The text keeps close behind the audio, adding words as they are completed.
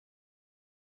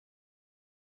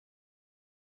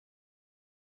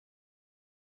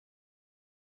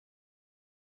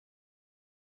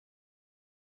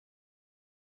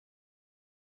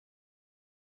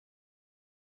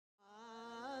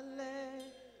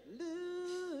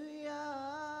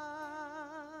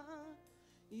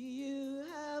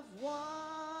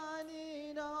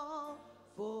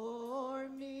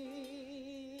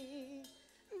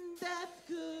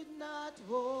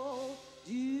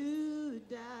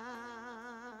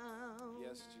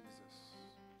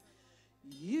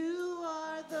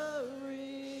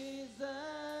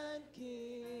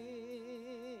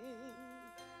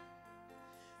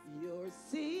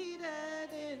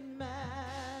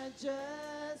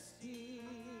majesty.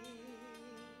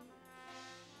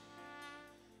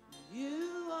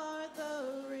 You are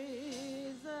the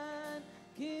risen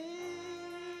King.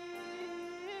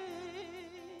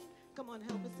 Come on,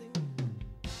 help us sing.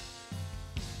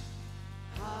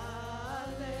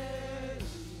 Hallelujah.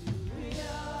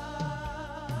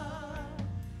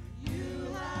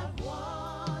 You have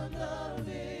won the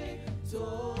victory.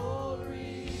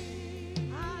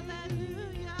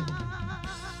 Hallelujah.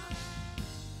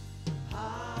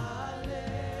 Hallelujah.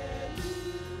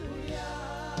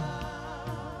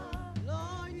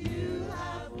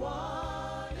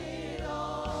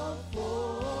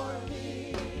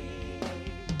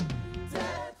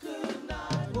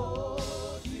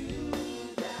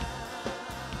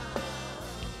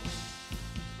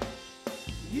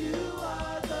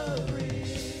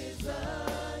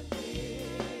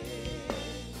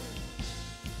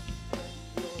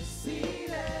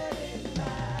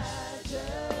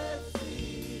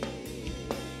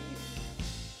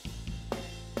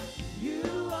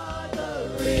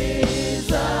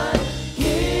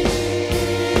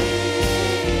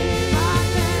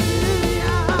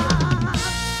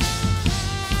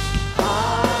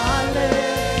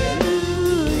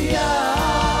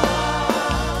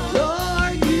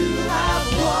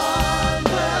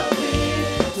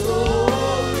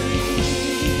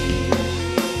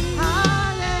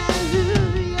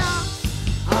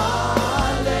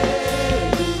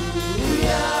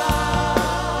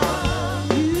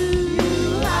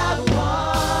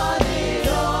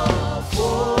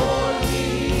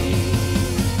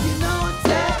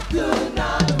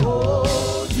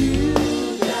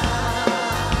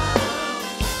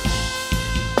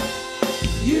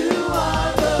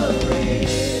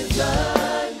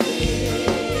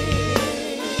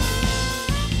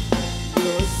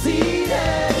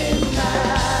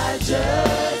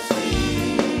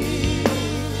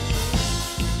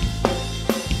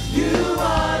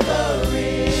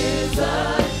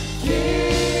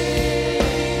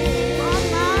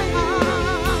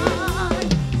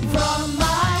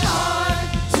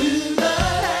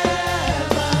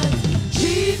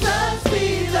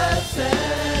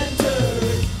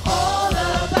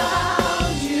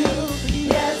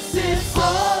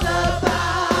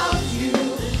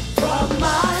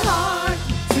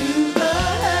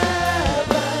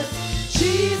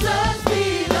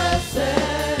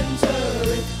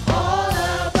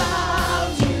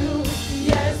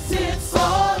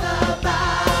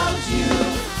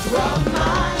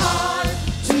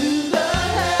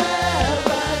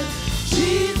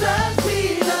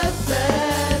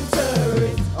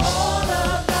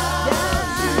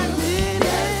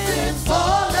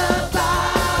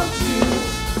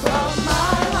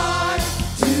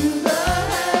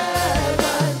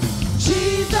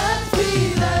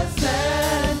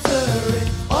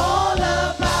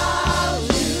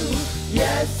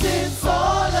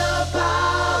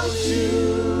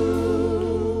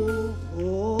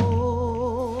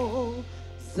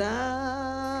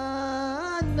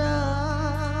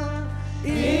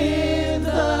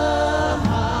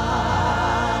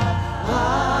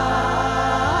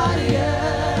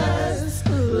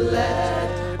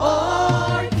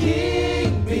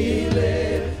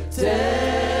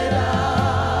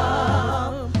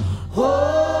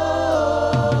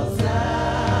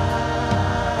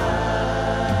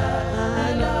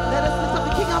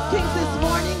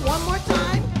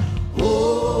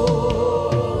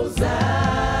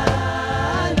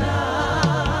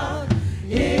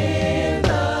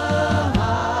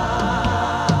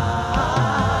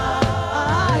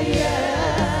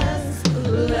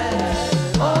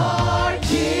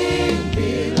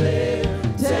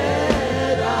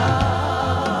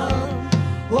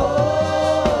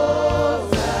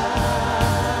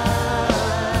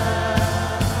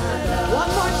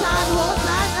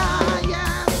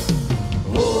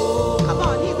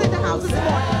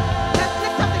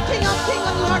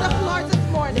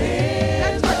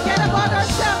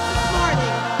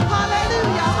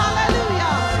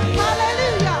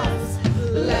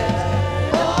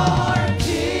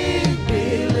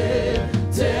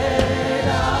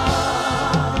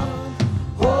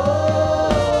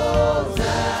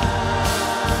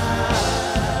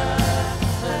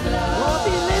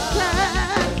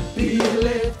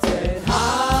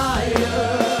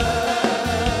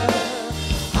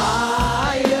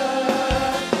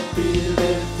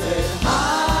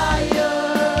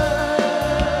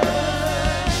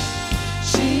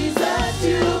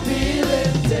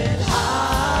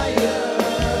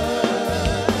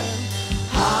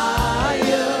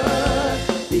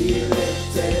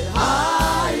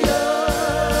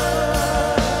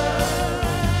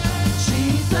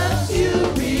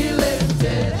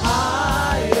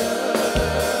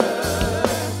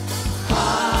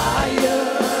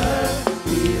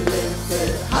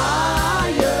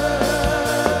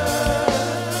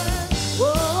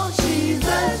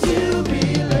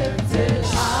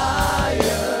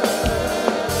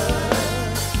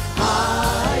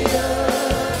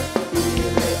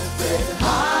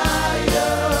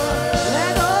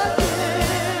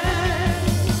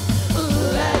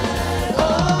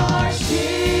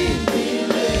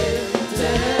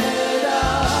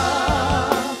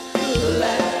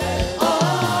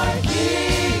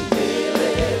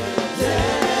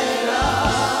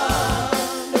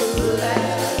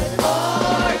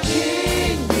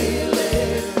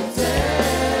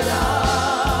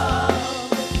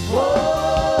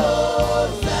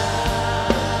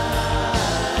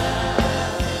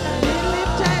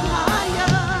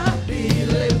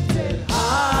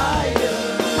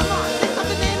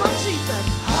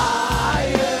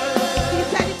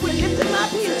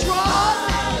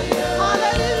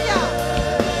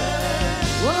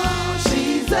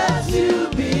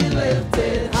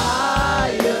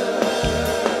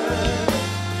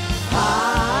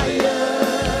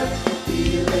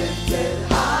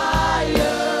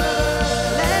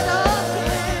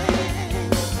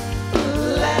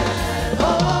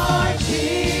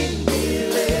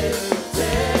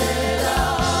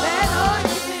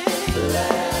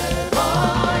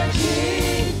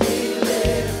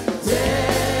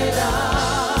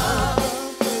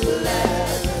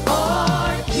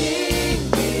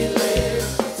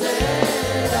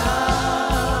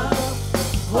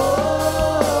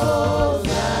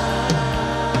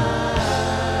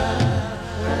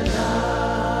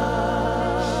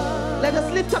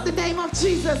 lift up the name of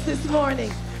Jesus this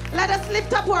morning. Let us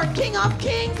lift up our King of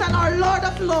Kings and our Lord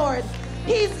of Lords.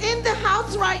 He's in the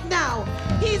house right now.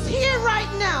 He's here right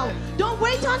now. Don't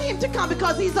wait on him to come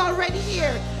because he's already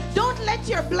here. Don't let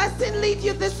your blessing leave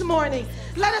you this morning.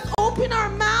 Let us open our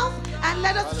mouth and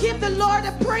let us give the Lord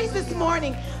a praise this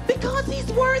morning because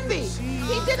he's worthy.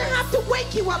 He didn't have to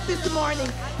wake you up this morning.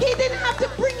 He didn't have to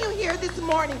bring you here this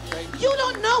morning. You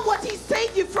don't know what he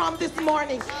saved you from this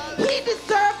morning. He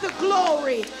deserved the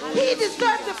glory. He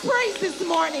deserved the praise this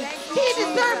morning. He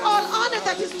deserved all honor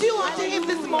that is due unto him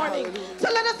this morning. So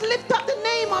let us lift up the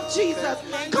name of Jesus.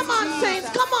 Come on, saints.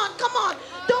 Come on, come on.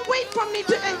 Don't wait for me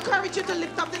to encourage you to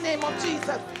lift up the name of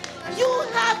Jesus. You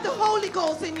have the Holy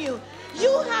Ghost in you.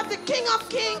 You have the King of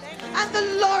Kings and the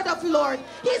Lord of Lords.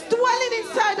 He's dwelling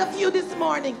inside of you this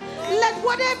morning. Let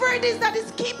whatever it is that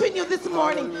is keeping you this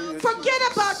morning, forget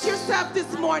about yourself this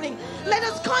morning. Let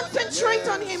us concentrate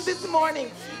on him this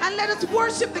morning. And let us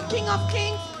worship the King of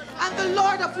Kings and the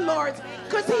Lord of Lords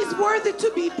because he's worthy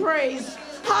to be praised.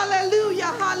 Hallelujah,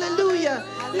 hallelujah.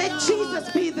 Let Jesus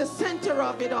be the center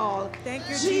of it all. Thank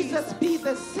you, Jesus be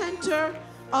the center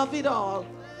of it all.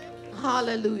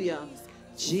 Hallelujah.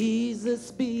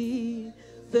 Jesus be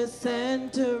the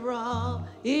center of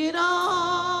it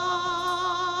all.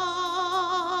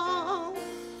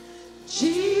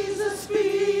 Jesus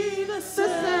be the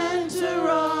center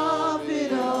of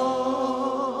it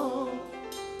all.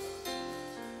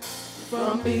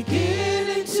 From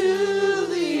beginning to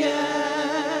the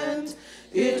end,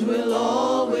 it will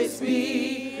always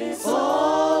be, it's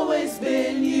always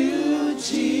been you,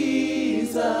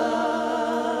 Jesus.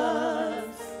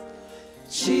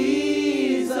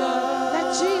 Jesus.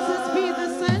 Let Jesus be the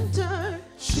center.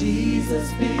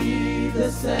 Jesus be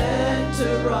the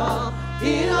center of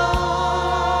it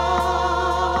all.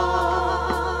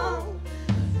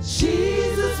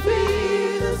 Jesus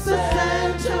be the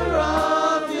center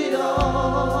of it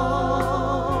all.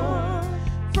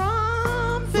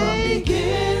 From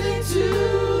beginning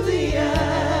to the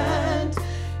end,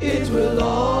 it will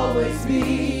always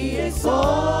be, it's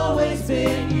always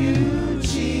been you,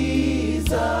 Jesus.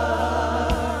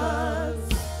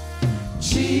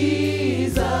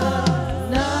 Jesus,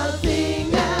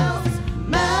 nothing else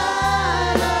matters,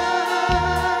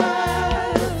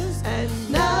 and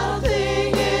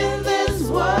nothing in this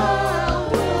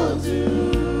world will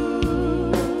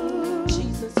do.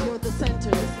 Jesus, you're the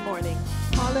center this morning.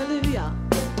 Hallelujah.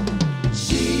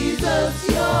 Jesus,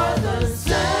 you're the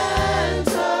center.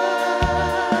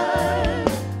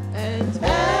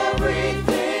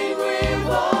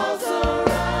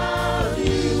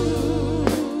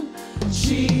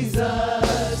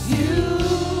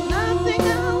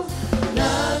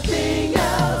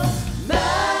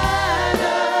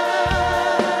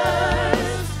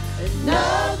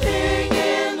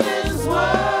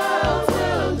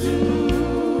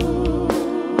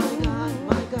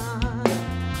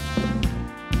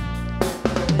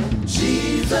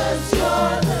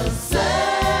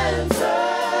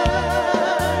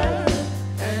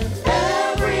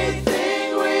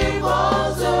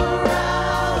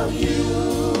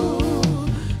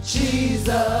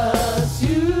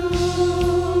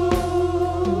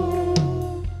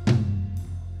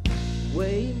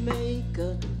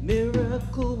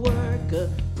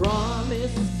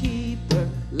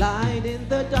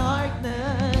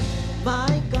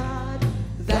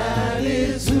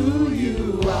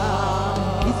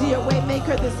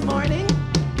 This morning,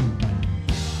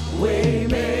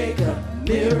 Waymaker,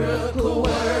 miracle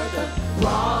worker,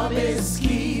 promise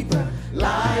keeper,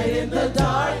 light in the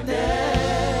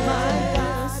darkness. My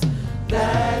God,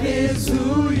 that is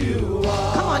who you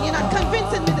are. Come on, you're not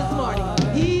convincing me this morning.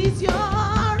 He's your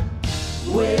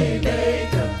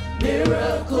Waymaker,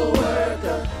 miracle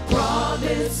worker,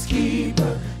 promise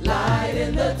keeper, light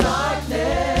in the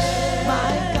darkness.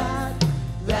 My God,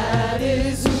 that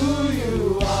is who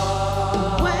you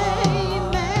are.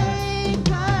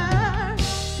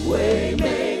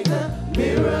 Waymaker,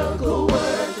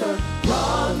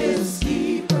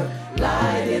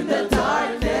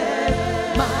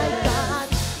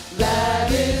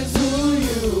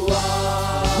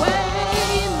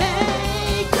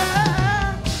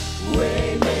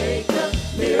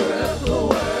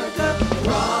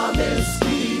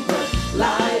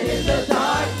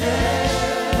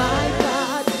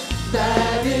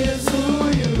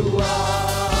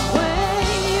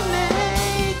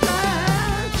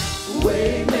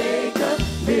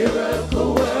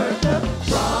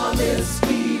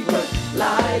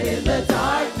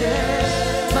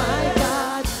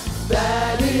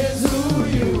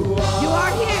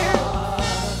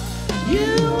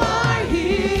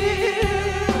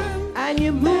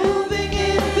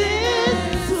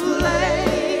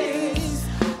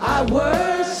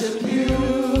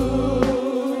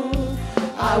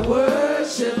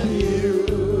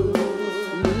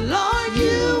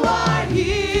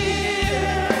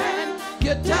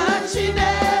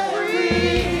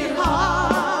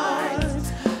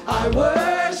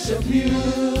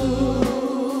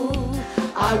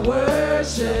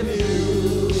 with you.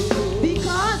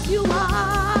 Because you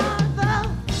are the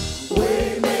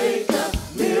waymaker,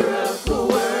 miracle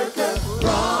worker,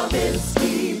 promise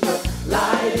keeper,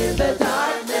 light in the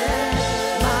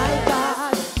darkness. My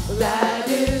God, that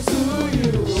is who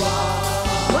you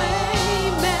are.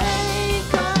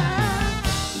 Waymaker,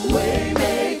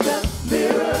 waymaker,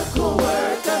 miracle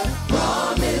worker,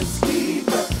 promise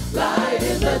keeper, light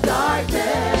in the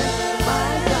darkness.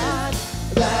 My God,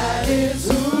 that is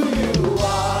who you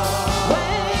are.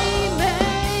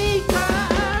 Waymaker,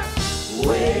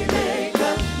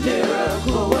 waymaker,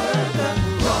 miracle worker,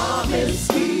 promise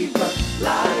keeper,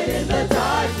 light in the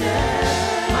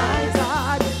darkness. My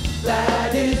God,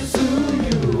 that is who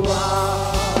you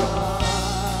are.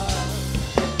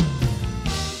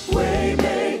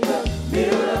 Waymaker,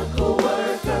 miracle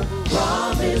worker,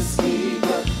 promise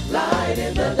keeper, light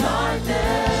in the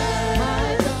darkness.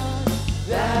 My God,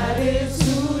 that is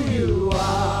who you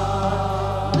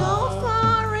are. No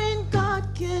foreign God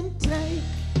can take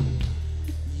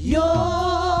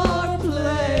your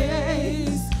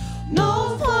place.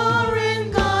 No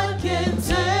foreign God can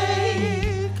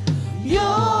take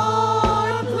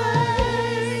your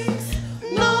place.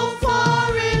 No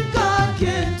foreign God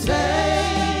can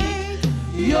take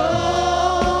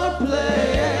your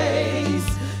place.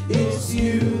 It's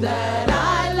you that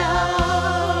I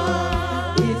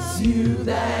love. It's you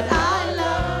that I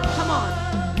love. Come on.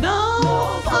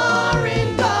 No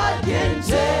foreign God can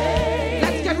take.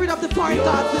 Let's get rid of the foreign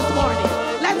gods this morning.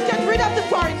 Let's get rid of the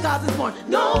foreign gods this morning.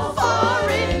 No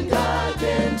foreign God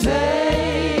can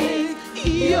take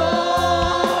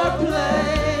your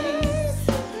place.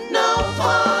 No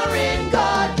foreign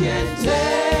God can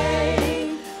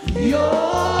take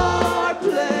your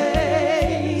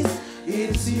place.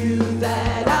 It's you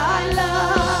that I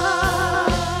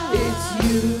love. It's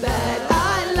you that I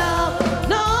love.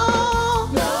 No,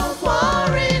 no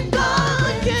foreign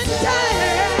God can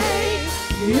take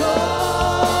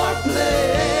your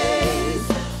place.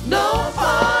 No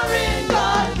foreign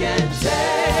God can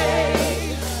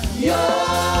take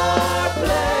your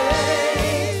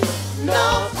place.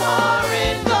 No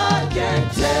foreign God can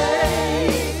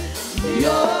take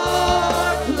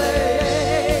your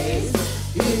place.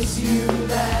 It's you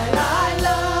that I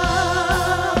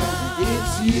love.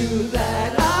 It's you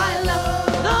that I love.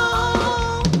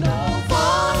 No, no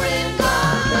foreign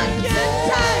God can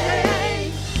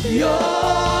take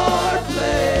your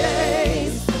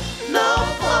place. No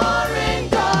foreign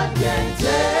God can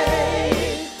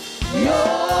take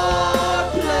your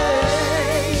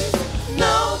place.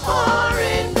 No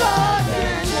foreign God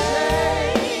can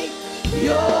take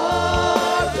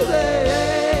your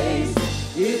place.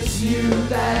 It's you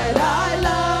that I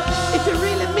love. If you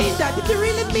really mean that, if you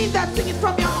really mean that, sing it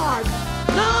from your heart.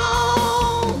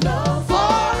 No, no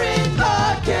foreign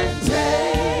God can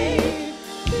take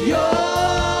your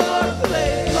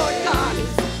place. Lord God,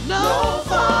 no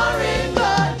foreign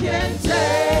God can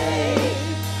take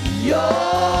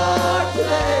your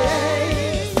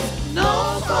place.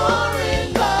 No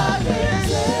foreign God can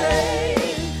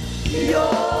take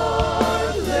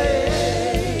your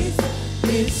place.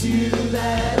 It's you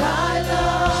that I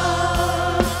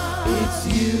love. It's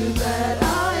you that I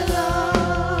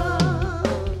love.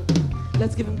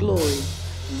 Let's give him glory.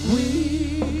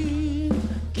 We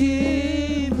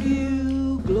give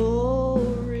you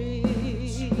glory.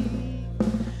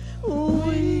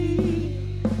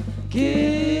 We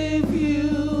give you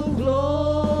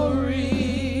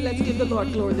glory. Let's give the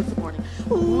Lord glory this morning.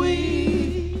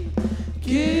 We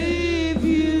give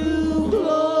you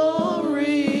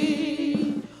glory,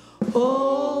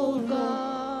 oh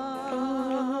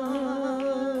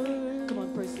God. Come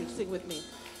on, praise Him, sing with me.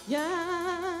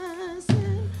 Yes,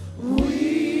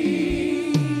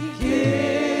 we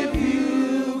give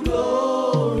you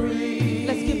glory.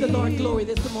 Let's give the Lord glory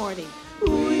this morning.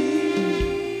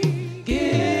 We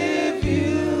give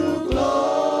you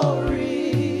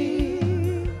glory.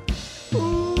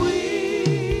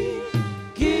 We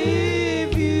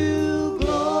give you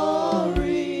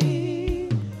glory,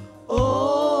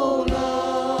 oh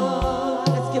Lord.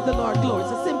 Let's give the Lord glory.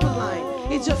 It's a simple line.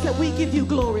 It's just that we give you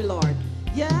glory, Lord.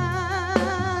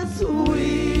 Yes,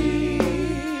 we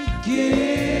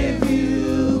give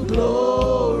you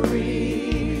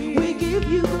glory. We give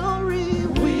you glory.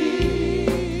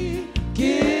 We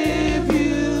give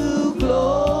you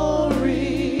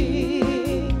glory.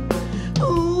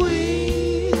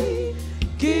 We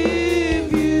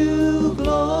give you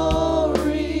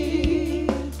glory,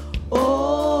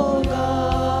 oh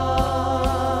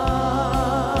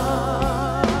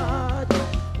God.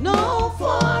 No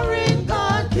foreign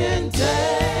God can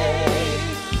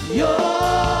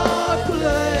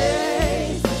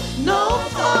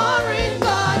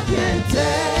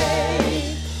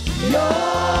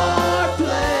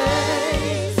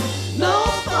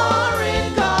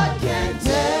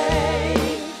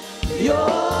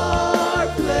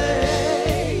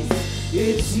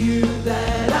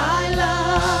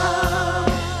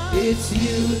It's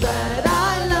you that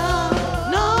I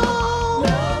love. No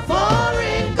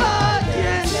foreign God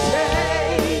can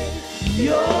take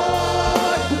your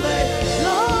place.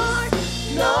 Lord,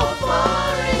 no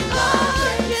foreign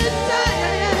God can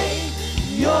take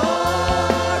your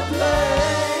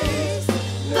place.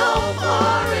 No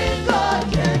foreign God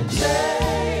can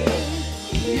take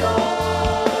your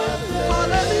place.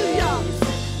 Hallelujah.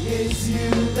 It's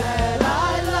you that I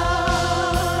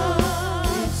love.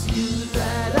 It's you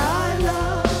that I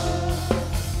love.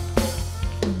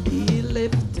 Be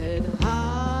lifted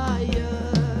higher,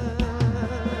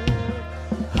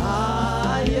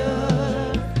 higher.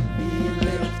 Be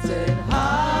lifted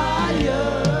higher.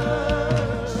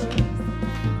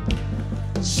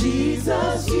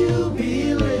 Jesus, you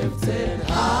be lifted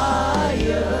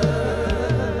higher,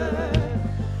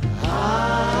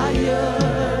 higher.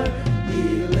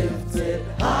 Be lifted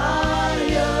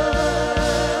higher.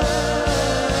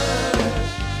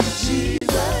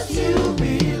 Jesus, you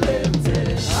be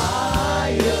lifted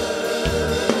higher,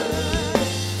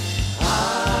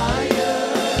 higher.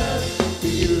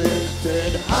 Be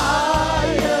lifted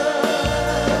higher.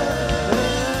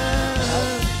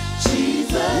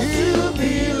 Jesus, you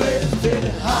be lifted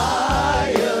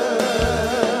higher,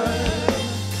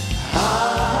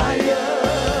 higher.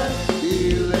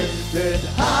 Be lifted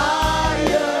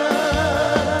higher.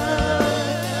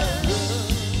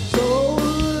 So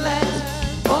let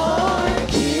our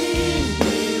King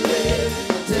be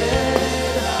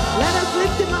lifted up. Let us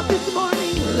lift him up this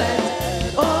morning. Let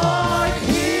our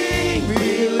King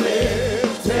be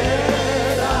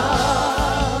lifted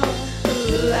up.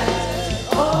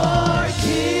 Let our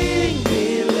King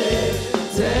be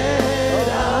lifted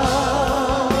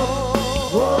up.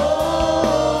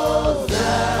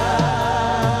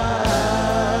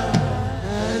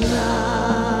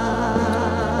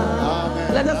 Hosanna.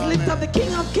 Let us lift up the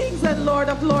King of Kings and Lord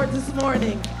of Lords this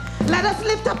morning. Let us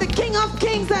lift up the King of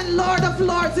Kings and Lord of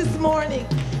Lords this morning.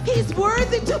 He's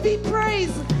worthy to be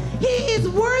praised. He is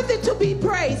worthy to be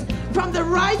praised. From the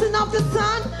rising of the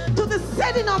sun to the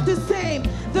setting of the same,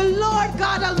 the Lord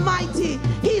God Almighty,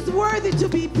 He's worthy to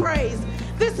be praised.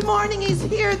 This morning He's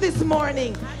here this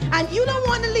morning. And you don't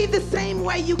want to leave the same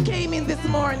way you came in this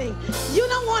morning. You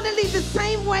don't want to leave the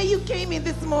same way you came in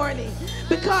this morning.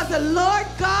 Because the Lord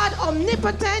God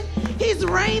Omnipotent, He's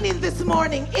reigning this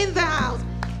morning in the house.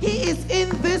 He is in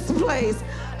this place.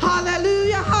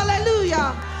 Hallelujah,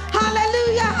 hallelujah,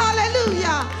 hallelujah,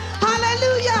 hallelujah,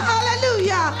 hallelujah,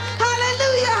 hallelujah,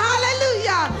 hallelujah,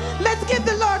 hallelujah. Let's give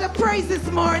the Lord a praise this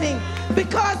morning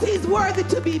because He's worthy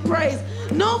to be praised.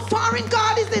 No foreign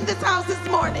God is in this house this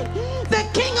morning. The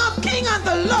King of Kings and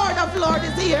the Lord of Lords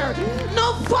is here.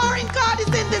 No foreign God is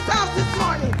in this house this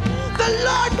morning. The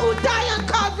Lord who died on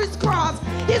Calvary's cross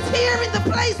is here in the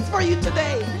place for you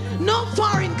today. No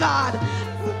foreign God.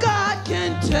 God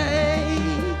can take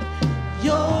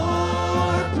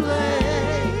your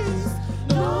place.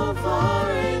 No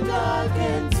foreign God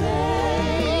can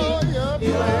take your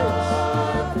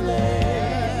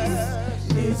place.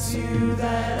 It's you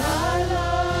that I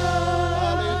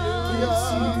love.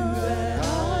 It's you that I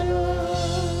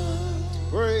love.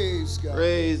 Praise God.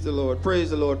 Praise the Lord, praise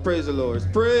the Lord, praise the Lord,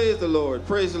 praise the Lord,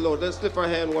 praise the Lord. Let's lift our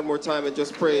hand one more time and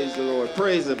just praise the Lord.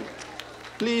 Praise Him.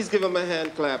 Please give Him a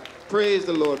hand clap. Praise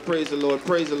the Lord, praise the Lord,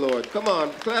 praise the Lord. Come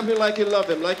on, clap Him like you love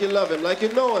Him, like you love Him, like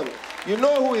you know Him. You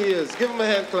know who He is. Give Him a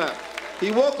hand clap. He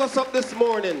woke us up this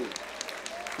morning.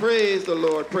 Praise the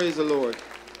Lord, praise the Lord.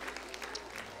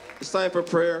 It's time for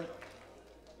prayer.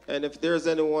 And if there's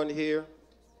anyone here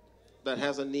that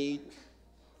has a need,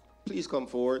 please come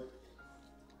forward.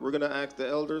 We're going to ask the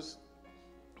elders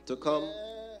to come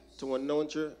to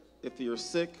anoint you. If you're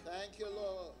sick, Thank you,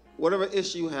 Lord. whatever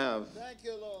issue you have, Thank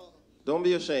you, Lord. don't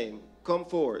be ashamed. Come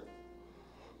forward.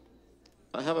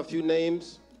 I have a few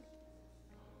names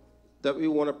that we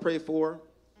want to pray for.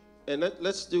 And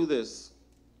let's do this.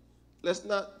 Let's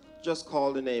not just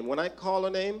call the name. When I call a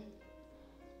name,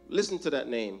 listen to that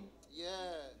name. Yes.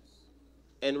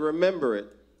 And remember it.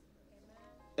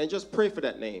 And just pray for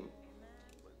that name.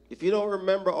 If you don't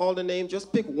remember all the names,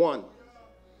 just pick one.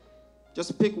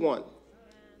 Just pick one.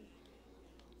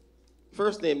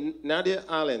 First name, Nadia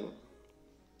Allen.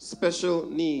 Special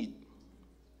need.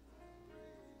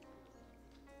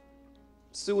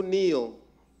 Sue Neal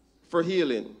for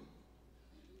healing.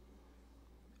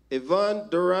 Yvonne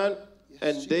Durant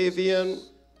and Damian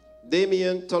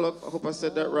Tulloch, I hope I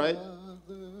said that right,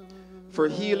 for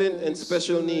healing and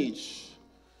special needs.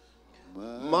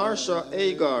 Marsha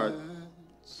Agard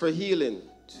for healing,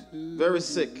 very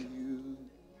sick.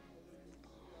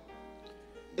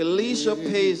 Alicia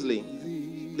Paisley,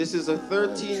 this is a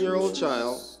 13-year-old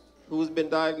child, who's been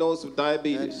diagnosed with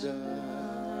diabetes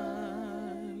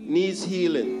needs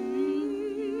healing.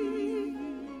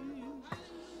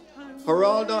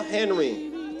 Geralda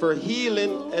Henry for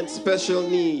healing and special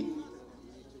need.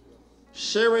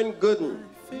 Sharon Gooden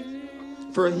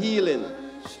for healing.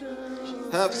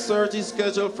 Have surgery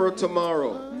scheduled for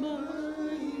tomorrow.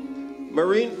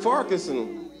 Maureen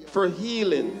Farquharson for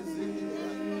healing.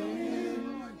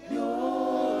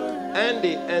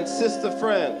 Andy and Sister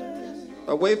Fran,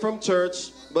 away from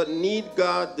church, but need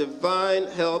God divine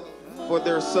help for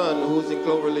their son who's in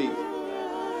Cloverleaf.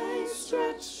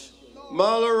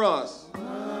 Marla Ross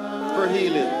for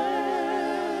healing.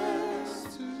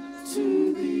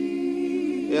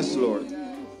 Yes, Lord.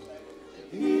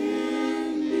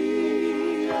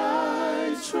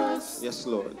 Yes,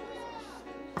 Lord.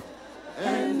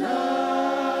 And I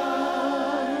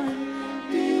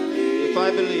believe. If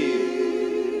I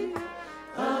believe.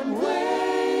 I'm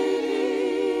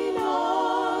waiting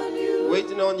on you.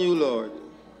 Waiting on you, Lord.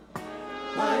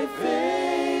 By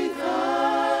faith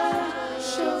I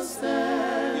shall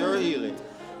stand. Your healing.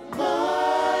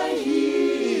 My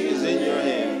healing is in your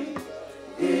hand.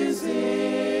 Is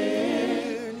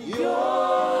in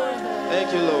your hand.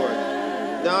 Thank you, Lord.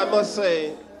 Now I must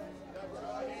say,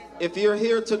 if you're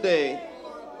here today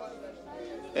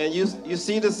and you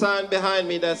see the sign behind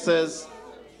me that says,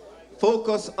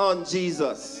 focus on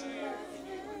Jesus.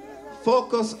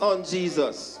 Focus on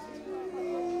Jesus.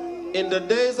 In the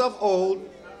days of old,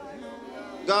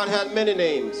 God had many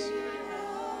names.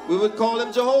 We would call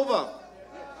him Jehovah.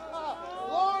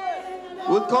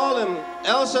 We'd call him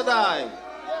El Shaddai.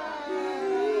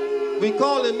 We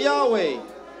call him Yahweh.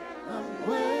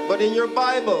 But in your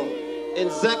Bible, in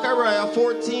Zechariah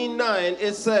 14:9,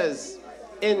 it says,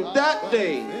 in that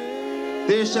day,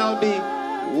 there shall be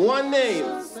one name.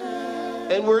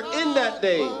 And we're in that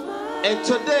day. And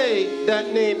today,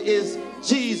 that name is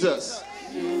Jesus.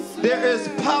 There is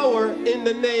power in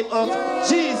the name of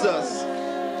Jesus.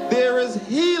 There is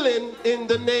healing in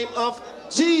the name of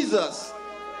Jesus.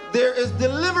 There is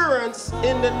deliverance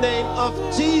in the name of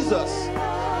Jesus.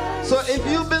 So if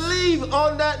you believe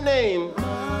on that name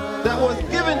that was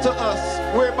given to us,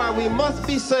 whereby we must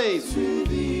be saved,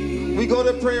 we go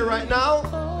to prayer right now.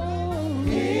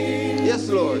 Yes,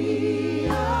 Lord.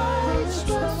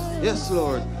 Yes,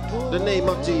 Lord. The name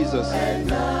of Jesus.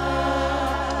 And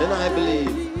I believe.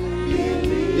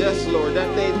 Yes, Lord.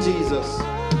 That name, Jesus.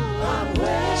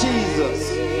 Jesus.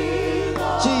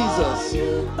 Jesus.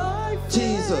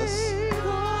 Jesus.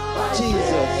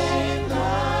 Jesus.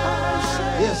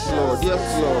 Yes, Lord.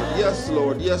 Yes, Lord. Yes,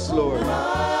 Lord. Yes, Lord.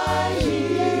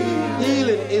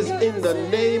 Healing is in the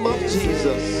name of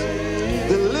Jesus.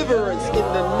 Deliverance in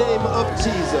the name of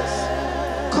Jesus.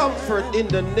 Comfort in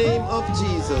the name of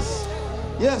Jesus.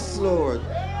 Yes, Lord.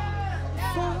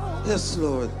 Yes,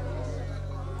 Lord.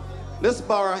 Let's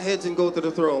bow our heads and go to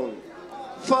the throne.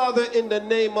 Father, in the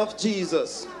name of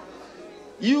Jesus,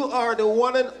 you are the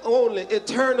one and only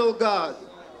eternal God.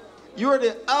 You're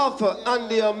the Alpha and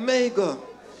the Omega.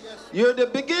 You're the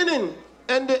beginning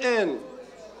and the end.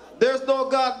 There's no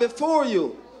God before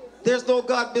you. There's no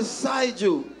God beside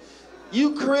you.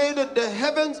 You created the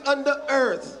heavens and the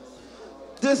earth.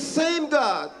 The same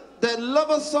God that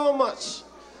loved us so much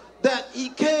that he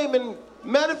came and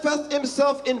manifested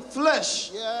himself in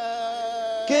flesh,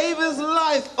 gave his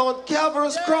life on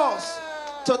Calvary's cross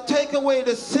to take away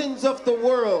the sins of the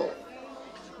world.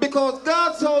 Because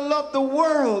God so loved the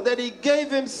world that he gave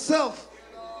himself,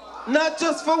 not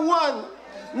just for one,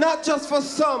 not just for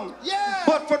some,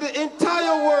 but for the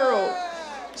entire world.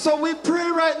 So we pray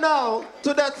right now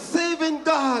to that saving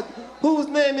God whose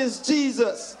name is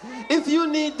Jesus. If you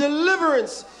need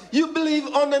deliverance, you believe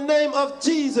on the name of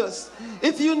Jesus.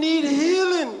 If you need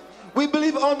healing, we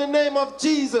believe on the name of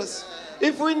Jesus.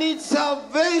 If we need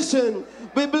salvation,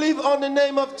 we believe on the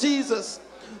name of Jesus.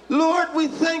 Lord, we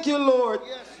thank you, Lord,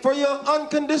 for your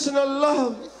unconditional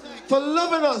love, for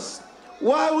loving us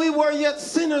while we were yet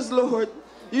sinners, Lord.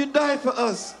 You died for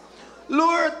us.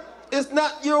 Lord, it's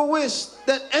not your wish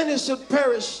that any should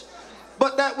perish,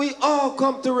 but that we all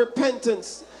come to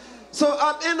repentance. So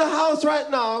I'm in the house right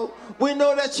now. We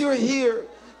know that you're here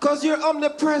because you're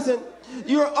omnipresent.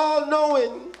 You're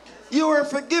all-knowing. You are a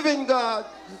forgiving God.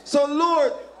 So,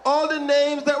 Lord, all the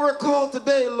names that were called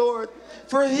today, Lord,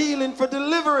 for healing, for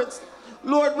deliverance,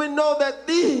 Lord, we know that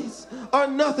these are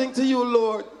nothing to you,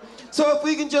 Lord. So if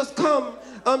we can just come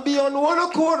and be on one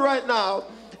accord right now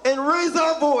and raise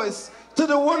our voice to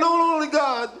the one and only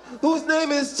God whose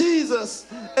name is Jesus,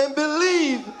 and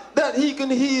believe that he can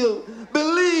heal,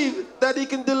 believe that he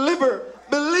can deliver,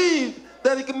 believe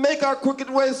that he can make our crooked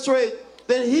way straight,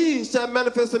 then he shall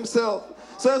manifest himself.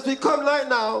 So as we come right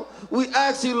now, we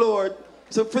ask you, Lord,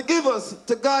 to forgive us,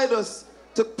 to guide us,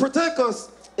 to protect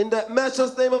us. In that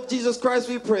matchless name of Jesus Christ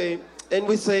we pray, and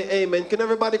we say amen. Can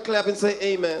everybody clap and say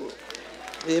amen?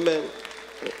 Amen.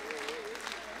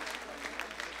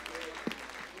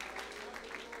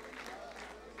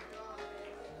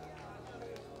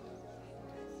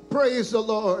 Praise the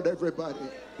Lord, everybody.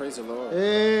 Praise the Lord.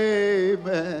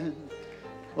 Amen.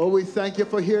 Oh, we thank you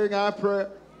for hearing our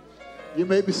prayer. You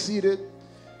may be seated.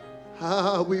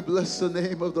 We bless the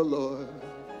name of the Lord.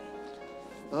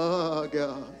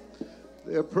 God.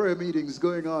 There are prayer meetings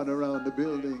going on around the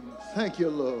building. Thank you,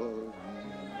 Lord.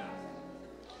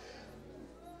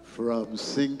 From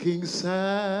sinking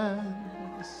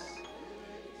sands,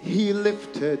 he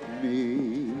lifted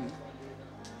me.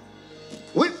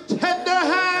 With tender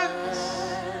hands,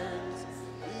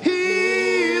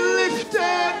 he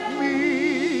lifted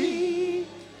me.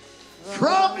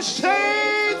 From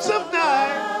shades of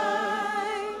night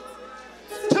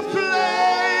to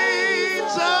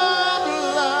plains of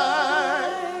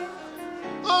light.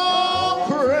 Oh,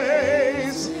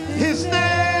 praise his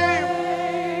name.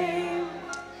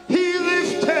 He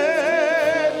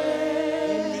lifted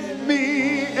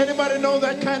me. Anybody know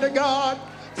that kind of God?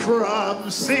 From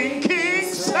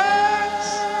sinking sands,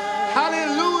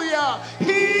 hallelujah,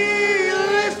 he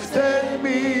lifted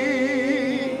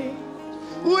me.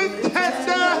 With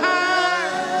tender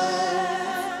hands,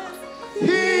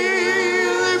 he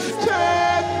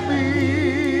lifted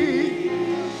me.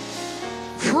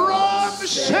 From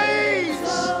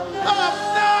shades of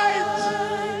night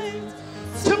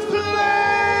to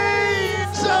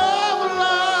plains of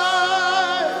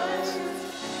light.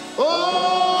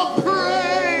 Oh,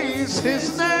 praise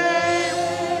his name.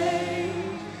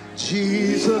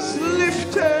 Jesus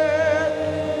lifted.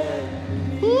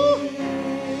 Ooh.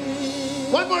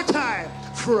 One more time.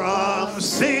 From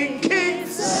sinking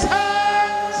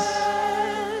sands,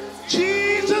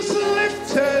 Jesus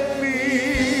lifted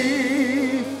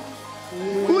me.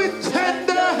 With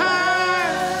tender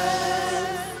hands,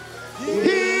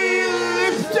 he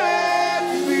lifted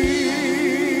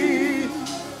me.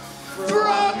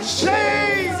 From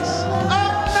shades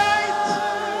of night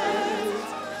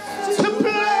to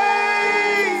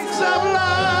plains of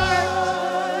light.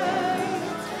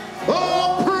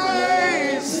 Oh,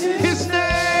 praise his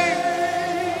name.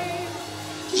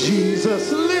 Jesus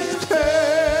lifted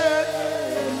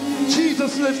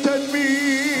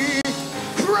me.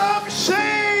 From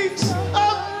shades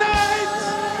of night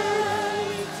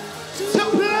to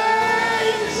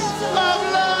plains of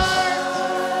light.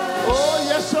 Oh,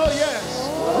 yes, oh, yes.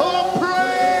 Oh,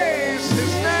 praise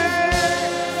his name.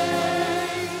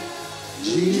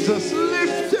 Jesus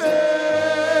lifted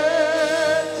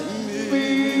me.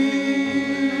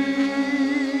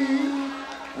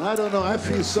 I don't know, I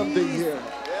feel something here.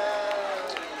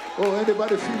 Oh,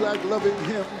 anybody feel like loving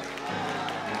him?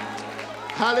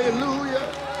 Hallelujah.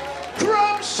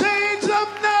 From shades of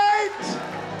night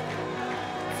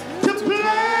to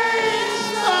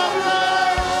plains of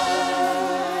light.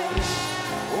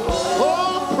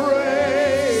 Oh,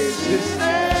 praise his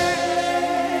name.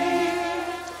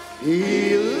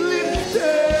 He lifted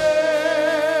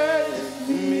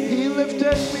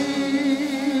me.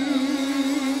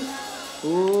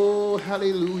 Oh,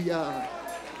 hallelujah.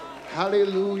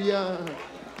 Hallelujah.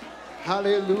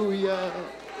 Hallelujah.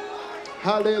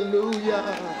 Hallelujah.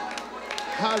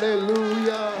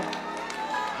 Hallelujah.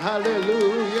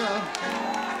 Hallelujah.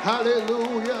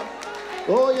 Hallelujah.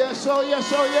 Oh yes, oh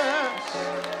yes, oh yes.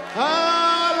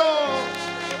 Lord.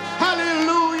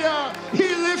 Hallelujah. He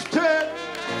lifted.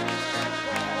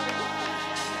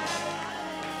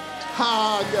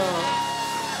 God.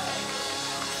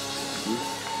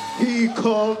 He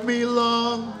called me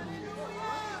long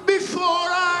before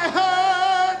I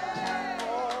heard,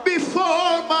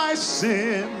 before my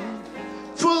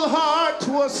sinful heart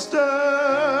was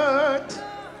stirred.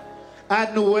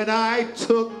 And when I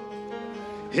took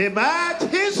him at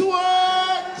his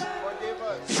word,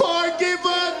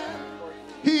 forgiven,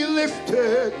 he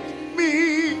lifted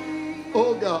me,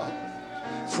 oh God,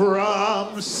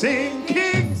 from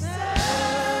sinking.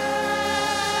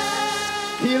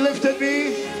 He lifted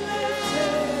me.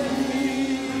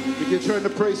 Could you turn the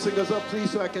praise singers up, please,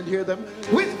 so I can hear them?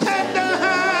 With tender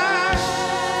hands,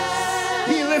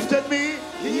 he lifted me.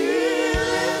 He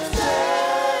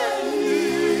lifted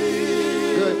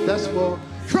me. Good, that's more.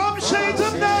 From shades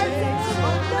of night,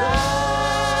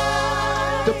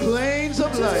 the plains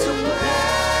of light.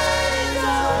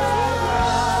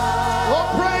 Oh,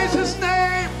 praise his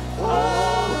name.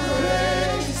 Oh,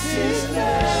 praise his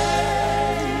name.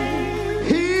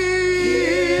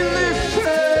 He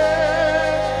lifted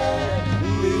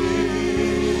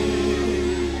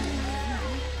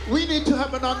we need to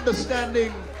have an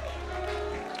understanding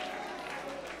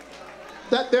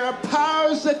that there are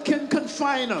powers that can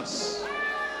confine us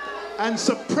and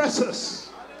suppress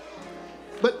us.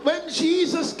 But when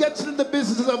Jesus gets in the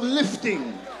business of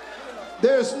lifting,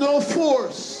 there's no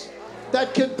force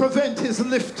that can prevent his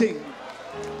lifting.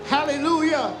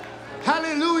 Hallelujah.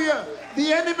 Hallelujah.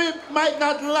 The enemy might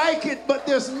not like it, but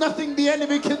there's nothing the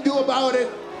enemy can do about it.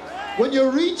 When you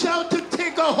reach out to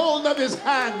take a hold of his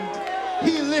hand,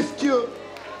 he lifts you.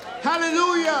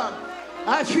 Hallelujah.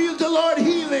 I feel the Lord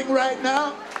healing right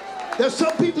now. There's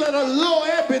some people that are low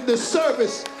ebb in the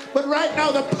service, but right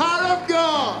now the power of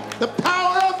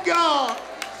God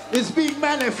is being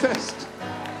manifest.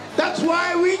 That's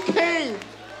why we came,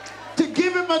 to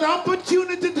give him an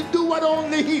opportunity to do what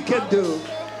only he can do.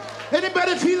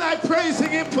 Anybody feel like praising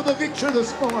him for the victory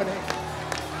this morning?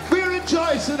 We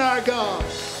rejoice in our God.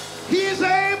 He is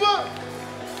able.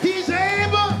 He's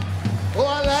able. Oh,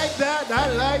 I like that.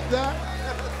 I like that.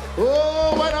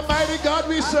 Oh, what a mighty God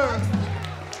we serve.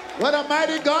 What a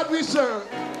mighty God we serve.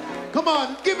 Come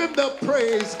on, give him the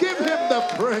praise. Give him the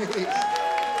praise.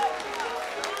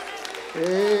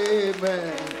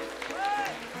 Amen.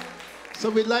 So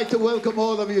we'd like to welcome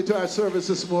all of you to our service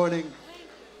this morning.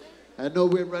 I know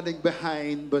we're running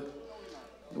behind, but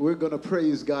we're going to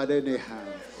praise God anyhow.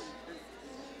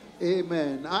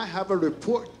 Amen. I have a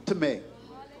report to make.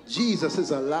 Jesus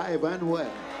is alive and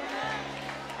well.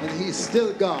 And he's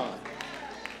still God.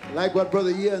 Like what Brother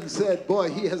Ian said, boy,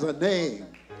 he has a name.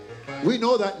 We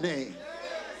know that name.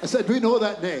 I said, we know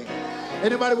that name.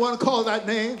 Anybody want to call that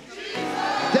name?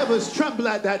 Devils tremble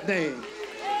at that name.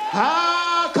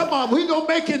 Ah, come on. We don't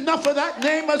make enough of that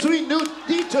name as we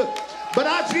need to. But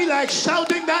I feel like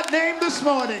shouting that name this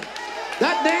morning.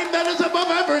 That name that is above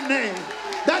every name.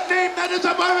 That name that is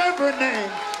above every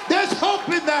name. There's hope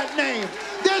in that name.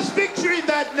 There's victory in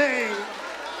that name.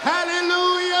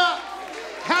 Hallelujah.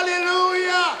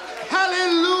 Hallelujah.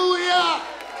 Hallelujah.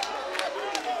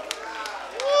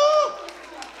 Woo.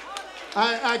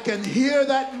 I can hear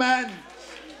that man.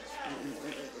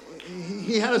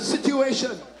 He had a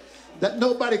situation that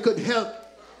nobody could help,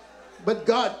 but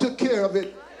God took care of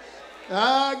it.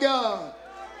 Ah, God.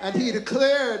 And he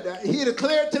declared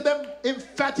to them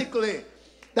emphatically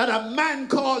that a man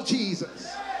called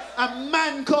Jesus, a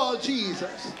man called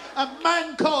Jesus, a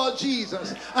man called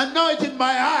Jesus anointed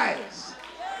my eyes.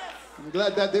 I'm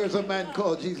glad that there's a man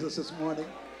called Jesus this morning.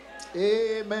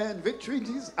 Amen. Victory in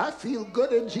Jesus. I feel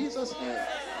good in Jesus' name.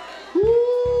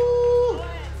 Woo.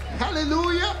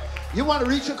 Hallelujah. You want to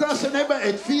reach across the neighbor?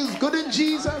 It feels good in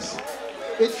Jesus.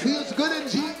 It feels good in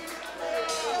Jesus.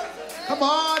 Come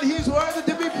on, he's worthy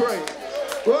to be praised.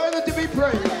 Worthy to be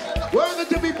praised. Worthy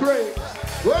to be praised.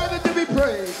 Worthy to be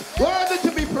praised. Worthy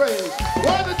to be praised.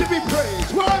 Worthy to be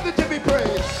praised. Worthy to be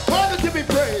praised. Worthy to be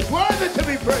praised. Worthy to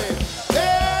be praised.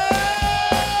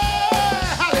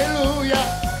 Hallelujah.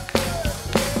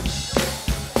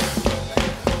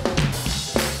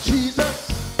 Jesus.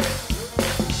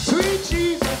 Sweet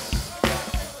Jesus.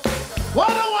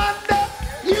 What a wonder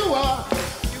you are.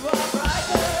 You are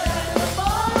brighter than the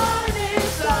morning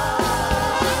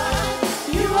sun.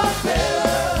 You are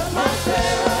fairer, much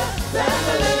fairer than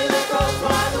the lily that goes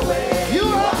by the way. You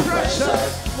are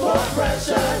precious, more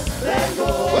precious than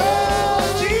gold. Oh,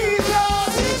 Jesus.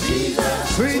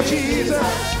 Sweet Jesus.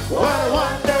 What a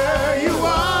wonder you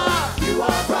are. You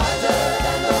are brighter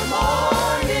than the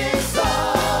morning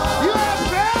sun. You are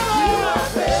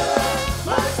fairer,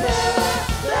 Much fairer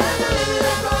than the lily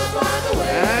that goes by the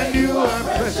way. and you are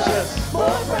precious.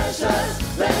 More precious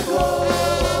than gold.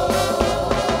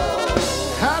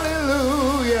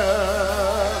 Hallelujah.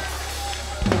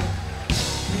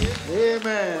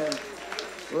 Amen.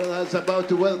 Well, I was about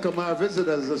to welcome our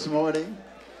visitors this morning.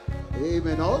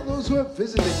 Amen. All those who are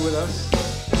visiting with us,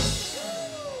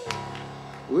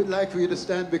 we'd like for you to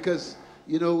stand because,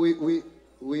 you know,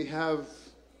 we have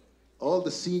all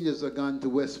the seniors are gone to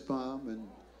West Palm, and,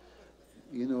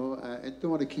 you know, I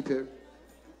don't want to keep it.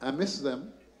 I miss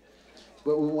them.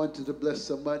 But we wanted to bless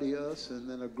somebody else, and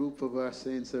then a group of our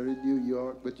saints are in New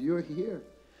York, but you're here.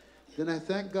 Then I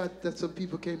thank God that some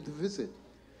people came to visit.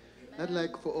 I'd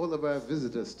like for all of our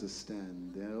visitors to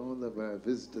stand. All of our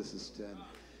visitors to stand.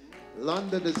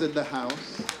 London is in the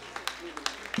house.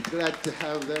 Glad to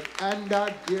have them. And our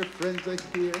dear friends are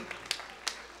here.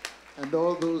 And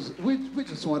all those, we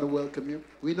just want to welcome you.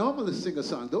 We normally sing a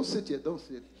song. Don't sit yet, don't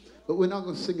sit. But we're not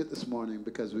going to sing it this morning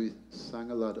because we sang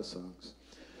a lot of songs.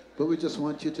 But we just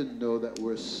want you to know that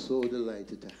we're so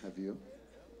delighted to have you.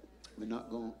 We're not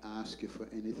going to ask you for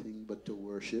anything but to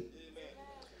worship.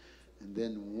 And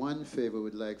then one favor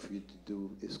we'd like for you to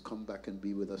do is come back and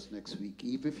be with us next week.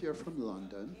 Even if you're from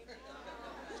London,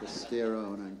 just stay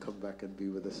around and come back and be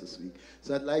with us this week.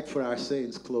 So I'd like for our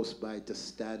saints close by to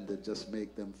stand and just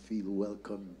make them feel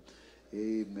welcome.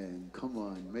 Amen. Come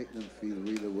on, make them feel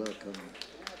really welcome.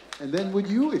 And then would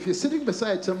you, if you're sitting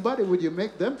beside somebody, would you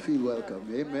make them feel welcome?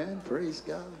 Amen. Praise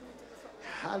God.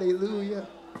 Hallelujah.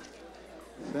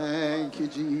 Thank you,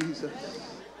 Jesus.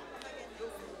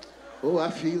 Oh,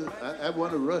 I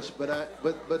want to rush, but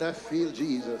I feel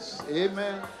Jesus.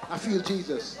 Amen. I feel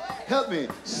Jesus. Help me.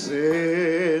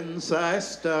 Since I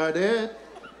started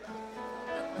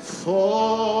for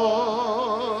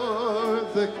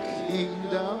the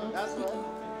kingdom,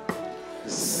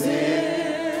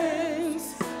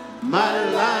 since my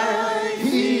life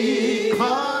He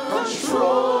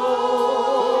controls,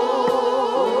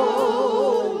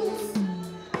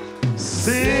 since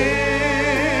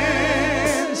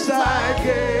I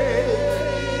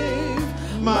gave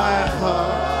my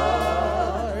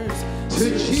heart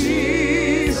to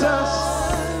Jesus,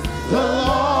 the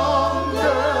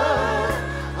longer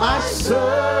I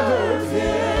serve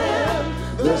Him,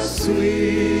 the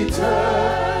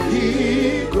sweeter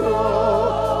He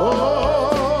grows.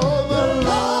 Oh, the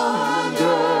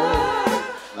longer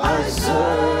I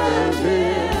serve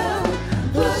Him,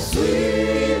 the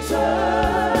sweeter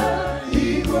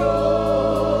He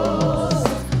grows.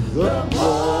 The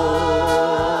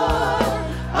more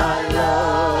I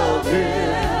love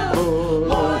Him,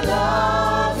 more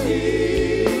love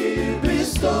He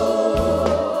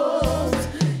bestows.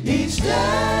 Each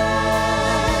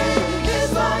day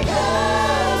is like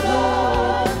heaven,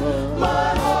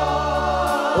 my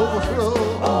heart overflows.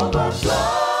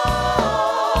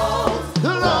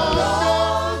 The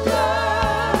longer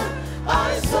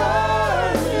I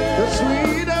serve Him, the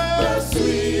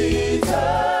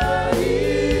sweeter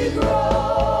He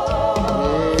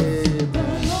grows. The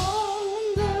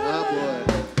longer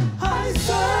I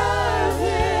serve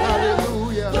Him,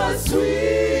 hallelujah, the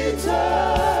sweeter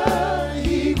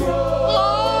He grows.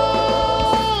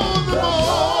 The more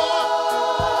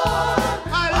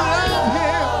I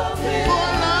love Him,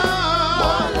 more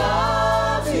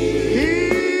love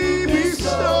He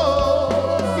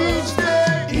bestows. Each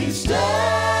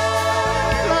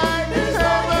day like heaven,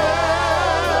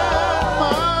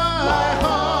 my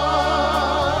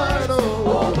heart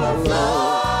overflows.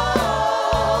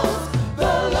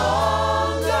 The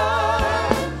longer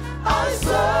I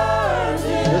serve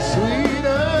Him, the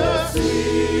sweeter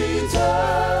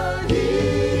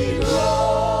He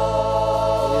grows.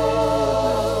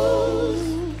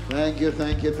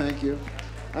 Thank you.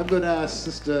 I'm going to ask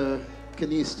Sister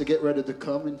Kenise to get ready to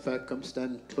come. In fact, come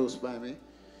stand close by me.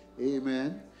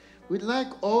 Amen. We'd like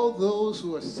all those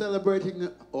who are celebrating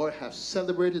or have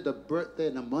celebrated a birthday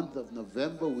in the month of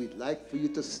November, we'd like for you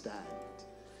to stand.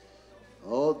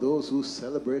 All those who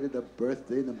celebrated a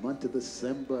birthday in the month of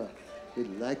December,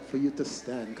 we'd like for you to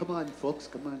stand. Come on, folks.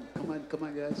 Come on,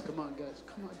 guys. Come on, guys.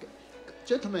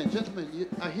 Gentlemen,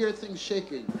 I hear things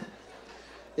shaking.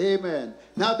 Amen.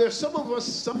 Now, there's some of us,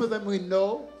 some of them we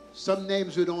know, some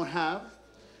names we don't have,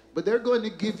 but they're going to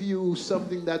give you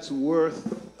something that's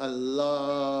worth a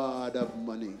lot of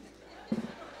money.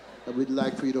 And we'd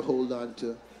like for you to hold on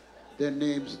to their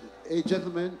names. Hey,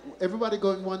 gentlemen, everybody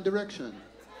go in one direction.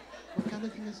 What kind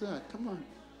of thing is that? Come on.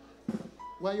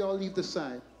 Why y'all leave the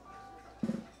side?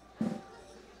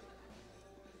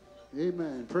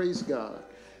 Amen. Praise God.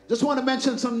 Just want to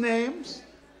mention some names.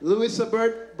 Louisa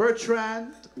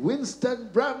Bertrand,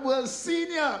 Winston Bramwell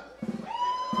Sr.,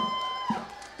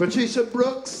 Patricia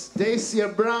Brooks, Dacia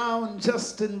Brown,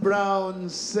 Justin Brown,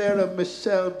 Sarah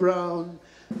Michelle Brown,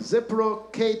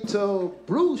 Zipro Cato,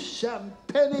 Bruce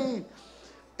Champagny,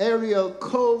 Ariel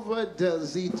Cova,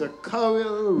 Delzita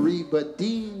Cowell, Reba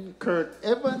Dean, Kurt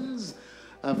Evans,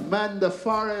 Amanda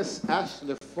Forrest,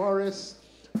 Ashley Forrest,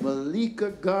 Malika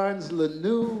Garnes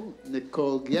Lanou,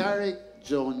 Nicole Garrick,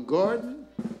 Joan Gordon,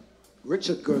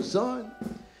 Richard Garzon,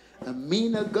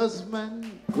 Amina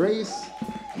Guzman, Grace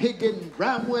Higgin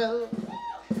Bramwell,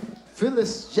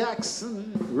 Phyllis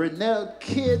Jackson, Renelle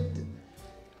Kidd,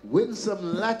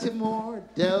 Winsome Latimore,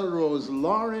 Delrose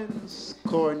Lawrence,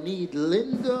 Cornede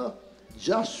Linda,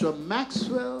 Joshua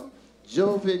Maxwell,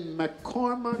 Jovin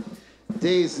McCormick,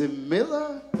 Daisy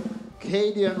Miller,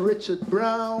 Katie and Richard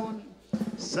Brown,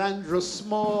 Sandra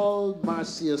Small,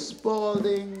 Marcia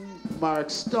Spalding, Mark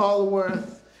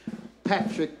Stallworth,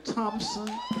 Patrick Thompson,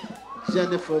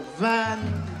 Jennifer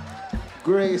Van,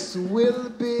 Grace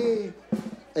Wilby,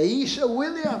 Aisha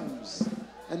Williams,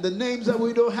 and the names that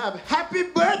we don't have. Happy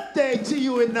birthday to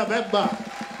you in November.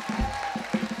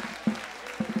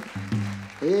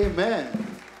 Amen.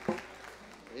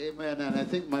 Amen. And I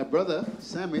think my brother,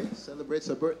 Sammy, celebrates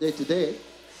her birthday today.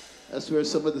 That's where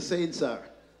some of the saints are.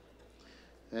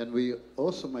 And we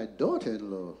also, my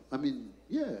daughter-in-law,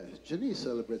 Janice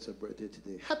celebrates her birthday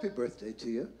today. Happy birthday to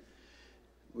you.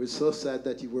 We're so sad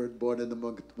that you weren't born in the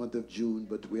month of June,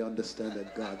 but we understand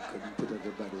that God couldn't put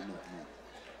everybody in that month.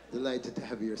 Delighted to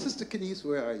have you here. Sister Kenise,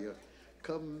 where are you?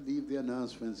 Come leave the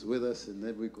announcements with us, and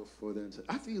then we go further and say,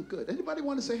 I feel good. Anybody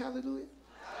want to say hallelujah?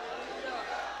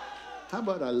 How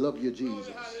about I love you,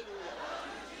 Jesus?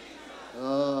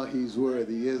 Oh, he's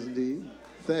worthy, isn't he?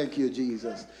 Thank you,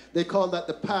 Jesus. They call that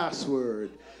the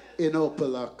password in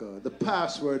Opalaka. The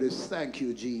password is thank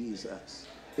you, Jesus.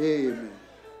 Amen.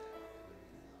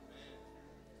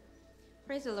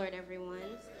 Praise the Lord, everyone.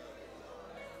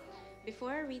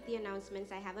 Before I read the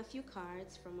announcements, I have a few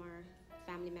cards from our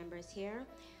family members here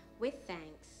with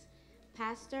thanks.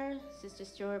 Pastor, Sister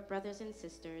Stewart, brothers and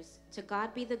sisters, to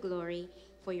God be the glory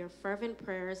for your fervent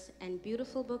prayers and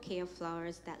beautiful bouquet of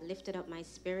flowers that lifted up my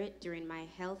spirit during my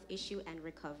health issue and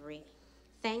recovery.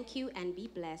 Thank you and be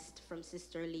blessed from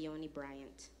Sister Leonie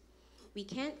Bryant. We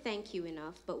can't thank you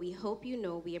enough, but we hope you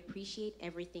know we appreciate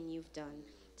everything you've done.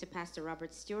 To Pastor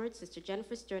Robert Stewart, Sister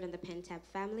Jennifer Stewart, and the Pentab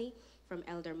family, from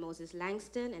Elder Moses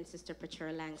Langston and Sister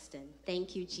Patricia Langston.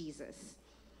 Thank you, Jesus.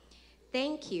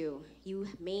 Thank you. You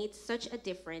made such a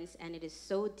difference, and it is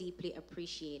so deeply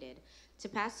appreciated. To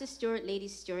Pastor Stewart, Lady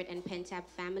Stewart, and Pentab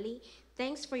family,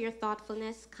 thanks for your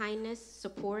thoughtfulness, kindness,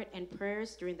 support, and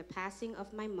prayers during the passing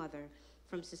of my mother.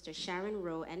 From Sister Sharon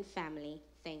Rowe and family,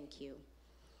 thank you.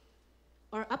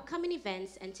 Our upcoming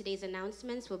events and today's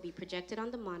announcements will be projected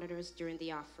on the monitors during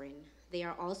the offering. They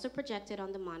are also projected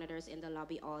on the monitors in the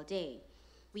lobby all day.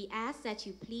 We ask that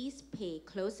you please pay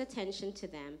close attention to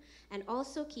them and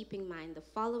also keep in mind the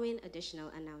following additional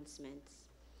announcements.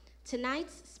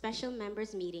 Tonight's special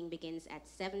members meeting begins at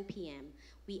 7 p.m.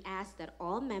 We ask that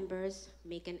all members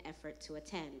make an effort to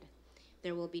attend.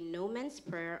 There will be no men's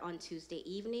prayer on Tuesday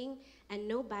evening and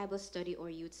no Bible study or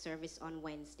youth service on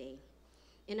Wednesday.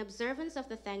 In observance of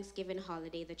the Thanksgiving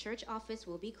holiday, the church office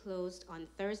will be closed on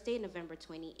Thursday, November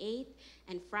 28th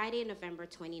and Friday, November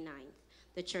 29th.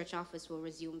 The church office will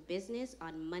resume business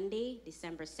on Monday,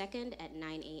 December 2nd at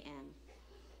 9 a.m.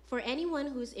 For anyone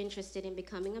who's interested in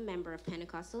becoming a member of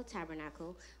Pentecostal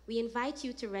Tabernacle, we invite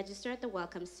you to register at the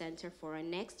Welcome Center for our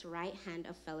next Right Hand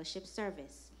of Fellowship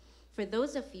service. For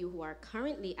those of you who are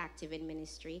currently active in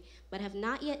ministry but have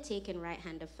not yet taken Right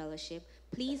Hand of Fellowship,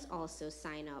 please also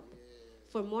sign up.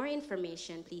 For more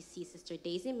information, please see Sister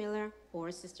Daisy Miller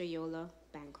or Sister Yola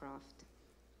Bancroft.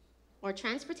 Our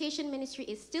transportation ministry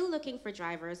is still looking for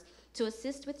drivers to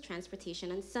assist with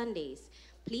transportation on Sundays.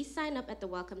 Please sign up at the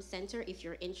Welcome Center if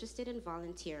you're interested in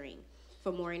volunteering.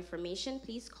 For more information,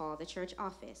 please call the church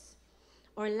office.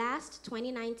 Our last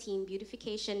 2019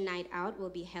 Beautification Night Out will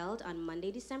be held on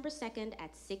Monday, December 2nd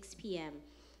at 6 p.m.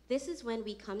 This is when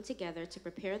we come together to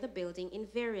prepare the building in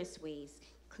various ways,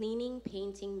 cleaning,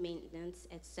 painting, maintenance,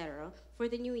 etc., for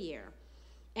the new year.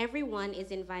 Everyone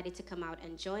is invited to come out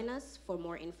and join us. For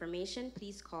more information,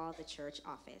 please call the church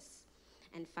office.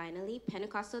 And finally,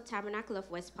 Pentecostal Tabernacle of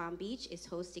West Palm Beach is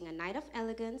hosting a Night of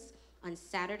Elegance on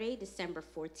Saturday, December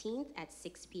 14th at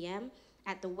 6 p.m.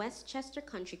 at the Westchester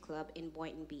Country Club in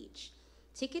Boynton Beach.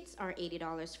 Tickets are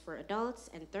 $80 for adults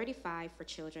and $35 for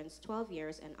children 12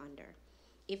 years and under.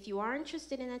 If you are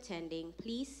interested in attending,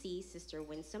 please see Sister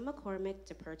Winsome McCormick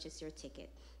to purchase your ticket.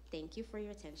 Thank you for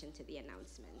your attention to the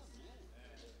announcements.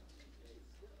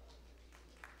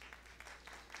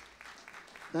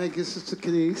 Thank you, Sister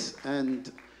Kenise. And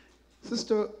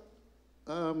Sister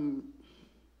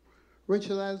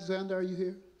Rachel Alexander, are you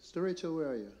here? Sister Rachel,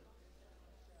 where are you?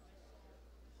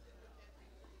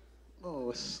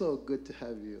 Oh, it's so good to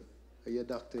have you. Are you a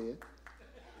doctor yet?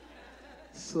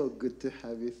 So good to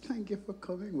have you. Thank you for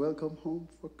coming. Welcome home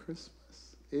for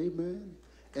Christmas. Amen.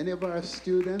 Any of our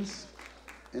students?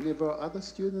 Any of our other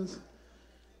students?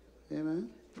 Amen.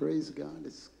 Praise God.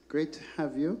 It's great to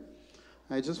have you.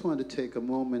 I just want to take a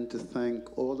moment to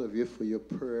thank all of you for your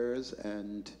prayers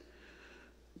and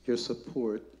your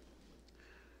support.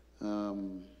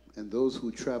 And those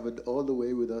who traveled all the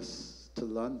way with us to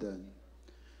London.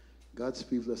 God's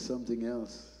people are something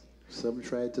else. Some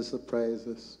tried to surprise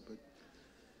us, but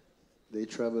they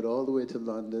traveled all the way to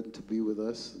London to be with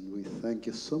us, and we thank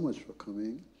you so much for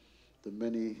coming. The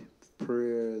many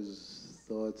prayers,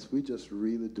 thoughts, we just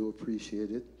really do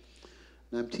appreciate it.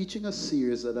 And I'm teaching a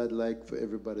series that I'd like for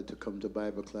everybody to come to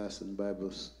Bible class and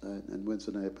and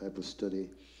Wednesday night Bible study.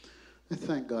 I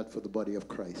thank God for the body of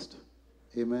Christ.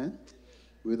 Amen.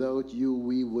 Without you,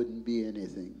 we wouldn't be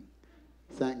anything.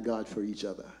 Thank God for each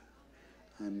other.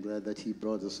 I'm glad that he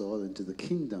brought us all into the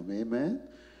kingdom. Amen.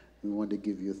 We want to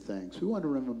give you thanks. We want to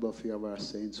remember a few of our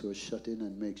saints who are shut in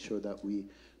and make sure that we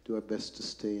do our best to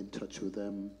stay in touch with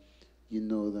them. You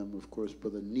know them, of course.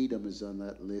 Brother Needham is on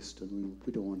that list, and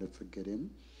we don't want to forget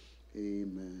him.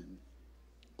 Amen.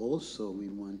 Also, we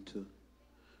want to...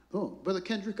 Oh, Brother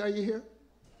Kendrick, are you here?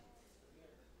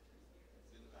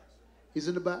 He's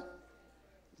in the back.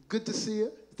 Good to see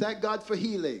you. Thank God for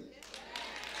healing.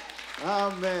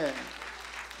 Amen.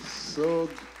 So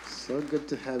good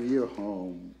to have you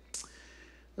home.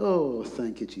 Oh,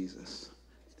 thank you, Jesus.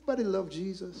 Anybody love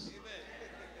Jesus?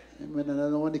 Amen. And I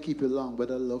don't want to keep you long, but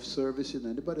I love service. You know,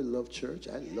 anybody love church?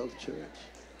 I love church.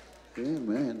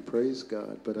 Amen. Praise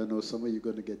God. But I know some of you are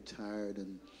going to get tired,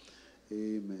 and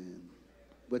amen.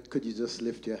 But could you just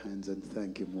lift your hands and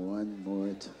thank him one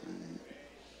more time?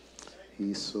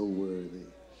 He's so worthy.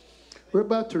 We're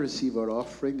about to receive our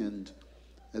offering, and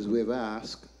as we have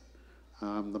asked,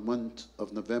 the month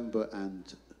of November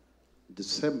and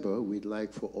December, we'd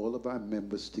like for all of our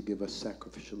members to give a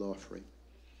sacrificial offering.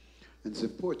 And it's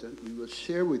important. We will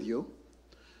share with you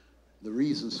the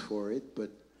reasons for it,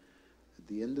 but at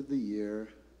the end of the year,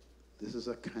 this is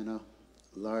a kind of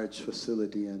large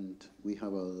facility, and we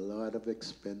have a lot of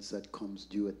expense that comes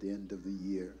due at the end of the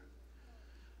year.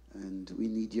 And we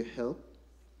need your help,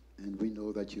 and we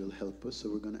know that you'll help us,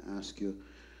 so we're going to ask you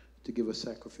to give a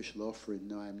sacrificial offering.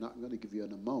 Now, I'm not going to give you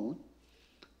an amount,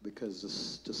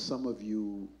 because to some of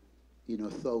you, you know,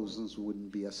 thousands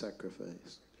wouldn't be a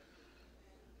sacrifice.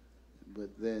 But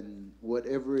then,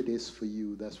 whatever it is for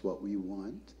you, that's what we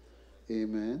want.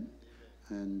 Amen.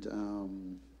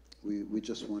 And we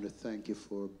just want to thank you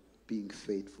for being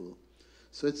faithful.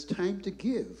 So it's time to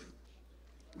give.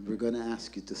 We're going to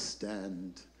ask you to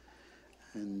stand.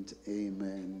 And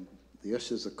amen. The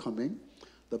ushers are coming.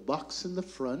 The box in the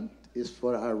front is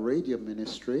for our radio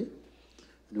ministry.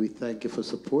 And we thank you for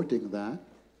supporting that.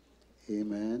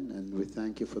 Amen. And we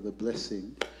thank you for the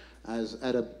blessing. As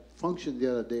at a function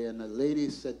the other day, and a lady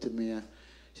said to me,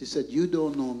 she said, "You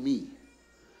don't know me,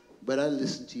 but I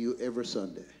listen to you every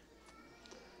Sunday."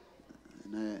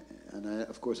 And I,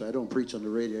 of course, I don't preach on the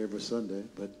radio every Sunday,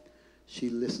 but she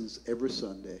listens every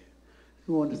Sunday.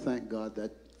 We want to thank God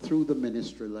that through the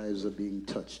ministry, lives are being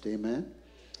touched. Amen.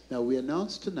 Now, we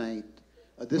announced tonight,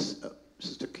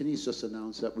 Sister Kenise just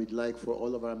announced that we'd like for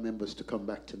all of our members to come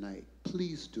back tonight.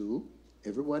 Please do.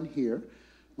 Everyone here,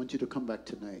 I want you to come back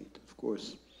tonight. Of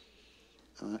course,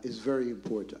 it's very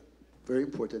important. Very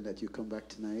important that you come back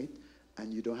tonight,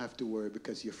 and you don't have to worry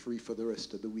because you're free for the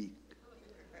rest of the week.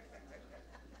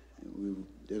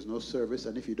 There's no service,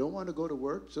 and if you don't want to go to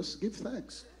work, just give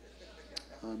thanks.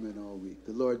 Amen all week.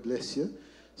 The Lord bless you.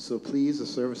 So please, the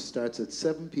service starts at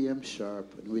 7 p.m.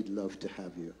 sharp, and we'd love to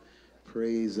have you.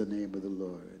 Praise the name of the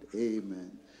Lord.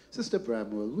 Amen. Sister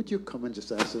Bramwell, would you come and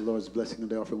just ask the Lord's blessing on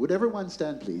the offering? Would everyone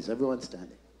stand, please? Everyone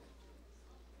standing.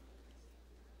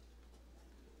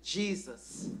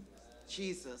 Jesus,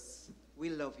 we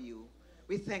love you.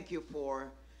 We thank you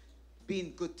for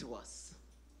being good to us.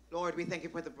 Lord, we thank you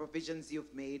for the provisions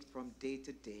you've made from day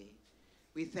to day.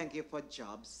 We thank you for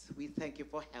jobs. We thank you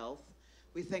for health.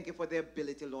 We thank you for the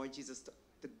ability, Lord Jesus,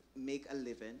 to make a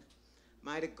living.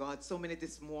 Mighty God, so many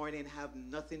this morning have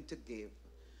nothing to give.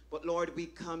 But Lord, we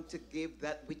come to give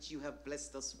that which you have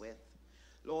blessed us with.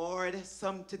 Lord,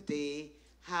 some today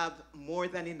have more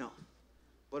than enough.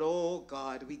 But oh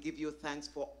God, we give you thanks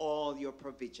for all your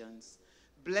provisions.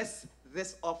 Bless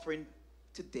this offering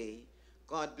today.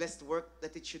 God, bless the work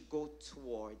that it should go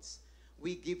towards.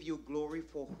 We give you glory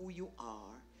for who you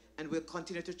are, and we'll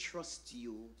continue to trust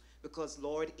you because,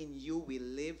 Lord, in you we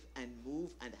live and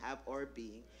move and have our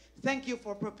being. Thank you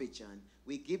for provision.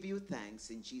 We give you thanks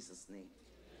in Jesus' name.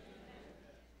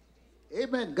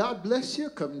 Amen. God bless you.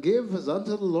 Come give as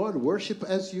unto the Lord. Worship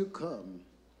as you come.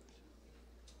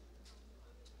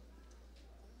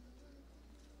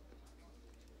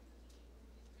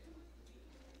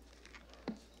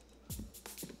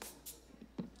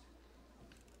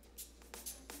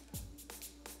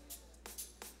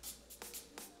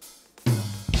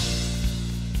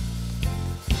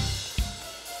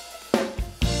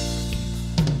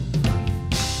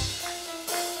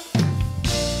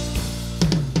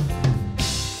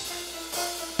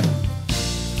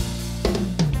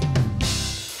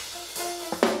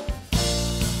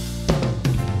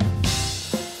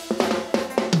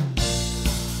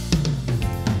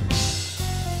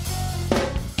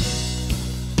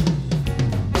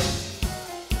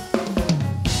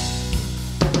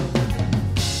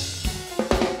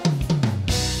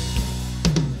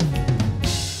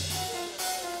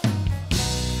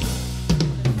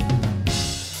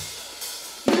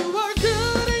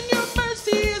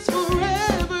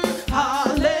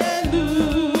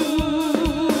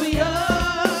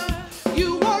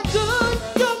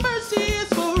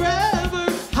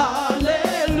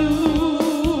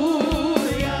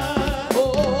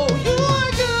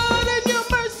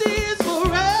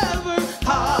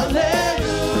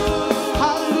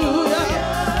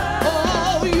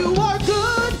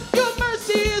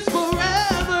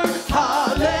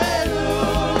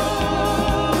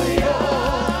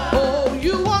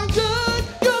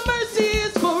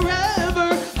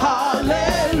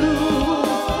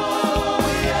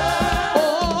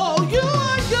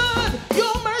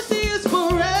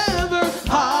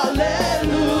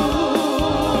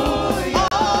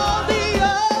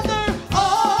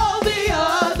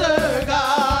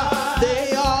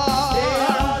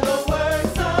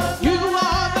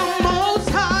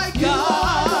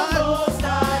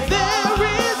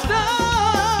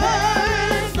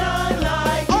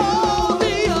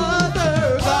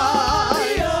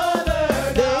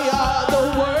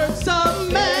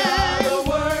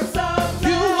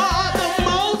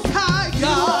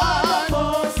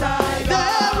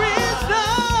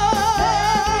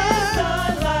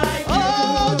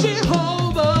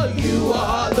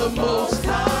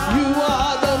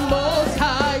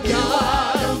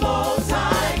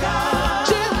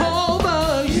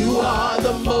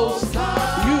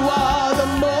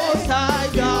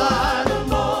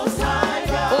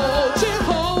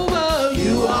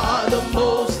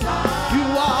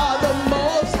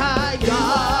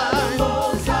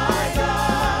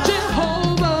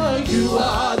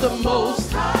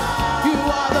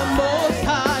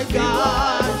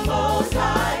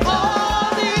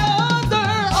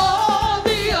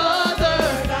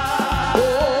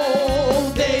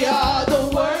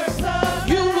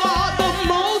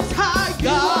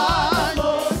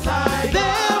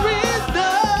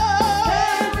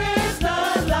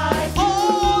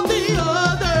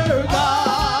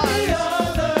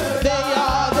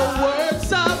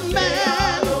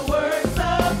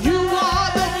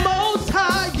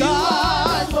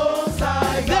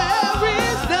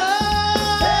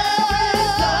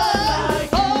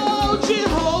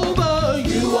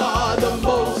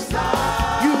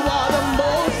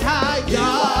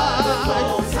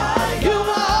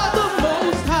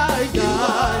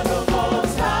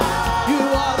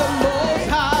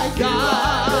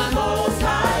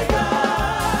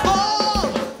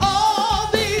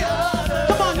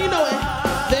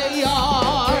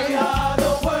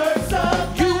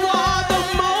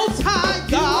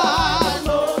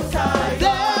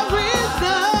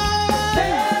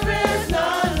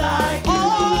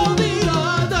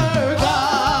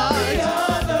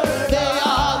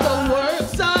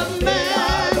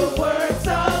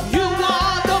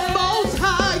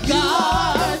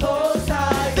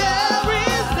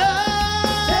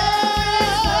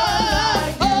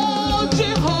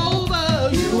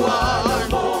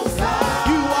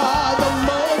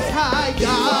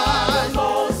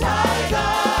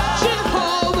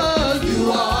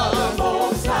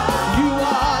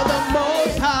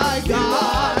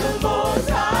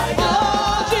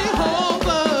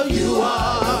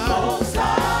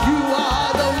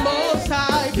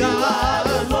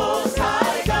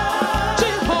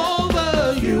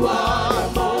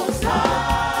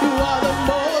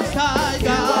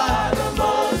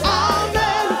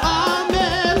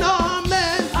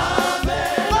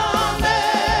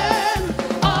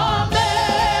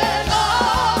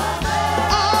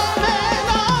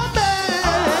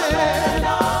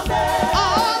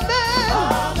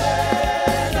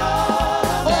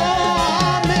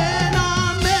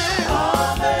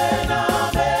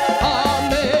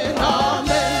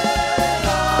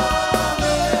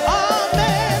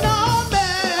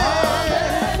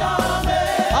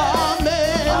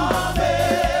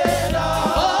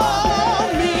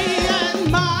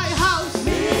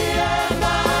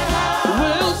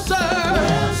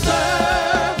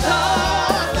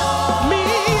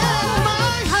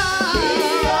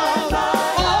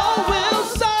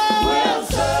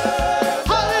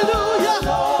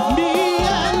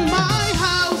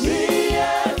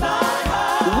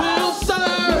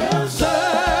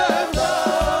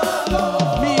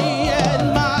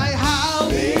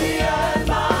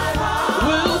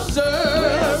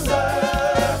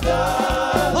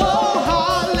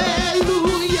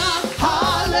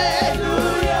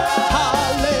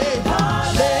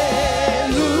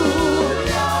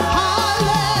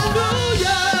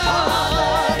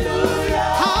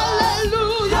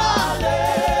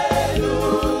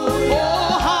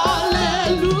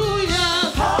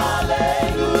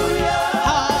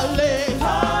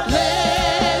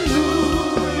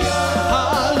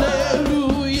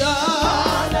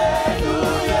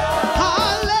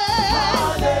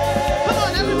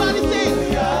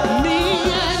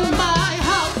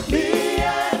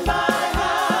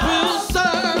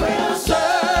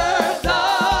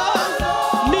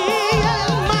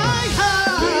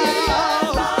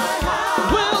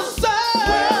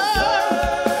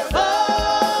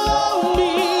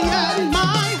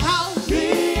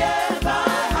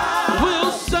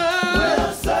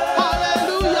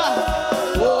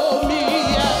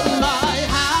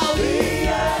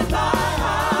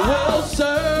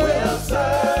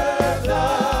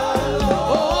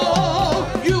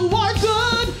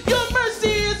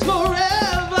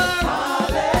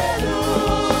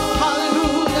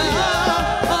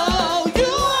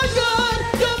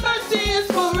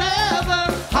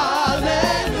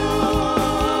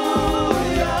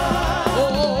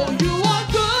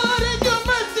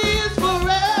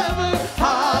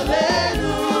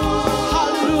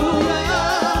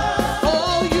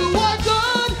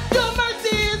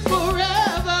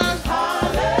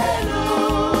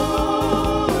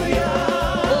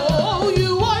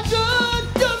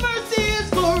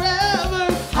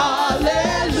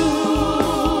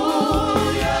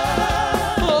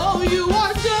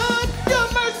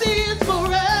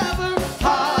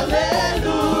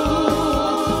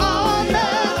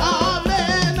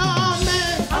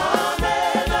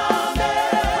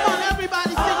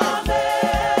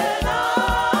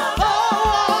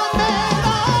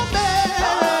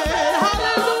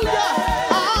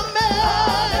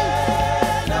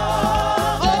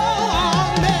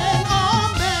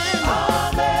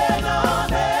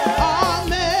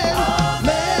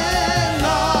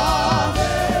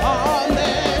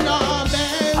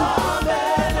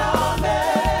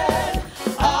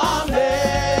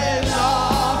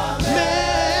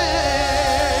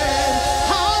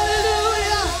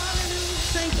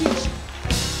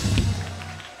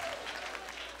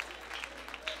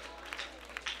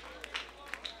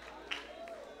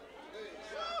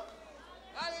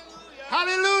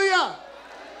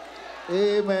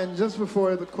 Amen. Just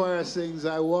before the choir sings,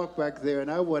 I walk back there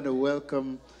and I want to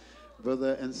welcome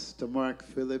Brother and Sister Mark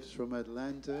Phillips from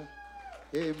Atlanta.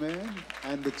 Amen.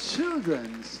 And the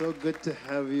children, so good to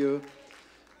have you.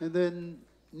 And then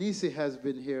Nisi has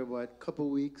been here, a couple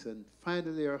weeks, and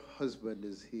finally her husband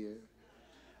is here.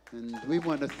 And we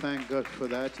want to thank God for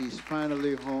that. He's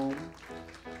finally home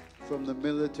from the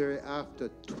military after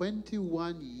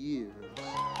 21 years.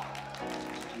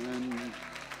 And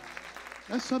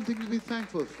that's something to be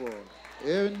thankful for.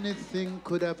 Anything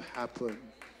could have happened,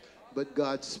 but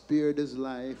God spared his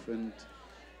life and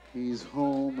he's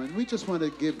home. And we just want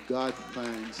to give God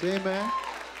thanks. Amen.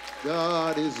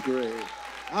 God is great.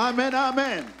 Amen,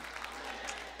 amen.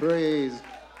 Praise.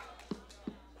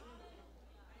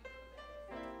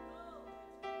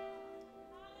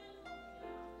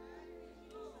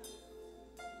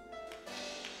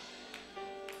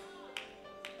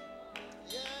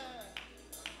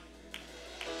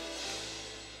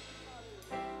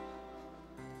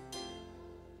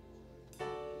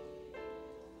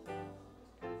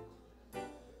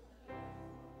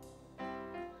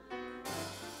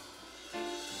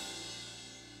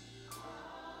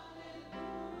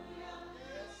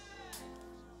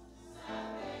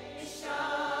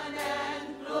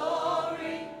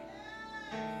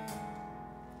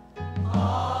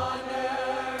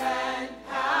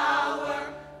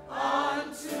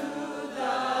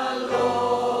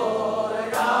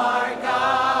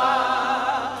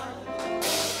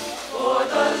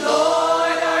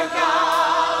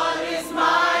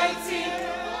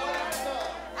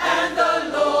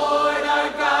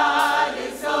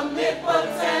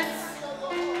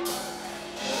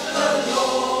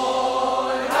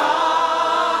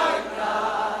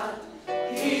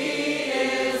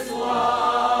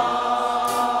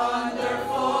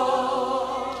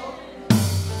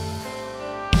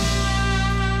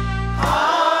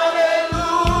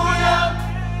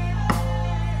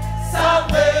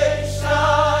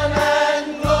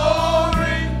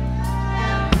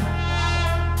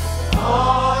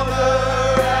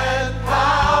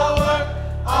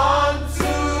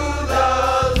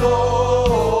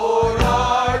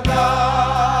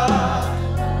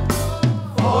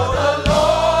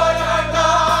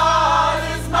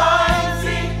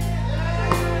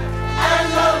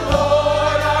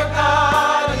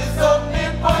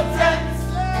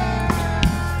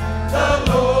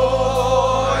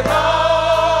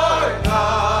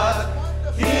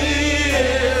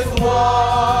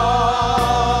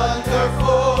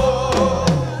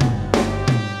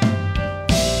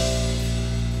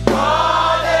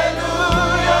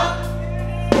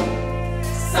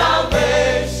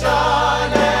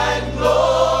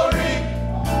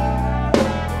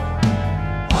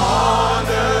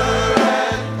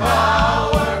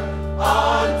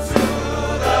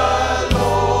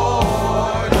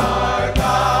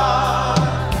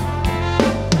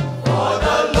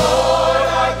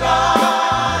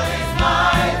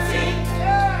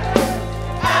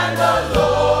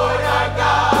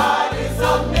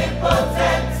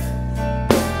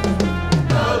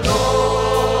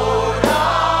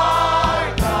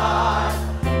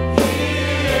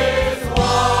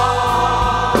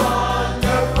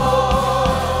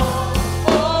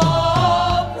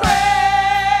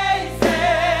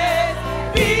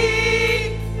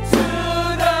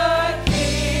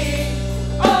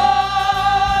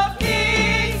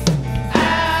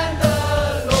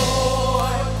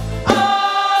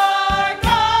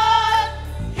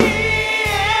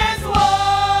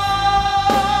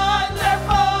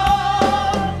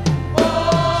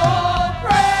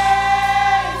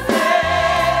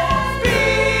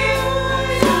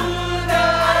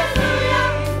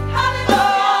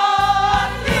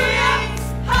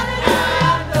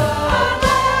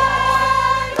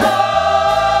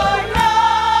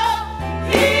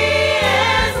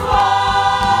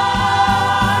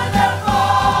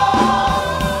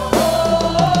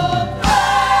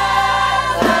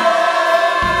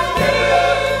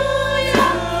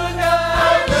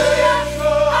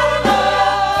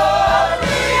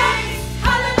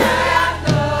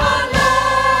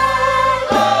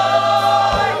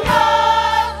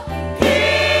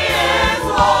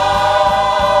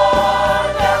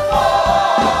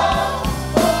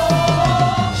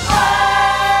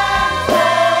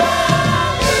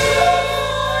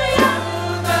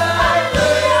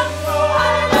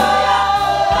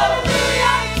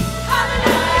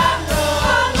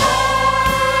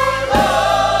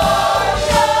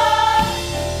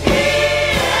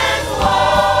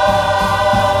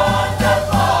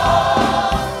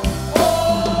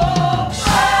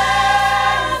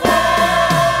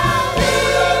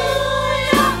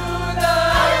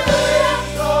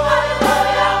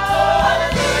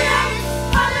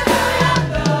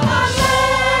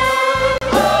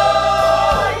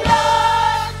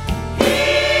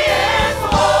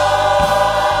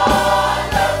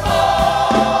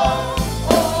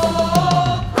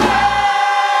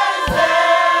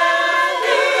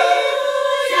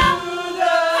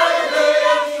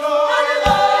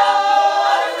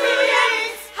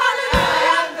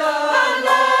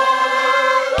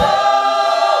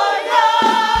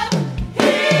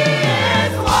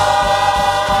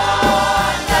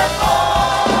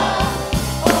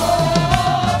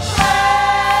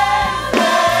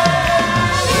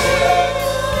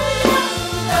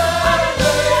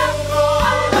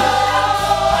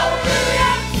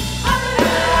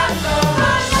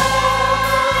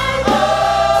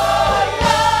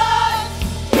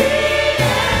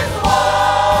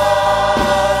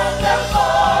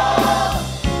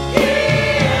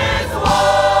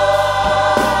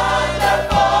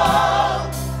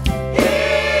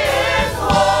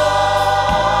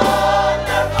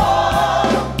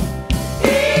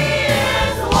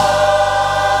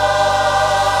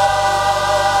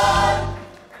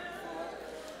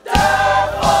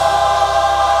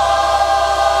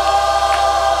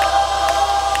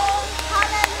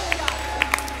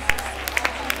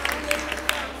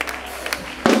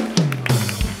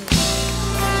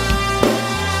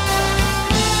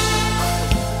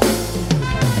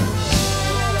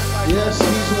 Yes,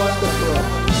 he's wonderful.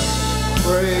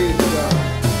 Praise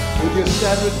God. Would you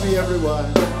stand with me,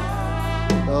 everyone?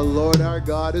 The Lord our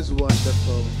God is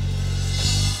wonderful.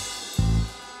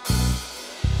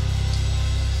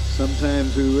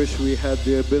 Sometimes we wish we had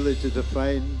the ability to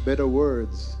find better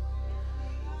words.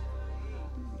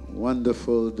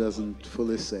 Wonderful doesn't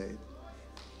fully say it.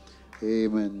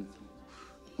 Amen.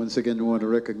 Once again, we want to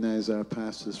recognize our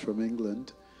pastors from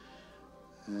England.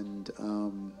 And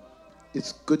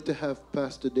it's good to have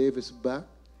Pastor Davis back.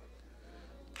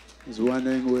 I was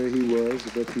wondering where he was,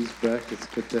 but he's back. It's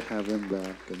good to have him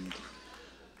back. And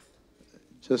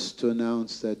just to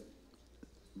announce that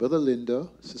Brother Linda,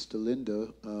 Sister Linda,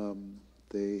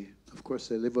 they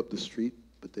live up the street,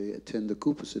 but they attend the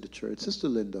Cooper City Church. Sister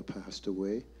Linda passed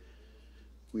away.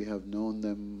 We have known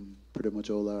them pretty much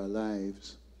all our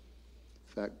lives.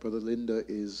 In fact, Brother Linda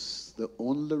is the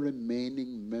only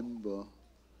remaining member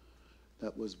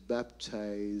that was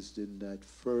baptized in that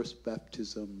first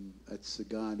baptism at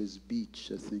Saganis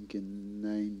Beach, I think in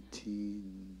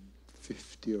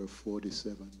 1950 or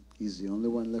 47. He's the only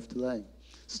one left alive.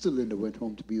 Sister Linda went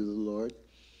home to be with the Lord.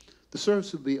 The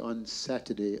service will be on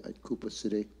Saturday at Cooper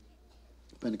City,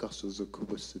 Pentecostals of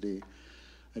Cooper City,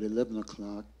 at 11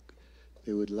 o'clock.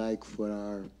 They would like for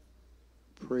our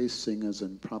praise singers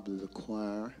and probably the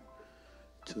choir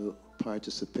to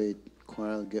participate.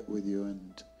 Choir will get with you,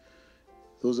 and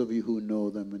those of you who know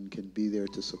them and can be there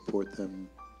to support them,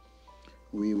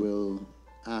 we will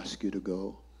ask you to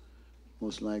go.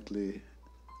 Most likely,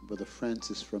 Brother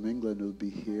Francis from England will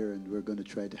be here, and we're going to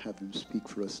try to have him speak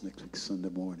for us next week, Sunday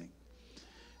morning.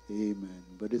 Amen.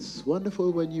 But it's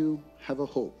wonderful when you have a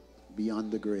hope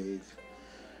beyond the grave.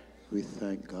 We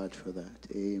thank God for that.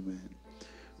 Amen.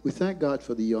 We thank God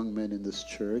for the young men in this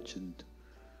church, and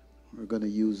we're going to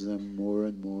use them more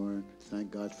and more.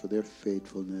 Thank God for their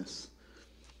faithfulness.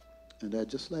 And I'd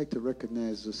just like to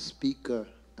recognize the speaker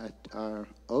at our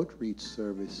outreach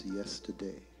service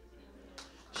yesterday.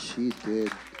 She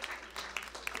did.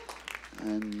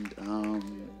 And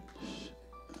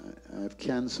I've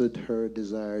canceled her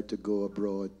desire to go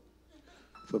abroad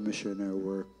for missionary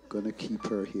work. Gonna keep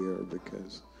her here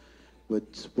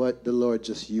but what the Lord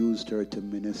just used her to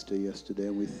minister yesterday,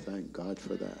 and we thank God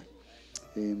for that.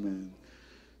 Amen.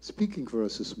 Speaking for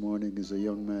us this morning is a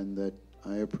young man that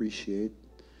I appreciate.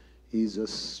 He's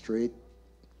just straight.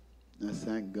 I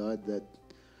thank God that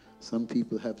some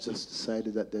people have just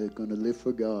decided that they're going to live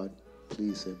for God,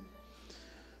 please Him.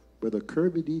 Brother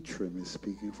Kirby D. Trim is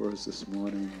speaking for us this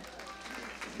morning.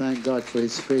 Thank God for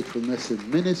his faithfulness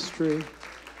in ministry.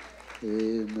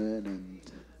 Amen. And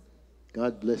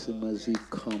God bless him as he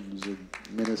comes and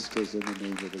ministers in the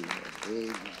name of the Lord.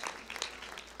 Amen.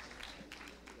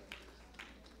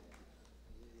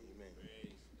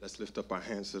 Let's lift up our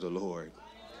hands to the Lord.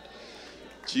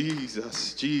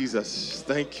 Jesus, Jesus,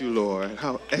 thank you, Lord.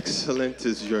 How excellent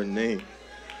is your name.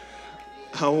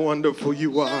 How wonderful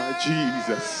you are,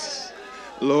 Jesus.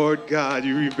 Lord God,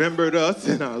 you remembered us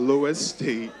in our lowest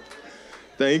state.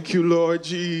 Thank you, Lord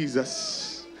Jesus.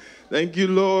 Thank you,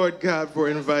 Lord God, for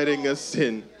inviting us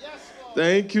in.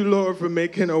 Thank you, Lord, for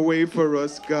making a way for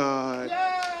us, God.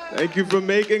 Thank you for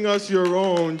making us your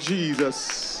own,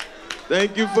 Jesus.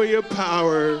 Thank you for your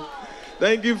power.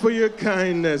 Thank you for your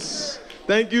kindness.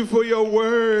 Thank you for your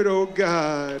word, oh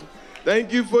God.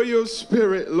 Thank you for your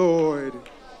spirit, Lord.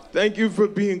 Thank you for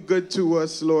being good to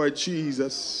us, Lord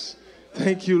Jesus.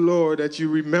 Thank you, Lord, that you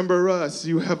remember us.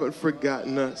 You haven't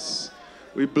forgotten us.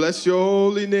 We bless your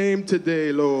holy name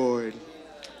today, Lord.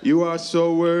 You are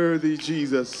so worthy,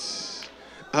 Jesus.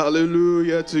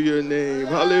 Hallelujah to your name.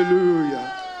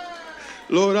 Hallelujah.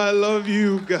 Lord, I love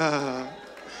you, God.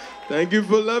 Thank you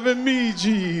for loving me,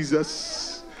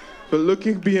 Jesus. For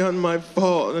looking beyond my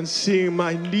fault and seeing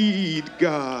my need,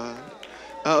 God.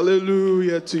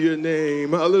 Hallelujah to your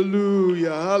name.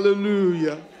 Hallelujah.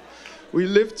 Hallelujah. We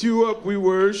lift you up. We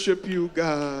worship you,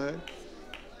 God.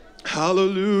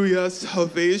 Hallelujah.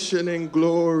 Salvation and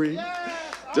glory,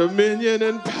 dominion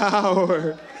and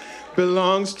power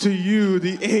belongs to you,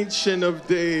 the Ancient of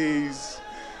Days.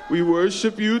 We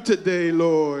worship you today,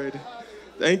 Lord.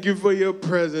 Thank you for your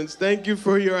presence. Thank you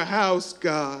for your house,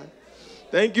 God.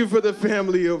 Thank you for the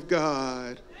family of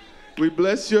God. We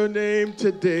bless your name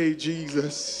today,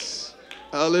 Jesus.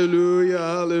 Hallelujah,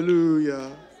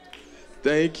 hallelujah.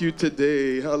 Thank you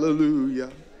today,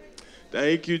 hallelujah.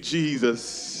 Thank you,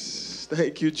 Jesus.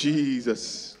 Thank you,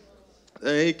 Jesus.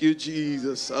 Thank you,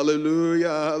 Jesus. Hallelujah,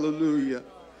 hallelujah.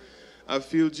 I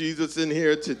feel Jesus in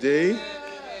here today,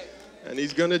 and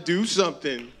he's going to do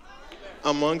something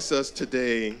amongst us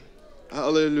today.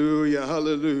 Hallelujah,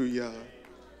 hallelujah.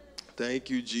 Thank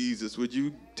you, Jesus. Would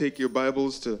you take your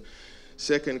Bibles to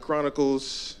 2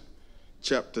 Chronicles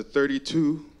chapter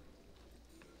 32?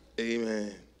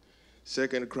 Amen. 2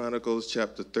 Chronicles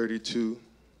chapter 32.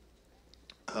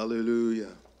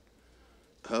 Hallelujah.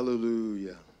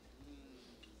 Hallelujah.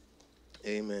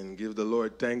 Amen. Give the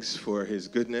Lord thanks for his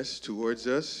goodness towards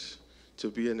us, to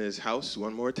be in his house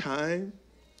one more time.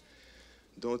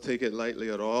 Don't take it lightly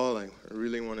at all. I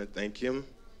really want to thank him.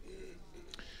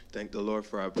 Thank the Lord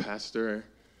for our pastor,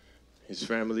 his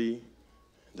family,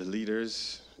 the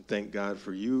leaders. Thank God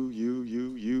for you,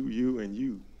 and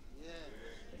you.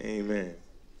 Yeah. Amen.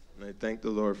 And I thank the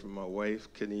Lord for my wife,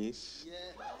 Kenise.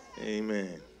 Yeah.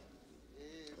 Amen.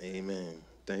 Yeah. Amen.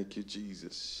 Thank you,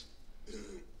 Jesus.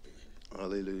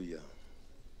 Hallelujah.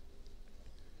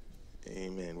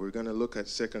 Amen. We're going to look at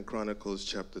 2 Chronicles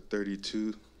chapter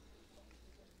 32.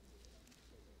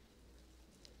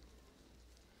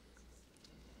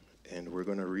 And we're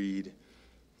going to read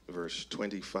verse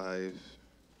 25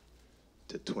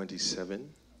 to 27.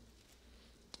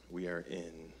 We are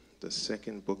in the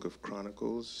second book of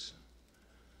Chronicles,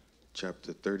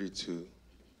 chapter 32.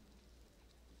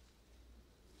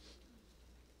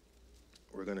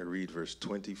 We're going to read verse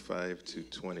 25 to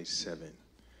 27.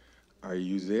 Are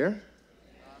you there?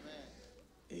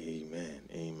 Amen. Amen.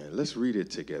 Amen. Let's read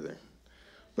it together.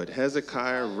 But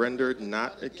Hezekiah rendered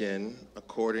not again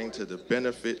according to the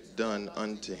benefit done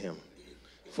unto him,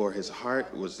 for his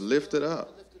heart was lifted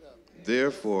up.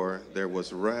 Therefore there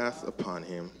was wrath upon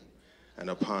him and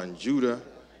upon Judah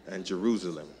and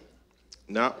Jerusalem.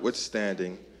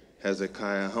 Notwithstanding,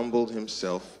 Hezekiah humbled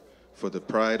himself for the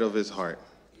pride of his heart,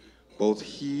 both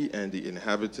he and the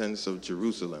inhabitants of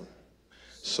Jerusalem,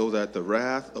 so that the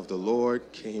wrath of the Lord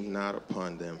came not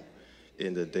upon them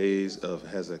in the days of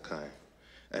Hezekiah.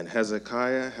 And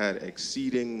Hezekiah had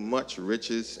exceeding much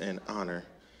riches and honor,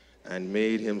 and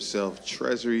made himself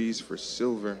treasuries for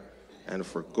silver, and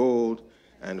for gold,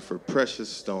 and for precious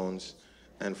stones,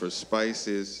 and for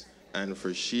spices, and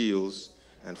for shields,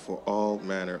 and for all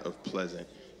manner of pleasant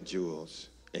jewels.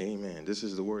 Amen. This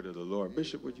is the word of the Lord.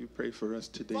 Bishop, would you pray for us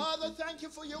today? Father, thank you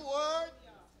for your word.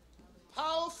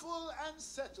 Powerful and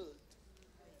settled.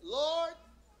 Lord,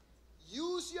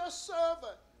 use your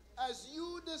servant as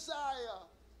you desire.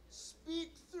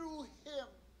 Speak through him.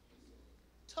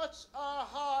 Touch our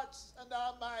hearts and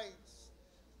our minds,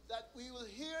 that we will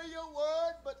hear your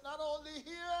word, but not only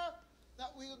hear,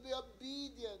 that we will be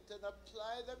obedient and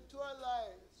apply them to our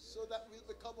lives, so that we'll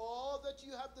become all that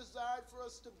you have desired for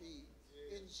us to be.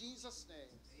 In Jesus'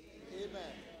 name,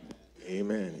 amen.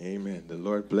 Amen. Amen. The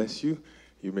Lord bless you.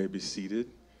 You may be seated.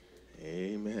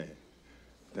 Amen.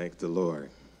 Thank the Lord.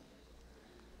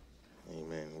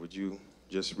 Amen. Would you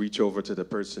just reach over to the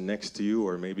person next to you,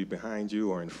 or maybe behind you,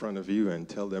 or in front of you, and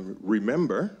tell them,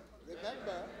 remember,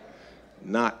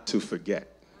 not to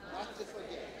forget. Not to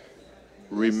forget.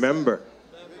 Remember,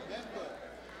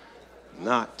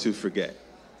 not to forget.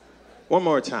 One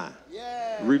more time.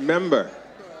 Yeah. Remember,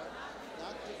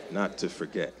 not to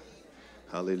forget.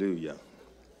 Hallelujah.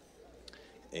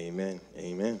 Amen.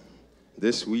 Amen.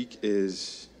 This week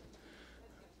is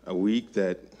a week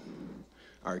that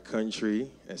our country,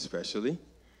 especially,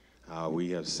 we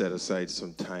have set aside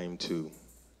some time to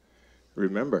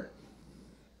remember,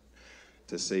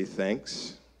 to say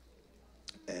thanks.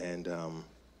 And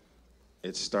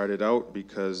it started out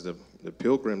because the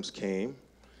pilgrims came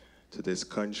to this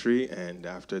country, and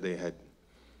after they had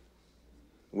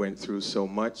went through so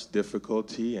much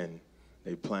difficulty and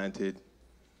they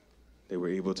were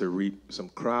able to reap some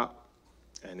crop,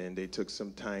 and then they took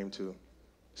some time to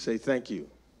say thank you,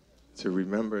 to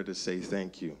remember to say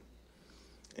thank you.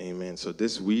 Amen. So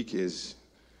this week is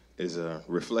a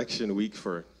reflection week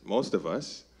for most of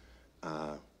us,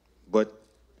 but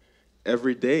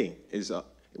every day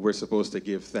we're supposed to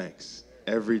give thanks.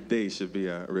 Every day should be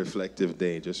a reflective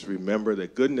day. Just remember the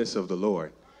goodness of the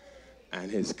Lord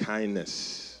and his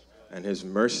kindness and his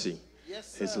mercy,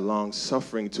 his long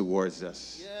suffering towards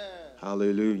us. Yeah.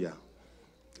 Hallelujah.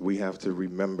 We have to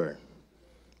remember,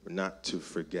 not to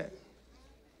forget.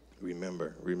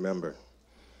 Remember.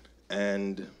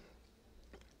 And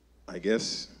I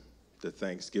guess the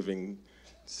Thanksgiving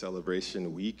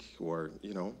celebration week, or,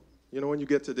 you know, when you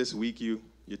get to this week, you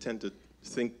tend to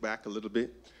think back a little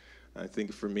bit. I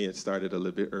think for me, it started a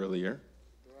little bit earlier.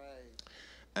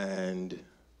 Right. And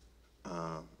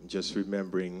just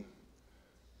remembering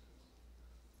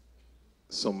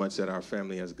so much that our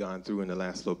family has gone through in the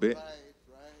last little bit. Right.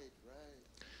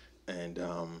 And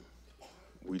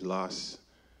we lost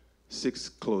 6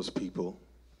 close people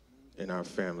in our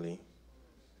family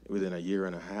within a year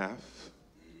and a half.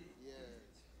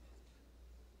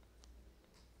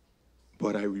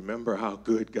 but I remember how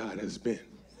good God has been.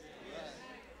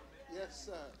 Yes,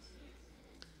 sir.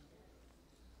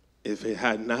 If it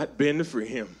had not been for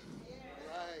him,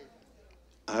 Right.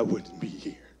 I wouldn't be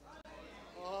here.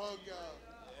 Oh, God.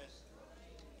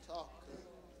 Talk.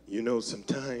 You know,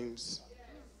 sometimes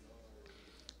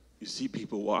you see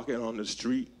people walking on the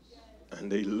street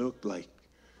and they look like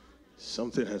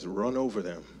something has run over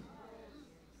them.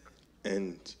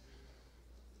 And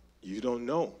you don't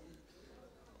know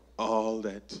all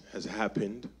that has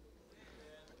happened.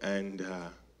 And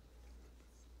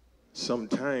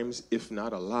sometimes, if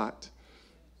not a lot,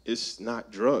 it's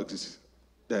not drugs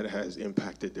that has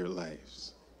impacted their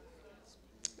lives.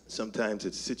 Sometimes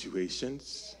it's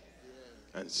situations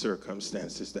and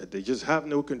circumstances that they just have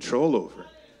no control over.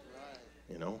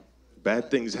 You know,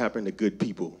 bad things happen to good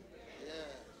people.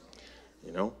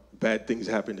 You know, bad things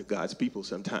happen to God's people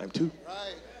sometimes too.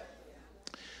 Right.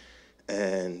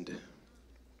 And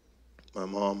my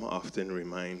mom often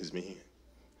reminds me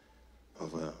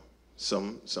of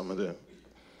some of the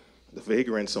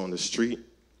vagrants on the street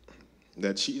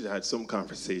that she's had some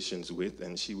conversations with,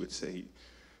 and she would say,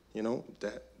 you know,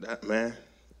 that man,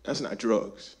 that's not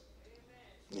drugs.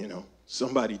 You know,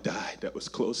 somebody died that was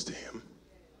close to him.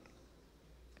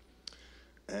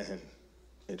 And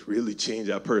it really changed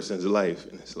that person's life.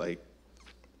 And it's like,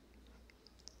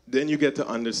 then you get to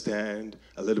understand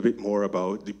a little bit more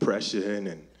about depression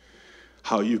and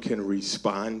how you can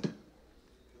respond.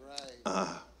 Right.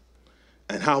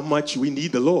 And how much we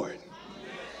need the Lord.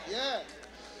 Yeah.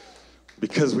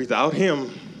 Because without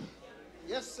him,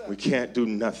 Yes, sir. we can't do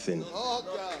nothing. Oh,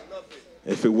 God.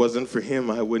 If it wasn't for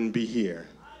him, I wouldn't be here.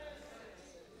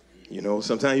 You know,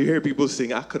 sometimes you hear people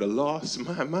sing, I could have lost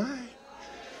my mind.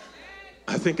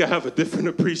 I think I have a different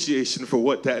appreciation for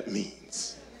what that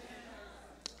means.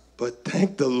 But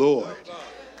thank the Lord,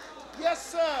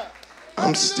 Yes, sir.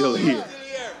 I'm still here.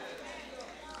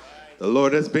 The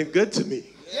Lord has been good to me.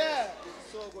 Yeah.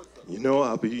 You know,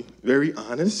 I'll be very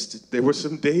honest. There were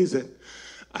some days that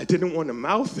I didn't want to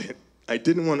mouth it. I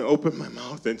didn't want to open my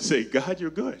mouth and say, God, you're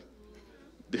good.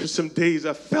 There's some days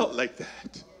I felt like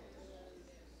that.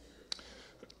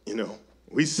 You know,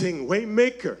 we sing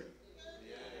Waymaker,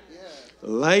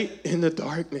 light in the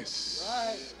darkness.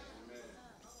 Right.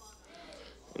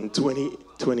 In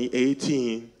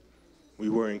 2018, we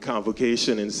were in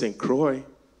convocation in St. Croix,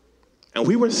 and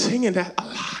we were singing that a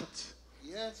lot.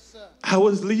 Yes, sir. I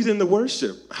was leading the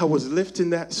worship. I was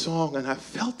lifting that song, and I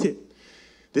felt it.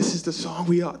 This is the song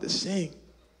we ought to sing.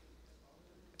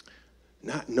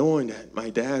 Not knowing that my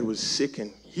dad was sick,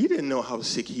 and he didn't know how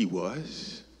sick he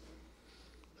was.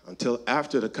 Until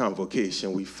after the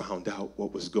convocation, we found out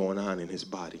what was going on in his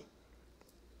body.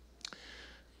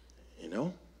 You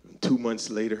know, 2 months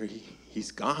later,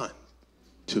 he's gone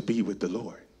to be with the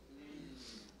Lord.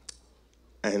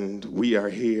 And we are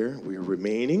here, we're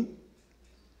remaining.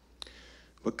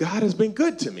 But God has been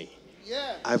good to me.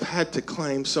 Yeah. I've had to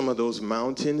climb some of those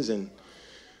mountains and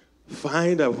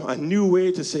find a new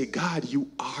way to say, God,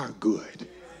 you are good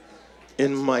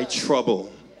in my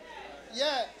trouble.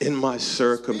 Yeah. In my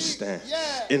circumstance,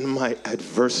 Yeah. in my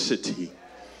adversity,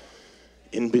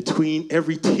 in between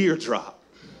every teardrop,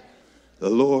 the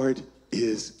Lord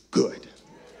is good.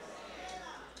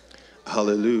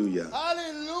 Hallelujah.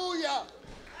 Hallelujah.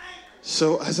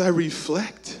 So as I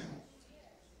reflect,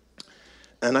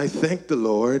 and I thank the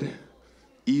Lord,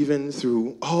 even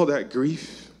through all that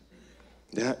grief,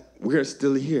 that we're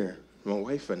still here, my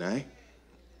wife and I.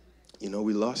 You know,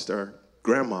 we lost our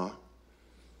grandma,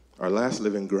 our last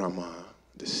living grandma,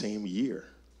 the same year.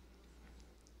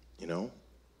 You know,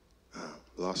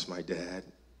 lost my dad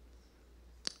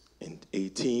in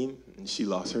 18, and she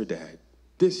lost her dad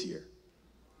this year.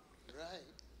 Right.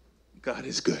 God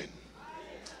is good.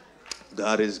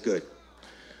 God is good.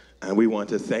 And we want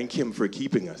to thank him for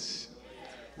keeping us.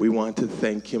 We want to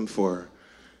thank him for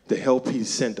the help he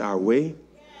sent our way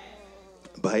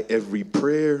by every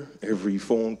prayer, every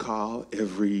phone call,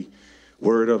 every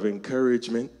word of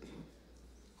encouragement,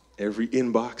 every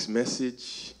inbox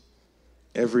message,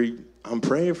 I'm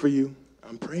praying for you.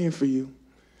 I'm praying for you.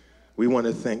 We want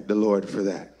to thank the Lord for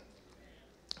that.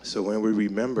 So when we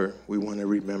remember, we want to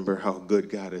remember how good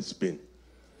God has been.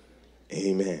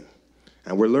 Amen.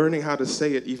 And we're learning how to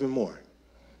say it even more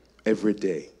every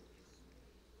day.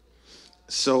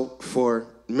 So for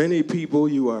many people,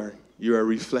 you are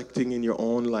reflecting in your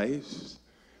own lives.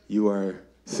 You are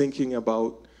thinking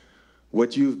about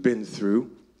what you've been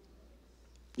through.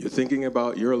 You're thinking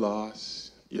about your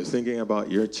loss. You're thinking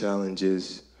about your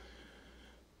challenges.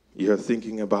 You're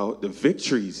thinking about the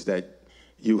victories that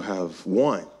you have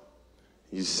won.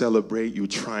 You celebrate, you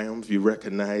triumph, you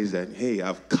recognize that, hey,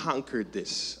 I've conquered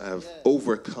this. I've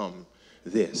overcome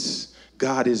this.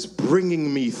 God is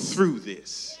bringing me through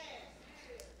this.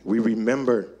 We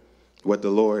remember what the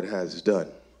Lord has done.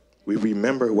 We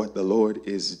remember what the Lord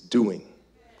is doing.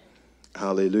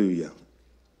 Hallelujah.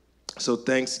 So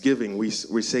Thanksgiving, we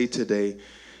say today,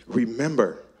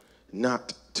 remember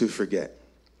not to forget.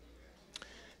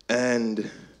 And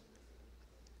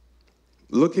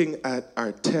looking at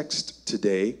our text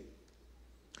today,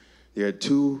 there are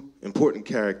two important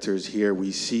characters here.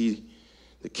 We see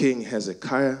the king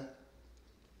Hezekiah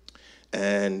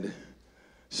and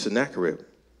Sennacherib.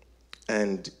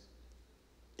 And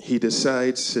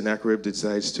Sennacherib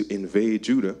decides to invade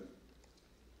Judah.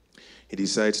 He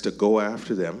decides to go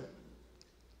after them.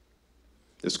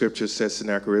 The scripture says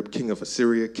Sennacherib, king of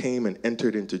Assyria, came and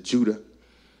entered into Judah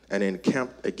and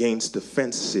encamped against the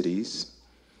fenced cities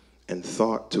and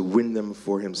thought to win them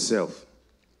for himself.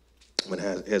 When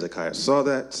Hezekiah saw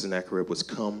that Sennacherib was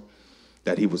come,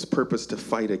 that he was purposed to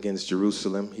fight against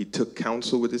Jerusalem, he took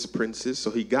counsel with his princes.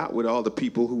 So he got with all the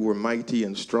people who were mighty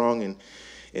and strong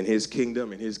in his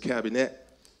kingdom, in his cabinet.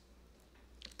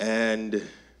 And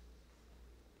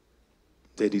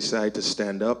they decide to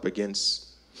stand up against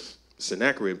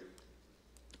Sennacherib.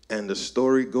 And the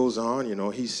story goes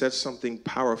on, he says something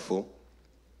powerful.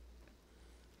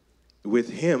 With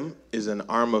him is an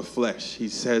arm of flesh. He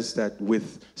says that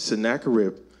with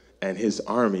Sennacherib and his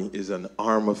army is an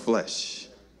arm of flesh.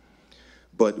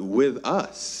 But with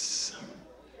us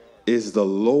is the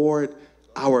Lord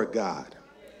our God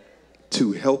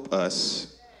to help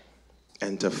us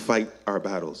and to fight our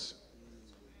battles.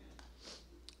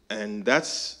 And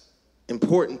that's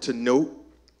important to note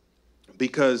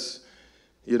because,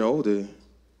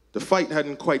 the fight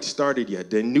hadn't quite started yet.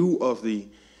 They knew of the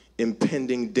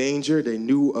impending danger. They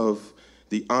knew of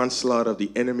the onslaught of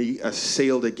the enemy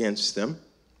assailed against them.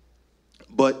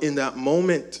 But in that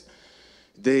moment,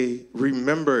 they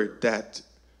remembered that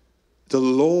the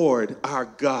Lord, our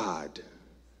God,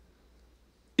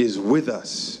 is with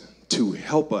us to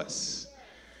help us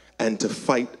and to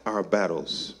fight our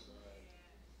battles.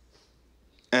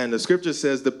 And the scripture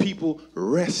says the people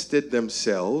rested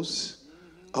themselves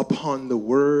upon the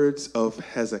words of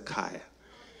Hezekiah,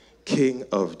 king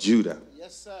of Judah.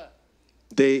 Yes, sir.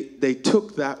 They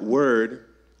took that word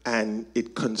and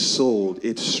it consoled,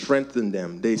 it strengthened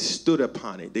them. They stood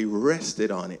upon it. They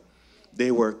rested on it.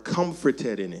 They were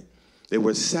comforted in it. They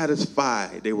were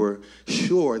satisfied. They were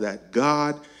sure that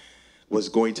God was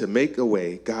going to make a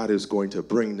way. God is going to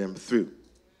bring them through.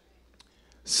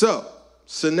 So,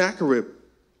 Sennacherib,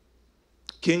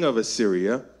 king of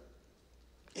Assyria,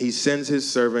 he sends his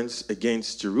servants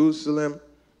against Jerusalem,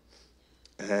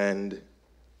 and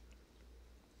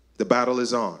the battle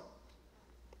is on.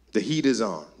 The heat is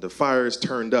on. The fire is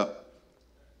turned up.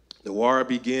 The war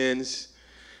begins,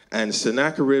 and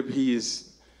Sennacherib, he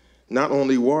is not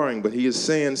only warring, but he is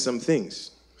saying some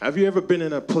things. Have you ever been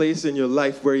in a place in your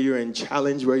life where you're in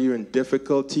challenge, where you're in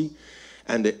difficulty,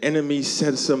 and the enemy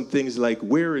said some things like,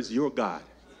 "Where is your God?"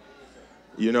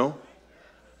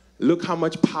 Look how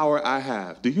much power I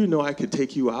have. Do you know I can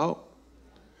take you out?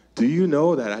 Do you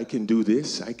know that I can do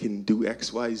this? I can do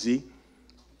X, Y, Z.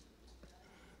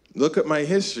 Look at my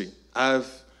history.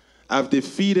 I've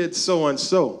defeated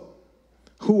so-and-so.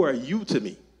 Who are you to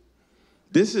me?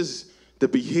 This is the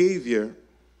behavior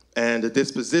and the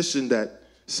disposition that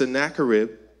Sennacherib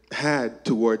had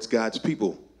towards God's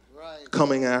people,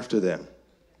 coming after them.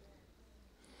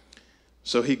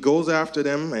 So he goes after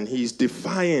them and he's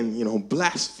defying,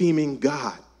 blaspheming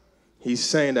God. He's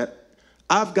saying that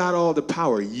I've got all the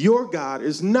power. Your God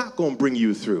is not going to bring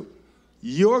you through.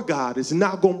 Your God is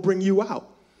not going to bring you out.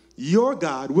 Your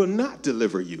God will not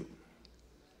deliver you.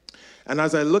 And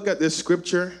as I look at this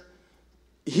scripture,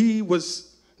 it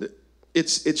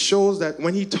shows that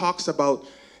when he talks about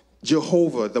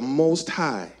Jehovah, the Most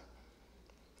High,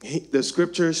 the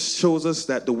scripture shows us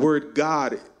that the word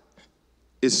God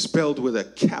is spelled with a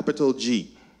capital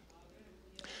G.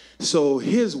 So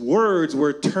his words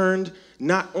were turned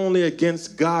not only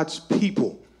against God's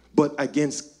people, but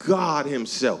against God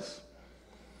himself.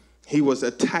 He was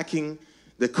attacking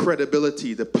the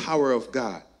credibility, the power of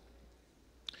God.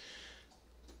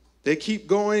 They keep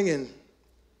going, and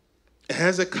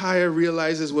Hezekiah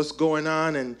realizes what's going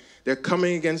on, and they're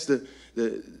coming against the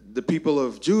people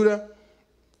of Judah.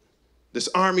 This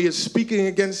army is speaking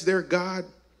against their God.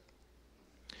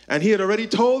 And he had already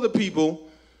told the people,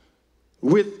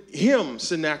 with him,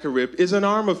 Sennacherib, is an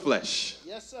arm of flesh.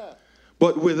 Yes, sir.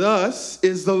 But with us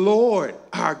is the Lord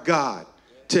our God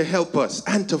to help us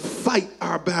and to fight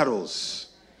our battles.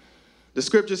 The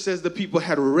scripture says the people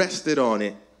had rested on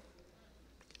it.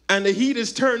 And the heat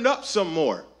is turned up some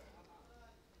more.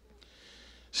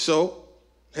 So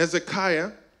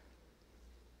Hezekiah,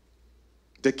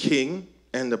 the king,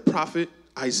 and the prophet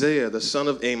Isaiah, the son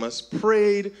of Amos,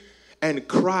 prayed and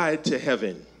cried to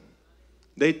heaven.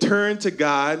 They turned to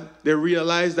God. They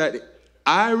realized that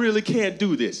I really can't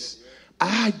do this.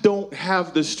 I don't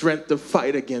have the strength to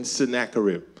fight against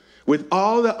Sennacherib. With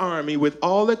all the army, with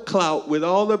all the clout, with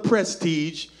all the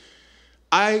prestige,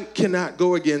 I cannot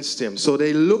go against him. So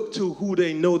they look to who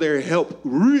they know their help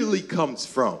really comes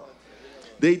from.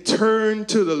 They turned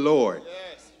to the Lord.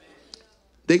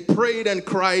 They prayed and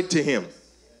cried to him.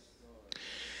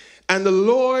 And the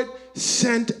Lord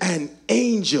sent an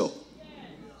angel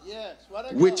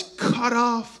which cut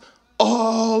off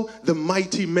all the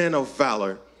mighty men of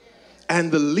valor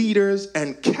and the leaders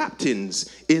and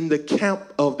captains in the camp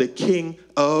of the king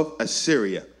of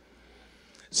Assyria.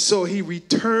 So he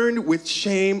returned with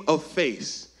shame of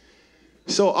face.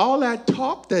 So all that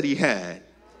talk that he had,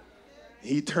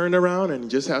 he turned around and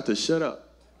just have to shut up.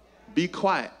 Be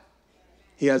quiet.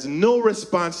 He has no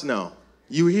response now.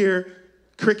 You hear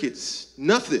crickets,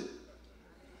 nothing.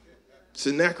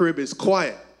 Sennacherib is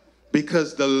quiet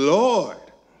because the Lord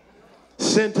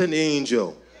sent an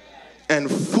angel and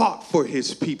fought for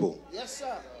his people. Yes,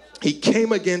 sir. He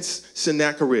came against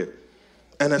Sennacherib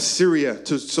and Assyria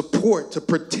to support, to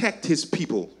protect his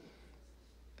people.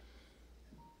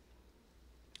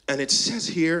 And it says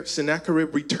here,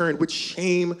 Sennacherib returned with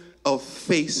shame of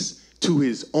face to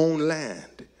his own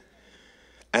land.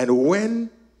 And when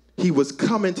he was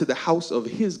coming to the house of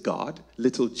his God,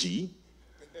 little g,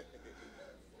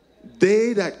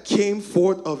 they that came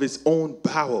forth of his own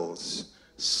bowels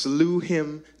slew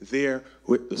him there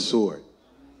with the sword.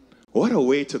 What a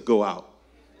way to go out.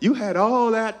 You had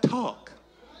all that talk.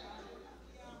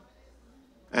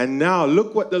 And now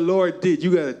look what the Lord did.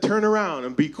 You got to turn around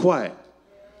and be quiet.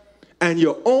 And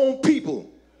your own people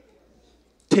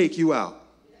take you out.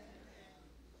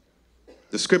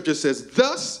 The scripture says,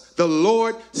 thus the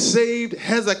Lord saved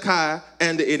Hezekiah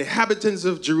and the inhabitants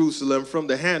of Jerusalem from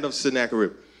the hand of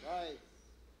Sennacherib,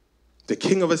 the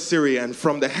king of Assyria, and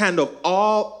from the hand of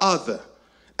all other,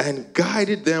 and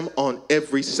guided them on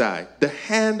every side. The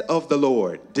hand of the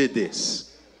Lord did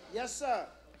this. Yes, sir.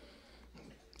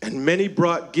 And many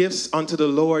brought gifts unto the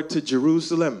Lord to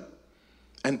Jerusalem,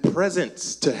 and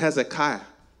presents to Hezekiah,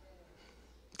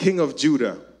 king of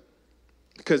Judah,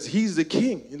 because he's the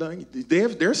king. You know,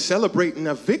 they're celebrating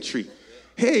a victory.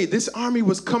 Hey, this army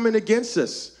was coming against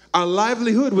us. Our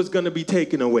livelihood was going to be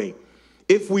taken away.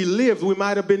 If we lived, we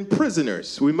might have been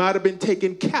prisoners. We might have been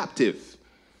taken captive.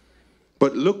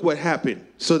 But look what happened.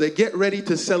 So they get ready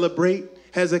to celebrate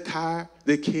Hezekiah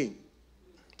the king,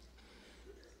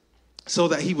 so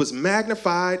that he was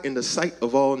magnified in the sight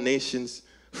of all nations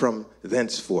from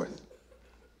thenceforth.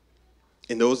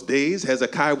 In those days,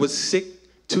 Hezekiah was sick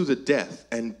to the death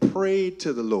and prayed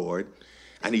to the Lord,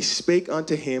 and he spake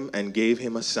unto him and gave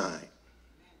him a sign.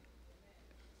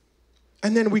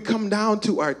 And then we come down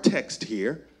to our text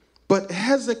here. But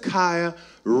Hezekiah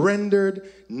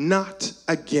rendered not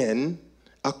again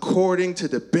according to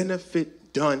the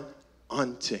benefit done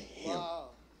unto him. Wow.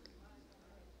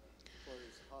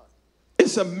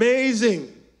 It's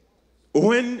amazing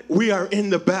when we are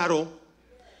in the battle,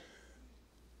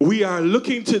 we are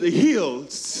looking to the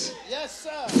hills. Yes,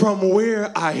 sir. From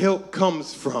where our help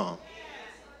comes from.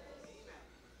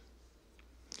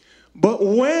 But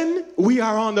when we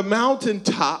are on the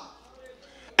mountaintop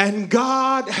and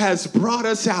God has brought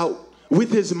us out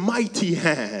with his mighty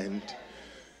hand,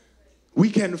 we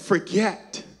can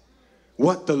forget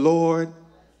what the Lord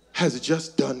has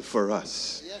just done for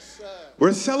us. Yes, sir.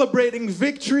 We're celebrating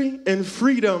victory and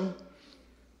freedom,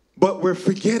 but we're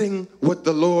forgetting what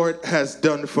the Lord has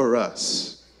done for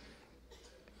us.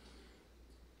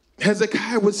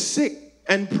 Hezekiah was sick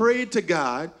and prayed to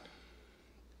God,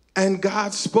 and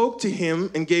God spoke to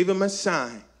him and gave him a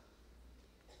sign.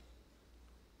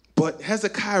 But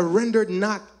Hezekiah rendered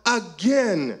not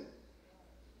again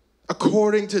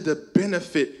according to the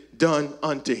benefit done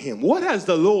unto him. What has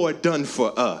the Lord done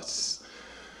for us?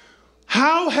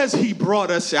 How has he brought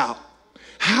us out?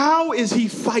 How is he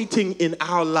fighting in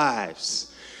our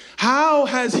lives? How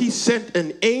has he sent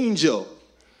an angel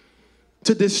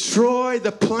to destroy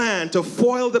the plan, to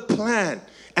foil the plan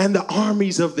and the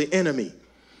armies of the enemy?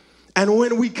 And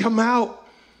when we come out,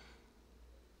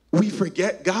 we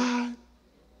forget God.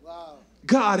 Wow.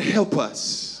 God, help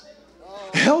us.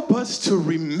 Help us to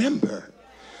remember,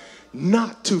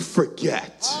 not to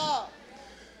forget.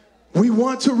 We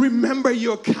want to remember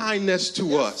your kindness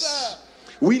to us. Sir.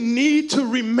 We need to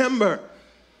remember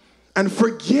and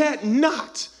forget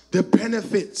not the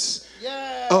benefits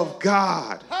of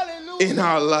God in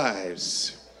our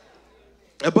lives.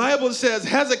 The Bible says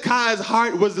Hezekiah's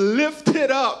heart was lifted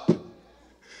up.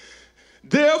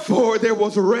 Therefore, there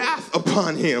was wrath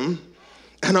upon him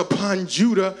and upon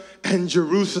Judah and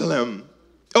Jerusalem.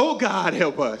 Oh, God,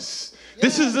 help us.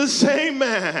 This is the same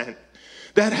man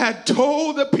that had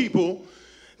told the people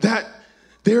that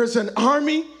there's an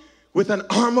army with an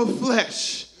arm of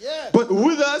flesh, but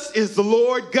with us is the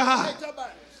Lord God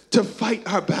to fight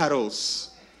our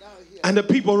battles. And the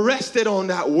people rested on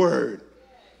that word.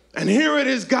 And here it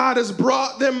is, God has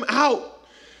brought them out,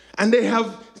 and they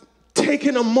have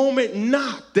taken a moment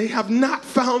they have not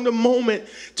found a moment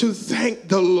to thank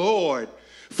the Lord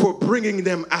for bringing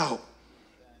them out.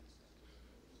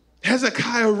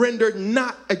 Hezekiah rendered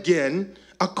not again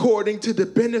according to the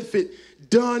benefit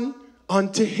done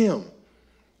unto him,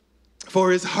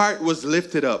 for his heart was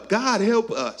lifted up. God,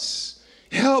 help us.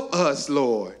 Help us,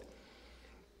 Lord,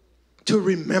 to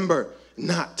remember,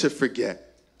 not to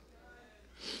forget.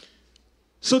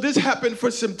 So this happened for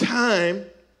some time,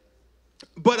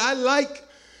 but I like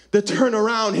the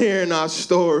turnaround here in our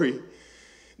story.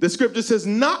 The scripture says,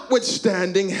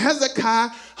 notwithstanding, Hezekiah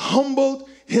humbled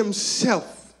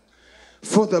himself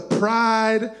for the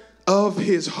pride of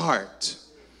his heart.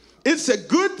 It's a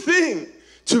good thing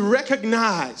to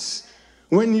recognize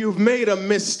when you've made a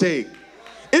mistake.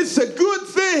 It's a good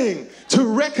thing to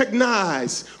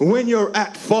recognize when you're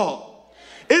at fault.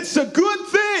 It's a good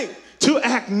thing to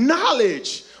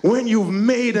acknowledge when you've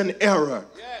made an error.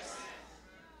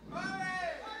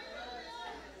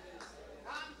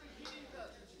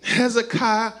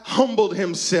 Hezekiah humbled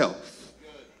himself.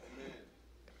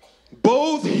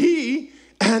 Both he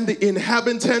and the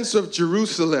inhabitants of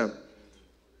Jerusalem.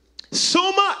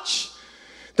 So much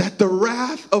that the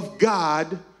wrath of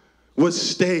God was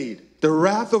stayed. The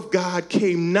wrath of God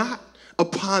came not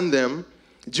upon them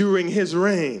during his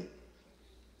reign.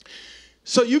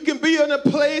 So you can be in a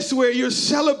place where you're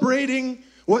celebrating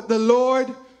what the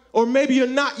Lord, or maybe you're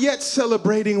not yet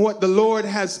celebrating what the Lord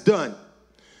has done.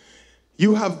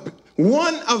 You have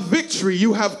won a victory.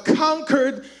 You have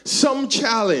conquered some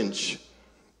challenge.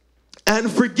 And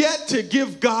forget to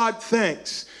give God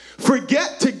thanks.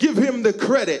 Forget to give him the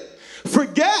credit.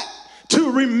 Forget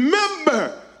to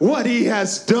remember what he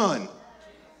has done.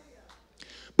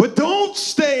 But don't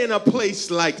stay in a place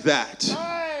like that.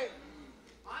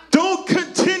 Don't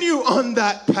continue on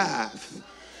that path.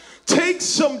 Take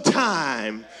some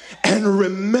time and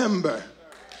remember.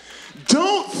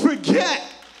 Don't forget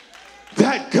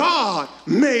that God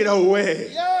made a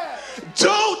way.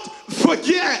 Don't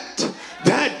forget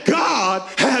that God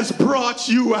has brought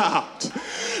you out.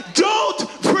 Don't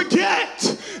forget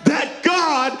that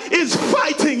God is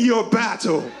fighting your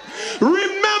battle.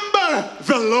 Remember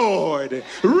the Lord.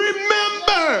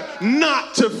 Remember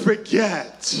not to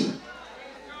forget.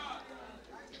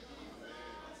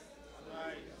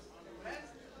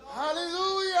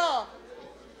 Hallelujah.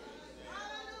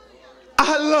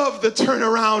 I love the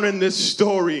turnaround in this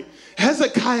story.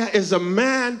 Hezekiah is a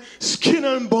man, skin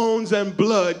and bones and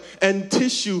blood and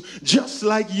tissue, just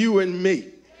like you and me.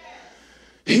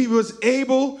 He was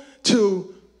able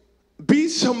to be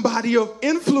somebody of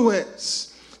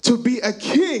influence, to be a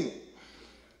king,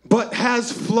 but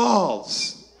has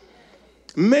flaws,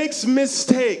 makes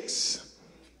mistakes.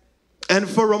 And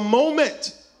for a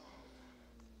moment,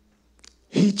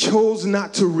 he chose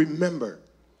not to remember.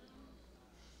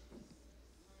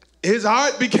 His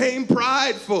heart became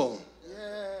prideful.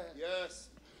 Yes.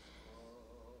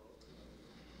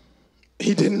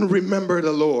 He didn't remember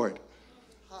the Lord.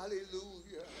 Hallelujah.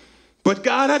 But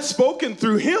God had spoken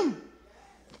through him.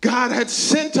 God had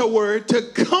sent a word to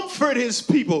comfort his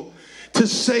people, to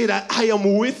say that I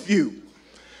am with you.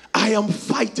 I am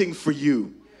fighting for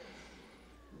you.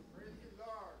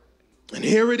 And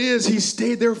here it is. He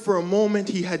stayed there for a moment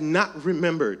he had not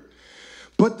remembered.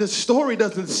 But the story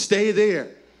doesn't stay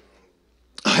there.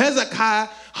 Hezekiah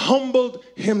humbled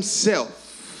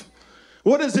himself.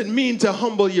 What does it mean to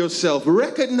humble yourself?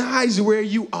 Recognize where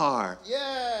you are.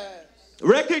 Yes.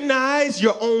 Recognize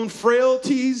your own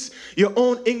frailties, your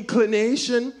own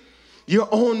inclination, your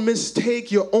own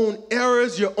mistake, your own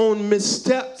errors, your own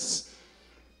missteps.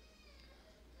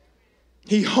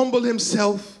 He humbled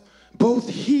himself, both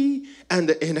he and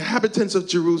the inhabitants of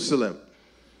Jerusalem,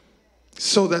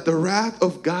 so that the wrath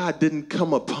of God didn't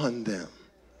come upon them.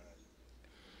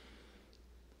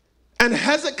 And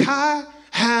Hezekiah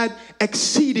had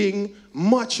exceeding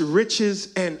much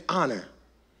riches and honor.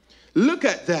 Look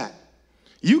at that.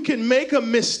 You can make a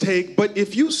mistake, but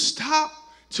if you stop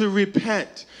to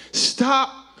repent,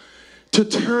 stop to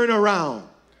turn around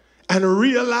and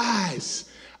realize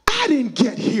I didn't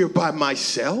get here by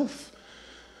myself.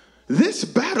 This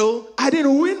battle I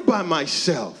didn't win by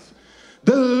myself.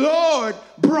 The Lord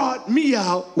brought me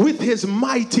out with his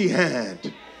mighty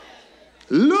hand.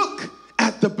 Look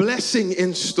at the blessing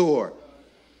in store.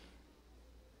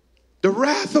 The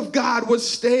wrath of God was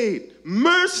stayed.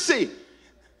 Mercy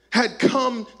had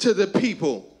come to the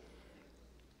people.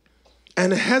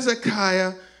 And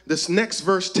Hezekiah, this next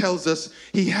verse tells us,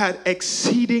 he had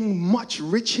exceeding much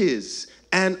riches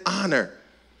and honor.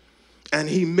 And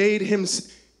he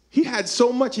had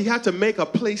so much, he had to make a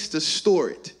place to store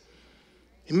it.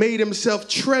 He made himself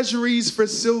treasuries for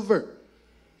silver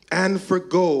and for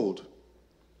gold.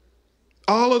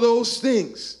 All of those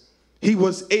things he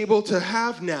was able to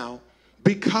have now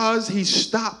because he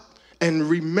stopped and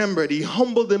remembered. He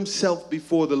humbled himself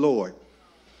before the Lord.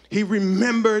 He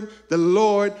remembered the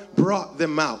Lord brought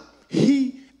them out.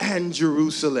 He and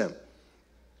Jerusalem.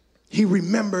 He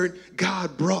remembered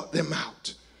God brought them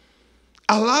out.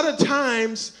 A lot of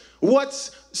times,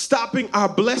 what's stopping our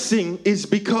blessing is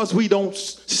because we don't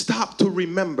stop to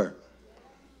remember.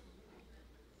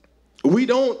 We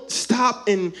don't stop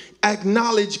and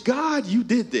acknowledge, God, you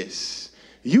did this.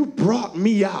 You brought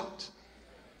me out.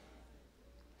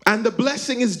 And the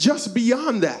blessing is just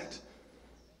beyond that.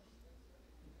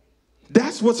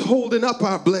 That's what's holding up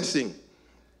our blessing.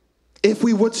 If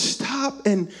we would stop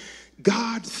and,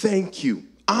 God, thank you.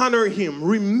 Honor him.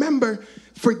 Remember,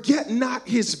 forget not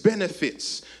his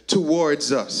benefits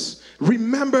towards us.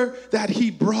 Remember that he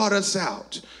brought us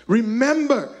out.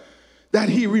 Remember that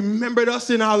he remembered us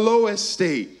in our lowest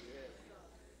state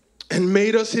and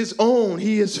made us his own.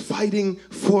 He is fighting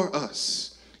for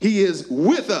us. He is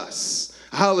with us.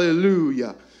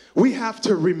 Hallelujah. We have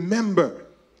to remember,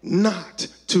 not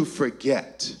to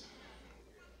forget.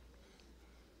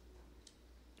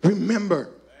 Remember,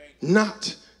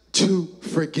 not to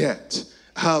forget.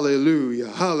 Hallelujah.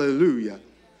 Hallelujah.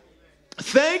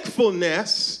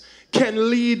 Thankfulness can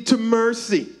lead to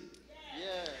mercy.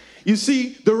 You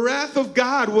see, the wrath of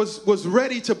God was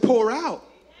ready to pour out.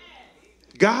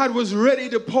 God was ready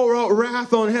to pour out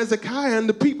wrath on Hezekiah and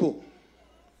the people.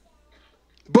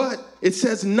 But it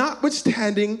says,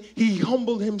 notwithstanding, he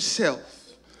humbled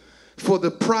himself for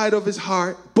the pride of his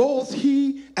heart, both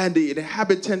he and the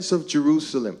inhabitants of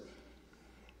Jerusalem.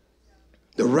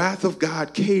 The wrath of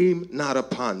God came not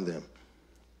upon them.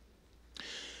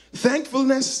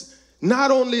 Thankfulness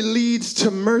not only leads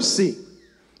to mercy,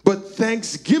 but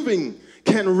thanksgiving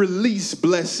can release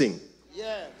blessing.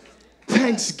 Yes.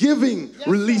 Thanksgiving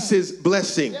releases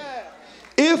blessing.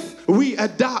 If we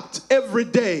adopt every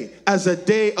day as a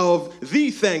day of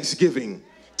the Thanksgiving,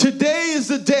 today is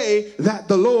the day that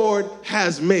the Lord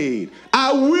has made.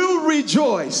 I will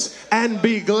rejoice and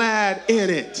be glad in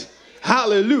it.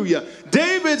 Hallelujah.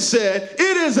 David said,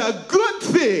 it is a good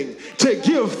thing to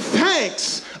give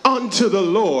thanks unto the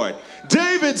Lord.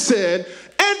 David said,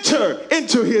 enter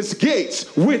into his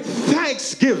gates with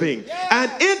thanksgiving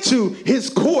and into his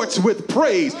courts with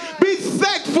praise. Be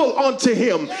thankful unto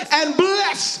him and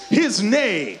bless his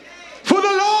name. For the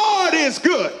Lord is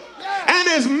good and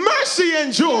his mercy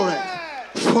endureth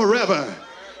forever.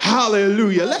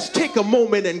 Hallelujah. Let's take a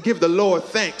moment and give the Lord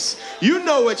thanks. You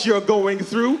know what you're going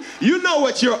through. You know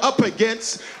what you're up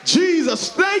against.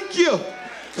 Jesus, thank you.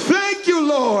 Thank you,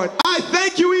 Lord. I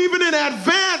thank you even in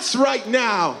advance right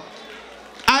now.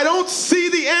 I don't see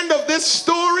the end of this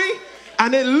story,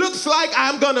 and it looks like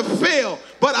I'm going to fail.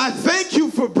 But I thank you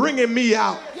for bringing me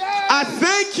out. I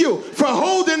thank you for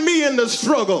holding me in the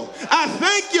struggle. I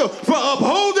thank you for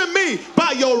upholding me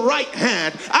by your right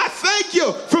hand. I thank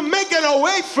you for making a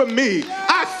way for me.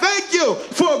 I thank you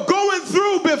for going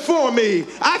through before me.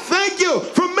 I thank you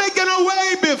for making a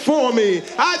way before me.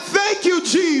 I thank you,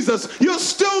 Jesus. You're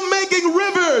still making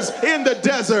rivers in the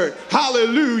desert.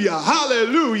 Hallelujah.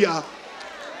 Hallelujah.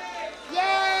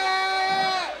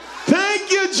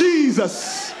 Thank you,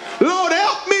 Jesus. Lord,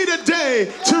 help me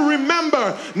today to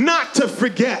remember not to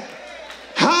forget.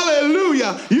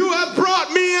 Hallelujah. You have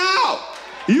brought me out.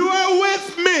 You are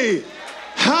with me.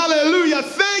 Hallelujah.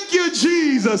 Thank you,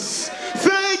 Jesus.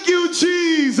 Thank you,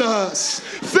 Jesus.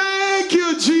 Thank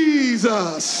you,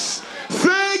 Jesus.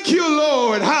 Thank you,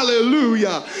 Lord.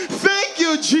 Hallelujah. Thank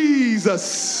you,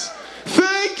 Jesus.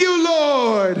 Thank you,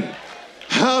 Lord.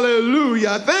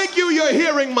 Hallelujah. Thank you, you're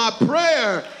hearing my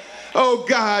prayer. Oh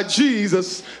God,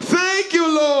 Jesus. Thank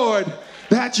you, Lord,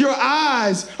 that your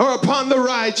eyes are upon the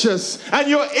righteous and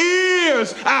your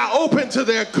ears are open to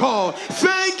their call.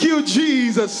 Thank you,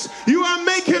 Jesus. You are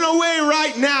making a way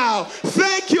right now.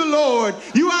 Thank you, Lord.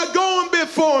 You are going before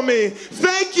for me.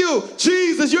 Thank you,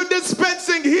 Jesus. You're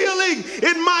dispensing healing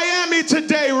in Miami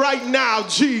today, right now,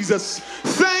 Jesus.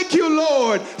 Thank you,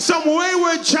 Lord. Some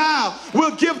wayward child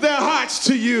will give their hearts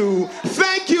to you.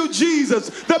 Thank you, Jesus.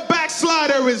 The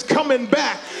backslider is coming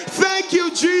back. Thank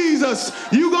you, Jesus.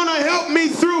 You're going to help me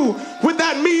through with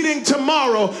that meeting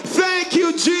tomorrow. Thank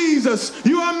you, Jesus.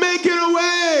 You are making a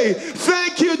way.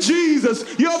 Thank you,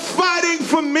 Jesus. You're fighting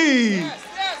for me. Yes.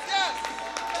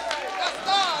 That's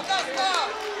God.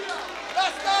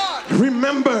 That's God.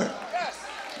 Remember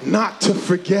not to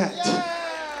forget.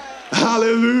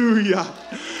 Hallelujah.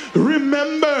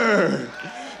 Remember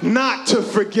not to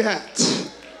forget.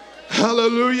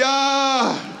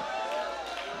 Hallelujah.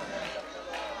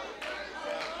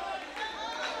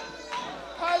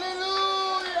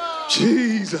 Hallelujah.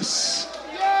 Jesus.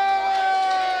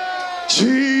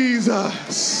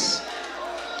 Jesus.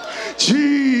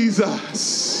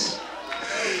 Jesus.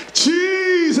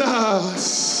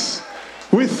 Jesus.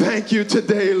 We thank you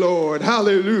today, Lord.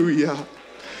 Hallelujah.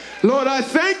 Lord, I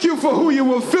thank you for who you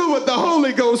will fill with the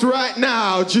Holy Ghost right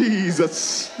now,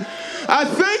 Jesus. I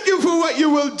thank you for what you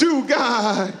will do,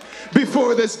 God,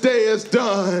 before this day is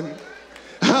done.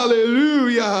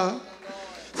 Hallelujah.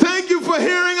 Thank you for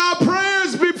hearing our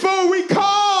prayers before we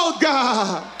call,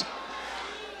 God.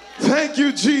 Thank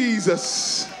you,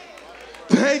 Jesus.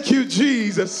 Thank you,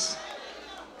 Jesus.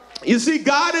 You see,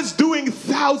 God is doing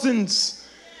thousands,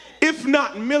 if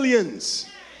not millions,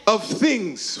 of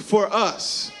things for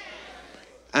us.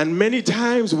 And many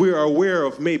times we are aware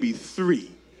of maybe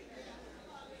 3.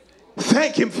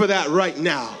 Thank him for that right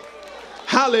now.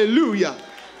 Hallelujah.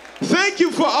 Thank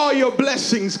you for all your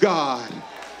blessings, God.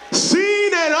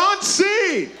 Seen and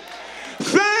unseen.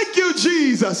 Thank you,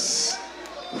 Jesus.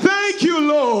 Thank you,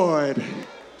 Lord.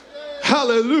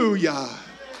 Hallelujah.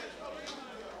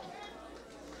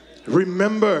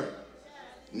 Remember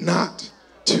not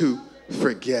to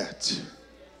forget.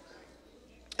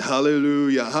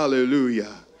 Hallelujah,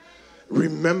 hallelujah.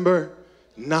 Remember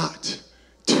not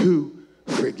to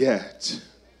forget.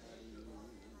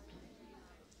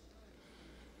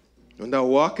 When thou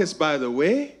walkest by the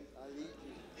way,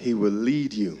 he will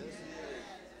lead you.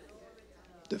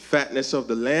 The fatness of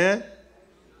the land,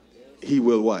 he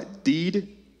will what?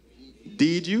 Deed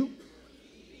you?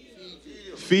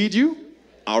 Feed you?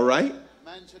 All right.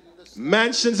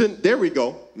 Mansions in, there we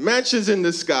go. Mansions in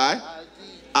the sky.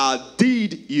 I'll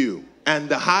deed you. And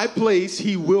the high place,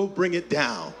 he will bring it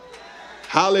down.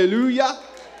 Hallelujah.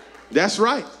 That's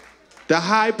right. The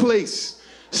high place.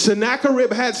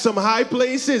 Sennacherib had some high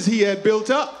places he had built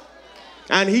up.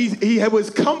 And he was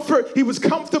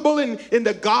comfortable in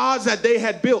the gods that they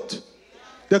had built.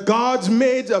 The gods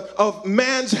made of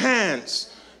man's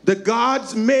hands. The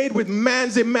gods made with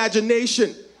man's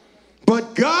imagination.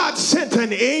 But God sent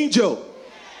an angel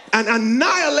and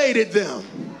annihilated them.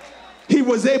 He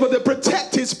was able to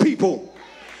protect his people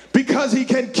because he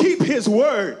can keep his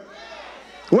word.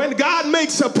 When God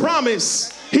makes a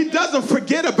promise, he doesn't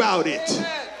forget about it.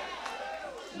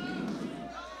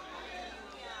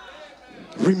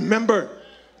 Remember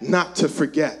not to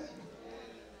forget.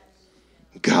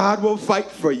 God will fight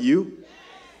for you.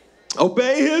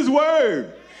 Obey his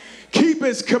word. Keep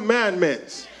his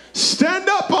commandments. Stand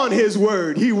up on his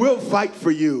word. He will fight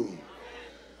for you.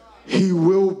 He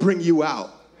will bring you out.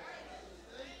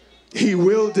 He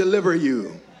will deliver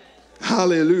you.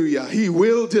 Hallelujah. He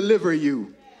will deliver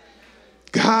you.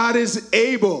 God is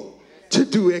able to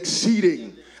do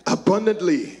exceeding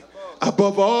abundantly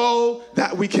above all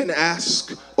that we can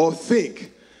ask or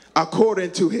think,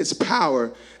 according to his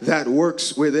power that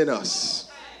works within us.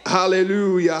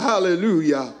 Hallelujah.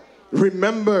 Hallelujah.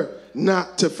 Remember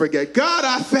not to forget. God,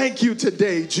 I thank you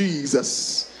today,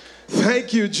 Jesus.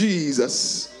 Thank you,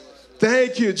 Jesus.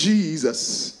 Thank you,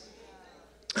 Jesus.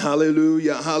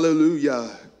 Hallelujah. Hallelujah.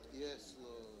 Yes,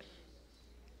 Lord.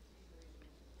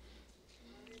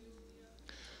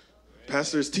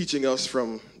 Pastor is teaching us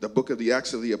from the book of the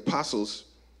Acts of the Apostles.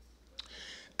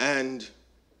 And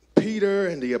Peter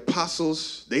and the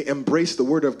apostles, they embrace the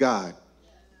word of God.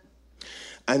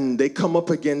 And they come up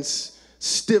against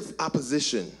stiff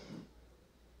opposition.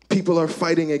 People are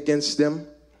fighting against them.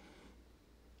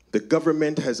 The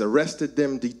government has arrested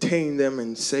them, detained them,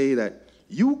 and say that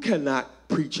you cannot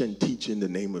preach and teach in the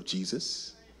name of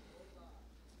Jesus.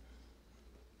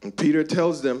 And Peter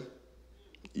tells them,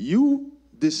 you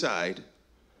decide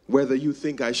whether you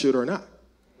think I should or not.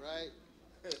 Right.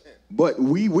 But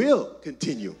we will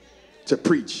continue to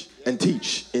preach and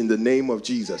teach in the name of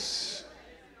Jesus.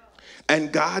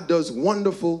 And God does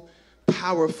wonderful,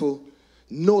 powerful,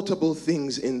 notable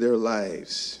things in their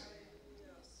lives.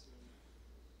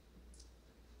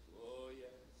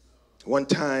 One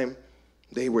time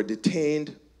they were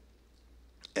detained,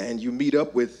 and you meet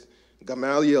up with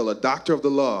Gamaliel, a doctor of the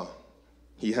law.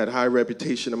 He had high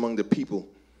reputation among the people.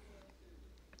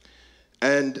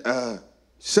 And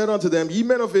said unto them, Ye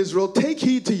men of Israel, take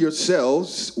heed to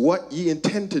yourselves what ye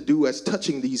intend to do as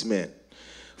touching these men.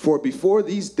 For before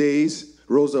these days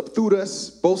rose up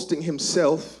Theudas, boasting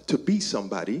himself to be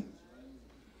somebody,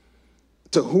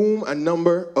 to whom a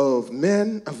number of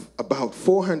men of about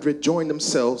 400 joined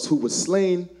themselves, who was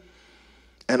slain,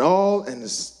 and all and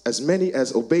as many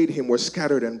as obeyed him were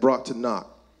scattered and brought to naught.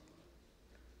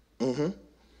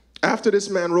 After this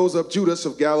man rose up Judas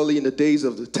of Galilee in the days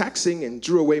of the taxing, and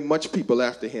drew away much people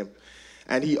after him.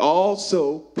 And he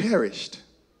also perished.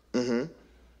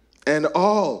 And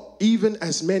all, even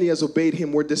as many as obeyed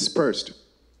him, were dispersed.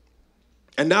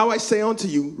 And now I say unto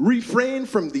you, refrain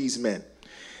from these men,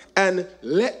 and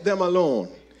let them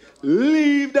alone.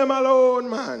 Leave them alone,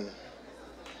 man.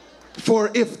 For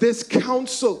if this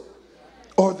counsel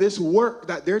or this work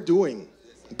that they're doing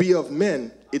be of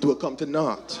men, it will come to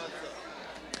naught.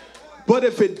 But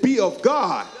if it be of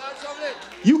God,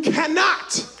 you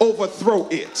cannot overthrow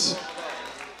it.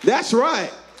 That's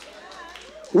right.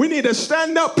 We need to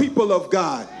stand up, people of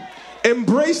God.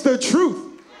 Embrace the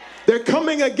truth. They're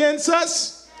coming against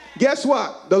us. Guess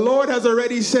what? The Lord has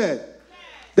already said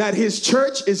that his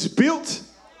church is built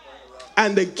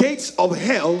and the gates of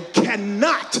hell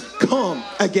cannot come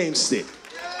against it.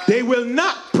 They will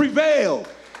not prevail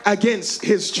against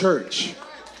his church.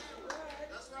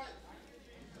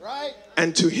 Right.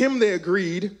 And to him they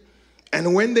agreed,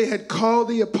 and when they had called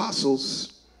the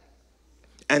apostles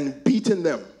and beaten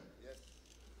them.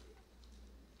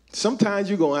 Sometimes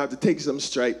you're going to have to take some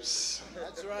stripes.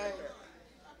 That's right.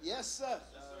 Yes, sir.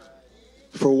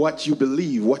 For what you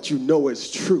believe, what you know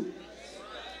is true.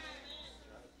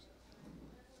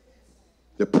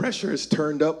 The pressure is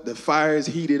turned up, the fire is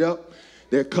heated up.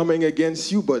 They're coming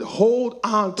against you, but hold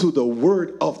on to the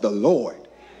word of the Lord.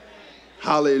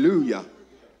 Hallelujah.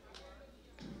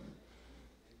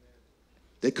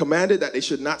 They commanded that they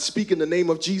should not speak in the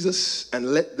name of Jesus, and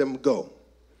let them go.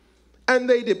 And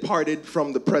they departed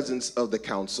from the presence of the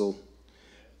council.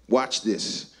 Watch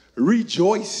this.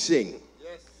 Rejoicing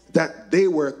that they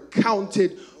were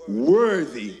counted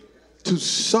worthy to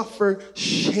suffer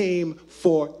shame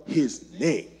for his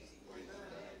name.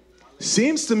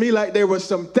 Seems to me like there was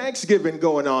some thanksgiving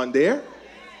going on there.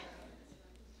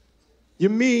 You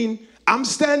mean I'm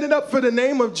standing up for the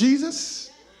name of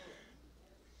Jesus,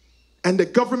 and the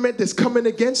government is coming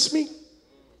against me?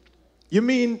 You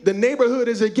mean the neighborhood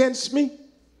is against me?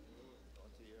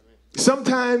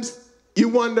 Sometimes you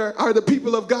wonder, are the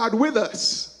people of God with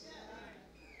us?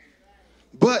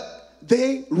 But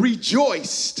they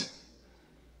rejoiced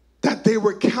that they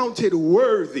were counted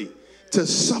worthy to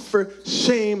suffer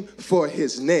shame for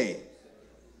his name.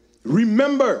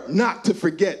 Remember not to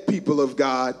forget, people of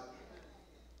God.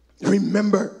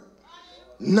 Remember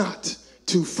not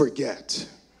to forget.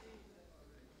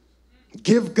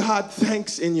 Give God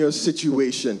thanks in your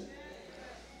situation.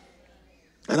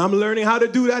 And I'm learning how to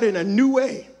do that in a new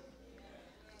way.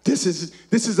 This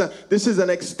is an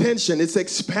extension. It's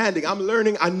expanding. I'm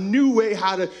learning a new way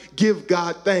how to give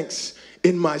God thanks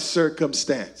in my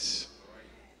circumstance.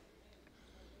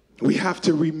 We have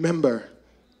to remember.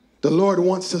 The Lord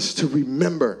wants us to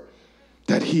remember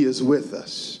that he is with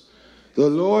us. The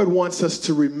Lord wants us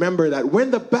to remember that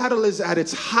when the battle is at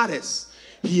its hottest,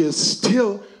 he is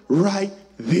still right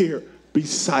there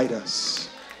beside us.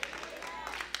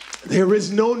 There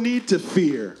is no need to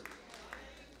fear.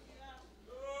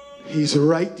 He's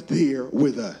right there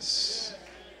with us.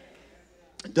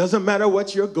 It doesn't matter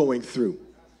what you're going through.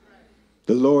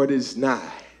 The Lord is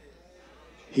nigh.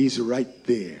 He's right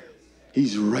there.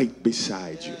 He's right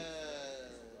beside you.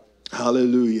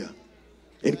 Hallelujah.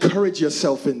 Encourage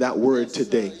yourself in that word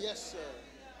today. Yes, sir.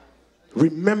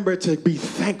 Remember to be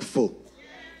thankful.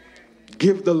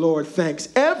 Give the Lord thanks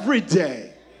every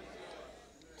day.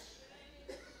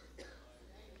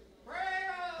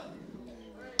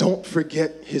 Don't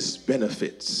forget his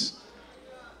benefits.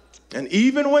 And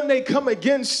even when they come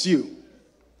against you,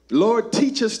 Lord,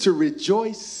 teach us to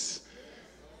rejoice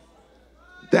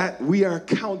that we are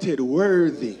counted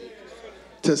worthy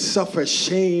to suffer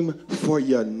shame for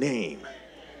your name.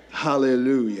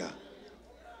 Hallelujah.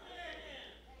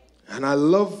 And I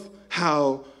love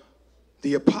how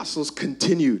the apostles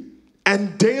continued.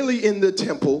 And daily in the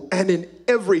temple and in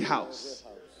every house,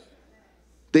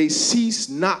 they ceased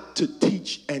not to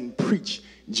teach and preach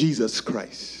Jesus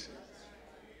Christ.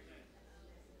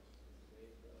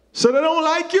 So they don't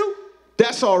like you?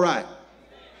 That's all right.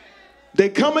 They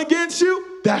come against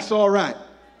you? That's all right.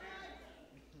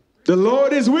 The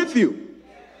Lord is with you.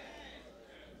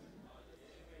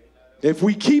 If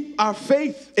we keep our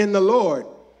faith in the Lord,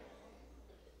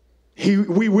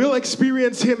 we will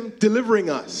experience him delivering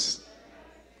us.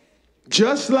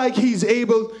 Just like he's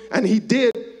able, and he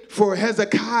did for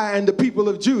Hezekiah and the people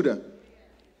of Judah.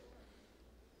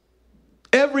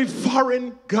 Every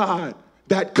foreign god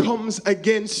that comes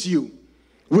against you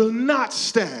will not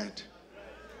stand.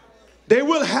 They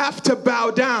will have to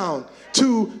bow down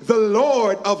to the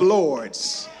Lord of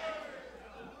Lords,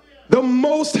 the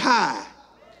Most High.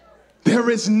 There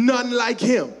is none like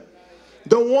him.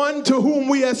 The one to whom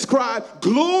we ascribe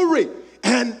glory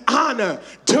and honor,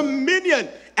 dominion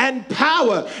and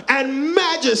power and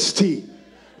majesty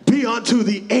be unto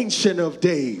the Ancient of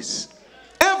Days.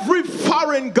 Every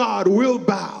foreign god will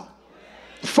bow.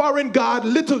 Foreign god,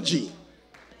 little g,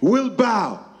 will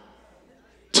bow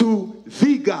to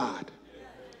the God,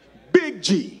 big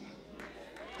G,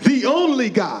 the only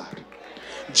God,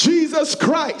 Jesus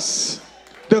Christ,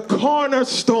 the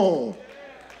cornerstone.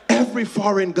 Every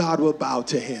foreign god will bow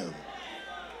to him.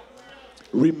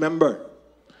 Remember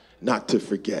not to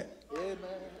forget. Amen.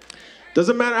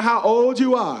 Doesn't matter how old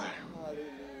you are. Hallelujah.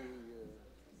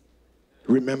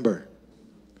 Remember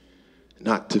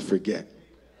not to forget.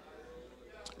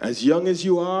 As young as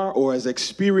you are or as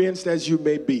experienced as you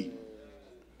may be,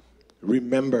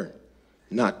 remember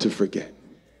not to forget.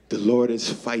 The Lord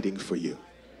is fighting for you.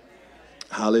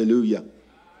 Hallelujah.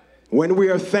 When we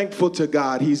are thankful to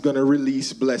God, he's going to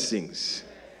release blessings.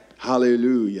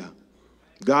 Hallelujah.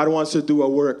 God wants to do a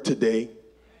work today,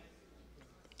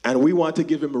 and we want to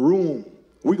give him room.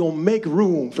 We're going to make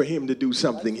room for him to do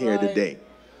something here today,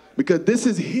 because this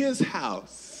is his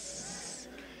house.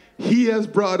 He has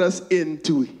brought us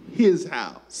into his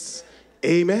house.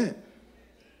 Amen.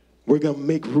 We're going to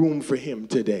make room for him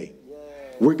today.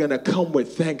 We're going to come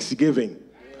with thanksgiving.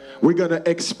 We're going to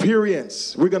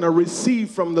experience, we're going to receive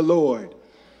from the Lord,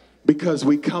 because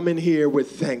we come in here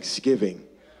with thanksgiving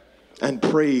and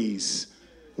praise.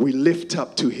 We lift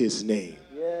up to his name.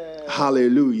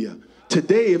 Hallelujah.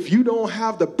 Today, if you don't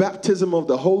have the baptism of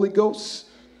the Holy Ghost,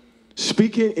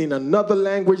 speaking in another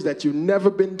language that you've never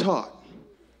been taught,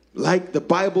 like the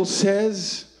Bible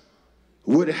says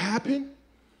would happen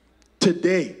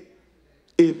today,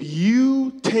 if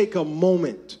you take a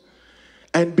moment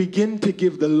and begin to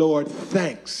give the Lord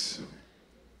thanks,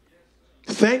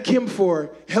 thank him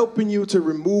for helping you to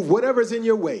remove whatever's in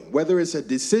your way, whether it's a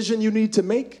decision you need to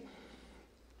make,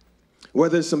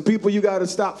 whether it's some people you got to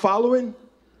stop following,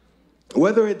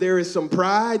 whether there is some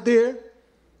pride there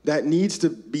that needs to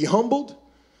be humbled,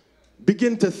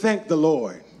 begin to thank the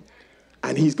Lord.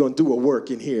 And he's going to do a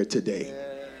work in here today.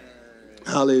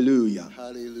 Hallelujah.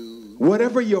 Hallelujah.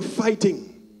 Whatever you're fighting,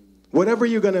 whatever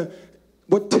you're going to,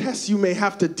 what tests you may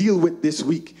have to deal with this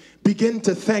week, begin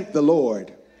to thank the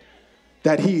Lord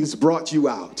that he's brought you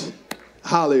out.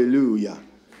 Hallelujah.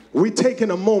 We're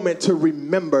taking a moment to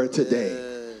remember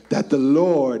today that the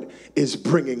Lord is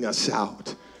bringing us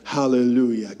out.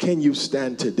 Hallelujah. Can you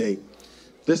stand today?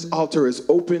 This altar is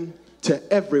open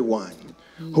to everyone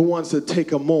who wants to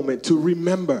take a moment to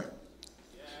remember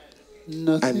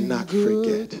and not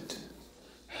forget.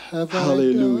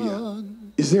 Hallelujah.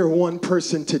 Is there one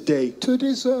person today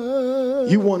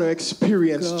you want to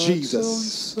experience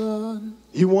Jesus?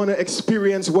 You want to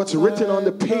experience what's written on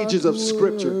the pages of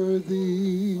Scripture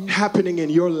happening in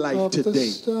your life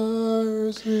today?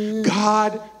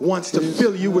 God wants to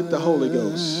fill you with the Holy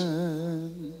Ghost.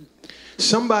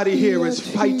 Somebody here is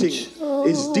fighting,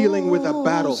 is dealing with a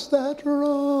battle,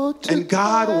 and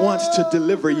God wants to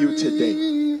deliver you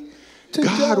today.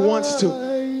 God wants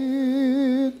to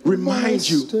remind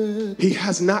you he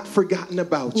has not forgotten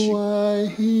about you,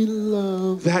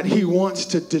 that he wants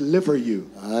to deliver you,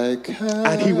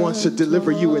 and he wants to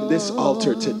deliver you in this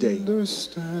altar today.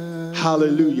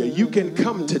 Hallelujah. You can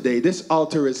come today. This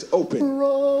altar is open.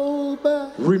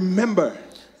 Remember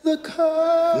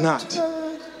not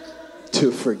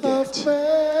to forget.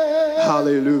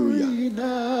 Hallelujah.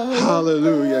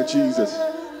 Hallelujah, Jesus.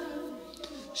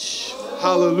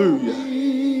 Hallelujah.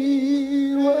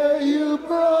 Where you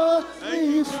brought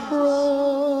me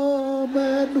from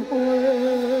and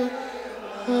where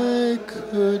I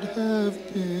could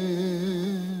have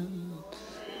been.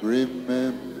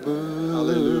 Remember,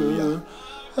 hallelujah.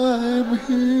 I'm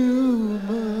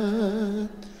human.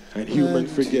 And human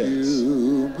forgets.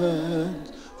 Human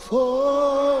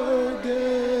forget.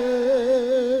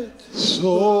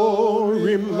 So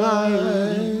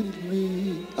remind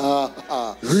me.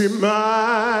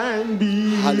 Remind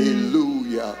me.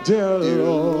 Hallelujah. Dear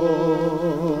Lord.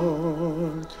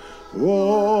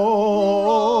 Oh,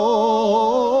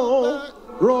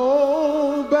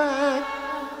 roll back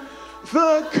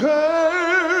the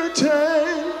curtains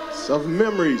of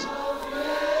memories.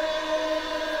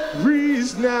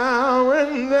 Breeze now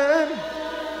and then,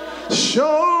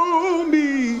 show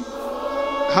me,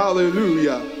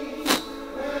 hallelujah.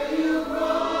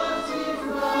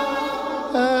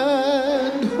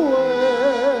 And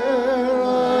where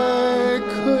I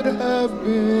could have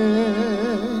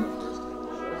been.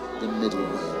 The middle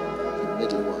one, the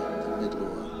middle one, the middle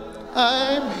one.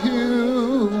 I'm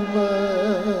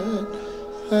human,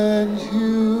 and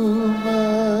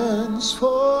humans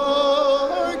forget.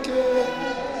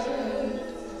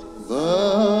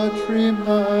 But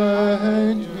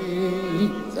remind me.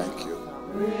 Thank you.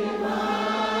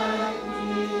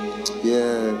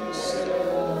 Yes.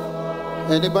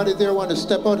 Anybody there want to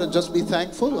step out and just be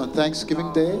thankful on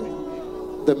Thanksgiving Day?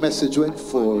 The message went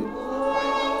forward.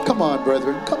 Come on,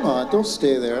 brethren. Come on. Don't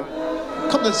stay there.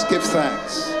 Come, let's give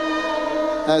thanks.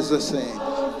 As the saying.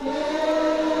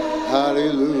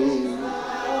 Hallelujah.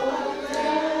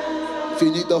 If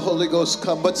you need the Holy Ghost,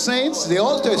 come. But saints, the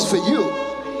altar is for you.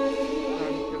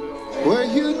 Where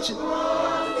you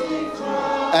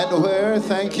and where,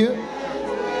 thank you.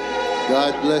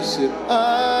 God bless you.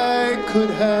 I could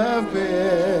have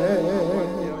been.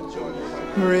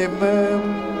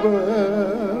 Remember,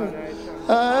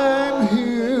 I'm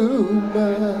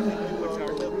human,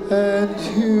 and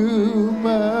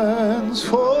humans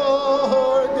forget.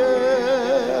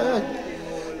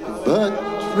 But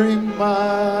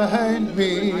remind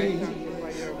me,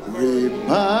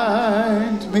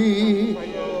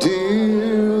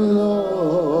 dear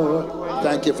Lord.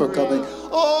 Thank you for coming.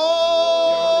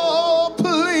 Oh,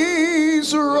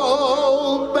 please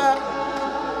roll back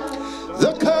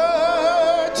the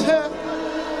curtain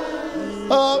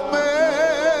of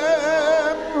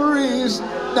memories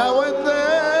now and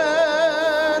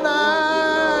then,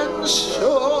 and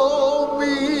show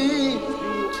me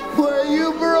where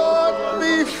you brought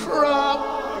me from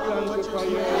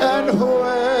and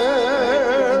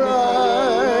where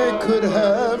I could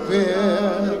have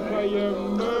been.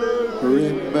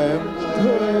 Remember,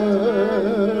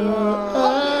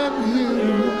 I'm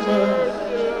human,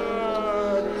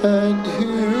 and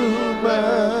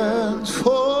humans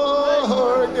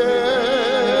forget,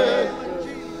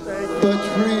 but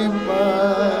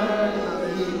remind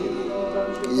me.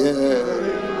 Yeah.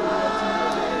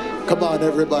 Come on,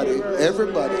 everybody.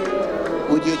 Everybody.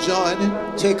 Would you join in?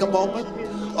 Take a moment.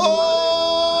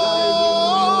 Oh,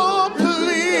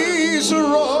 please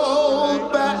roll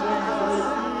back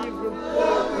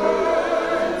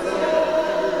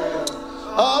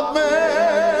a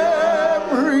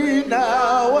memory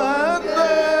now and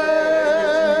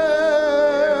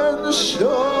then.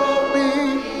 Show me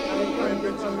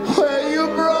where you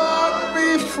brought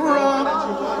me from.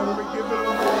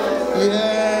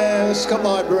 Yes, come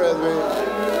on, brethren.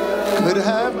 Could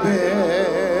have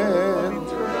been.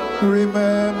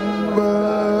 Remember,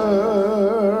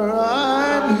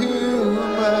 I'm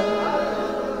human,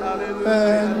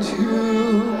 and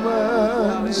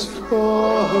humans forget.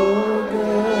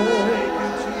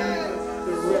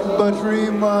 But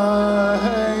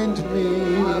remind me.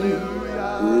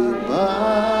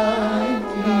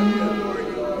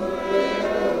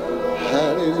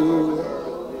 Hallelujah.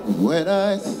 When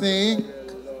I think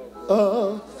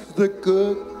of the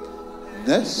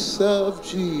goodness of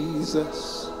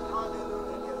Jesus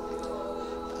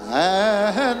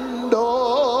and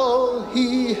all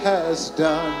he has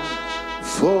done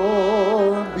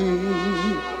for me,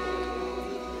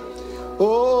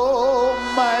 oh,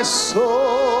 my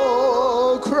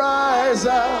soul cries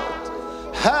out,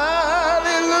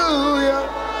 hallelujah,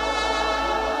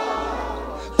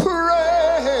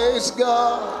 praise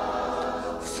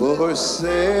God for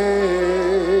saving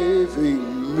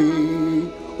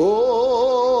me.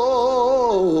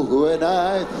 Oh, when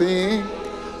I think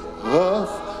of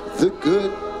the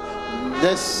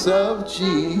goodness of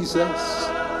Jesus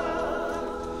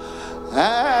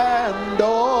and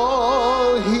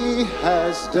all he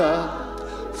has done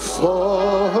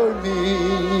for me,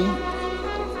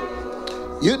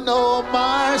 you know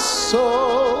my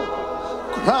soul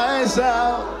cries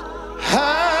out,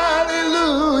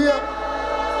 hallelujah,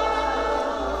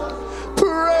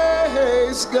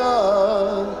 praise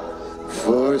God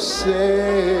for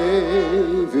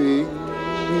saving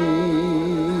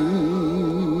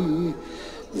me.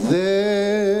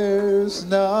 There's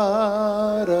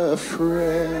not a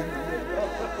friend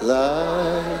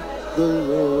like the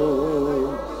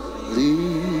lowly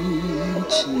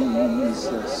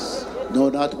Jesus. No,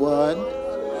 not one.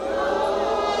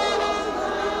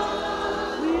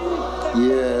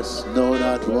 Yes, no,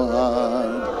 not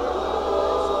one.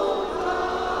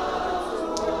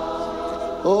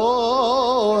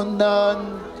 Oh,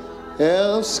 none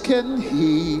else can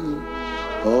heal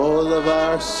all of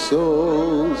our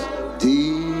souls'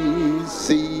 diseases.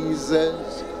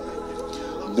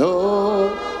 No,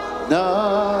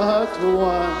 not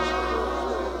one.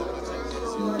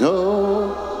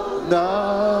 No,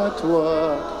 not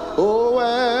one. Oh,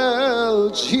 well,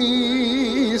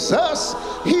 Jesus,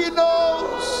 He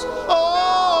knows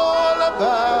all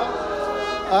about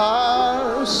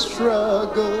our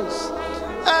struggles,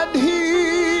 and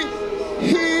He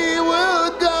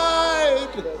will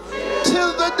guide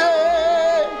till the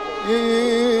day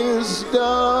is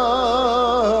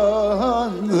done.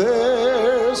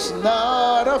 There's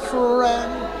not a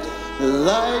friend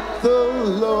like the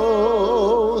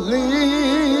lowly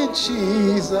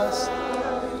Jesus.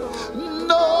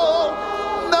 No,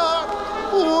 not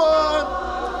one.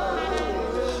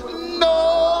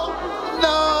 No,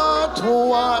 not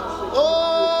one.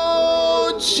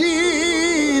 Oh,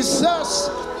 Jesus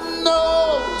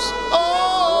knows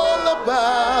all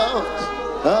about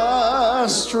our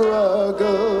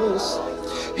struggles.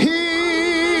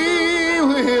 He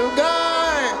will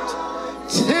guide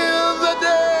till the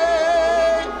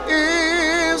day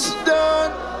is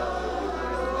done.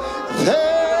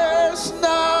 There's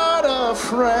not a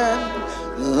friend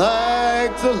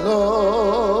like the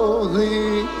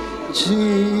lowly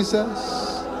Jesus.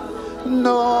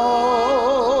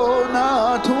 No,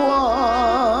 not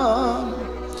one.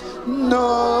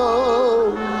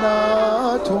 No,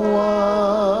 not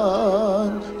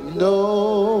one.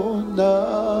 No,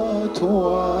 not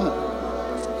one.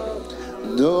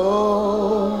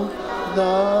 No,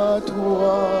 not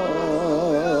one.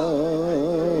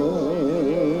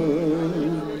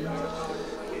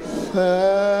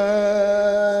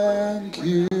 Thank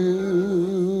you,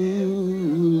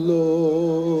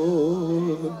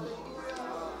 Lord.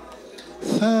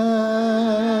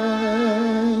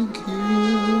 Thank you,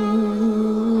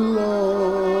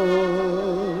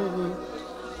 Lord.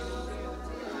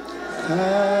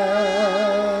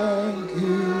 Thank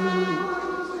you,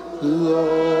 Lord.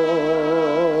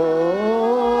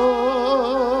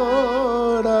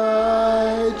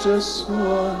 I just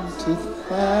want to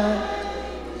thank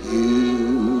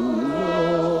you,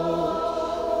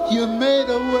 Lord. You made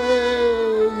a way.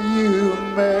 You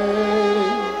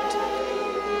made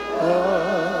a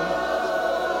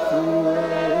way.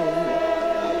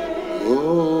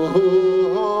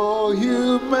 Oh,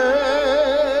 you made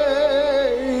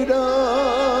a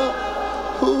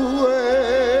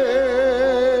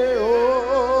way.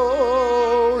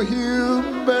 Oh, you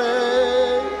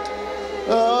made a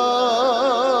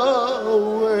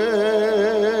way.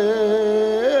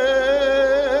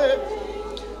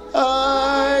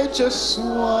 I just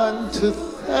want to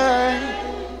thank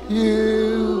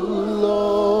you,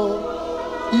 Lord.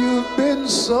 You've been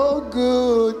so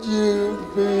good.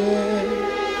 You've been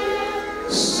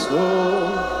so.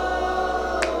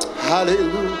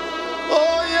 Hallelujah.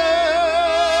 Oh,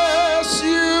 yes,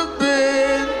 you've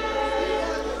been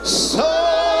so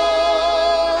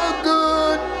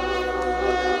good.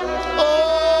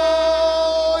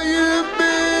 Oh, you've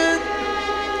been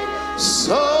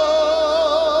so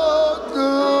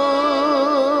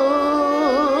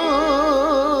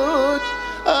good.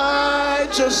 I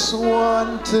just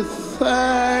want to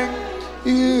thank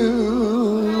you,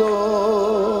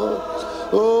 Lord.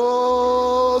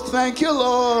 Oh, thank you,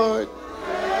 Lord.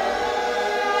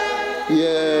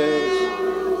 Yes.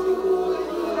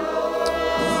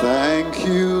 Thank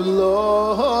you,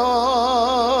 Lord.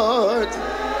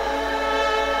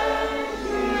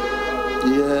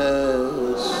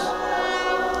 Yes.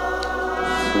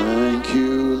 Thank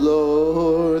you,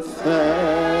 Lord. Thank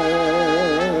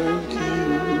you.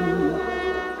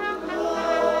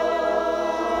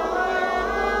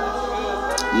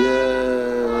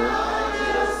 Yeah.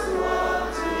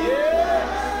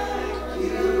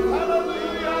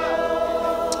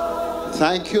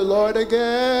 Thank you, Lord,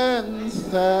 again.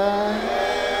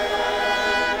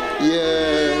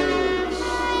 Yes.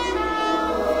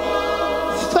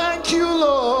 Thank you,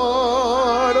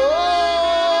 Lord.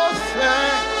 Oh,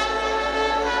 thank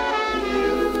you.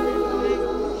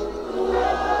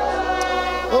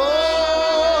 Oh,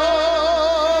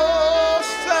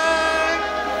 thank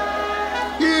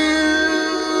you,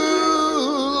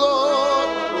 Lord.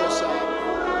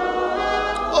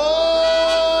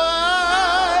 Oh,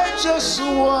 I just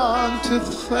want to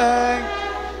thank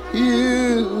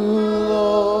you,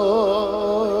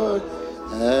 Lord.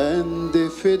 And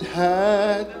if it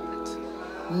had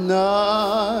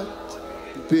not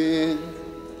been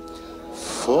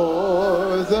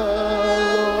for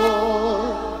the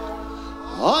Lord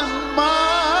on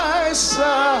my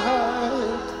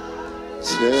side,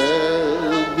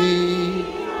 tell me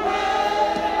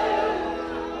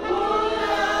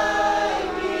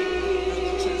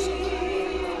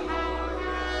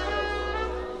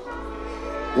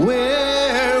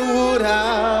where would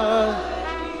I,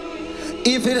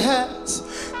 if it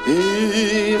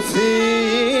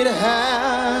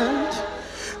had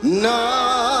not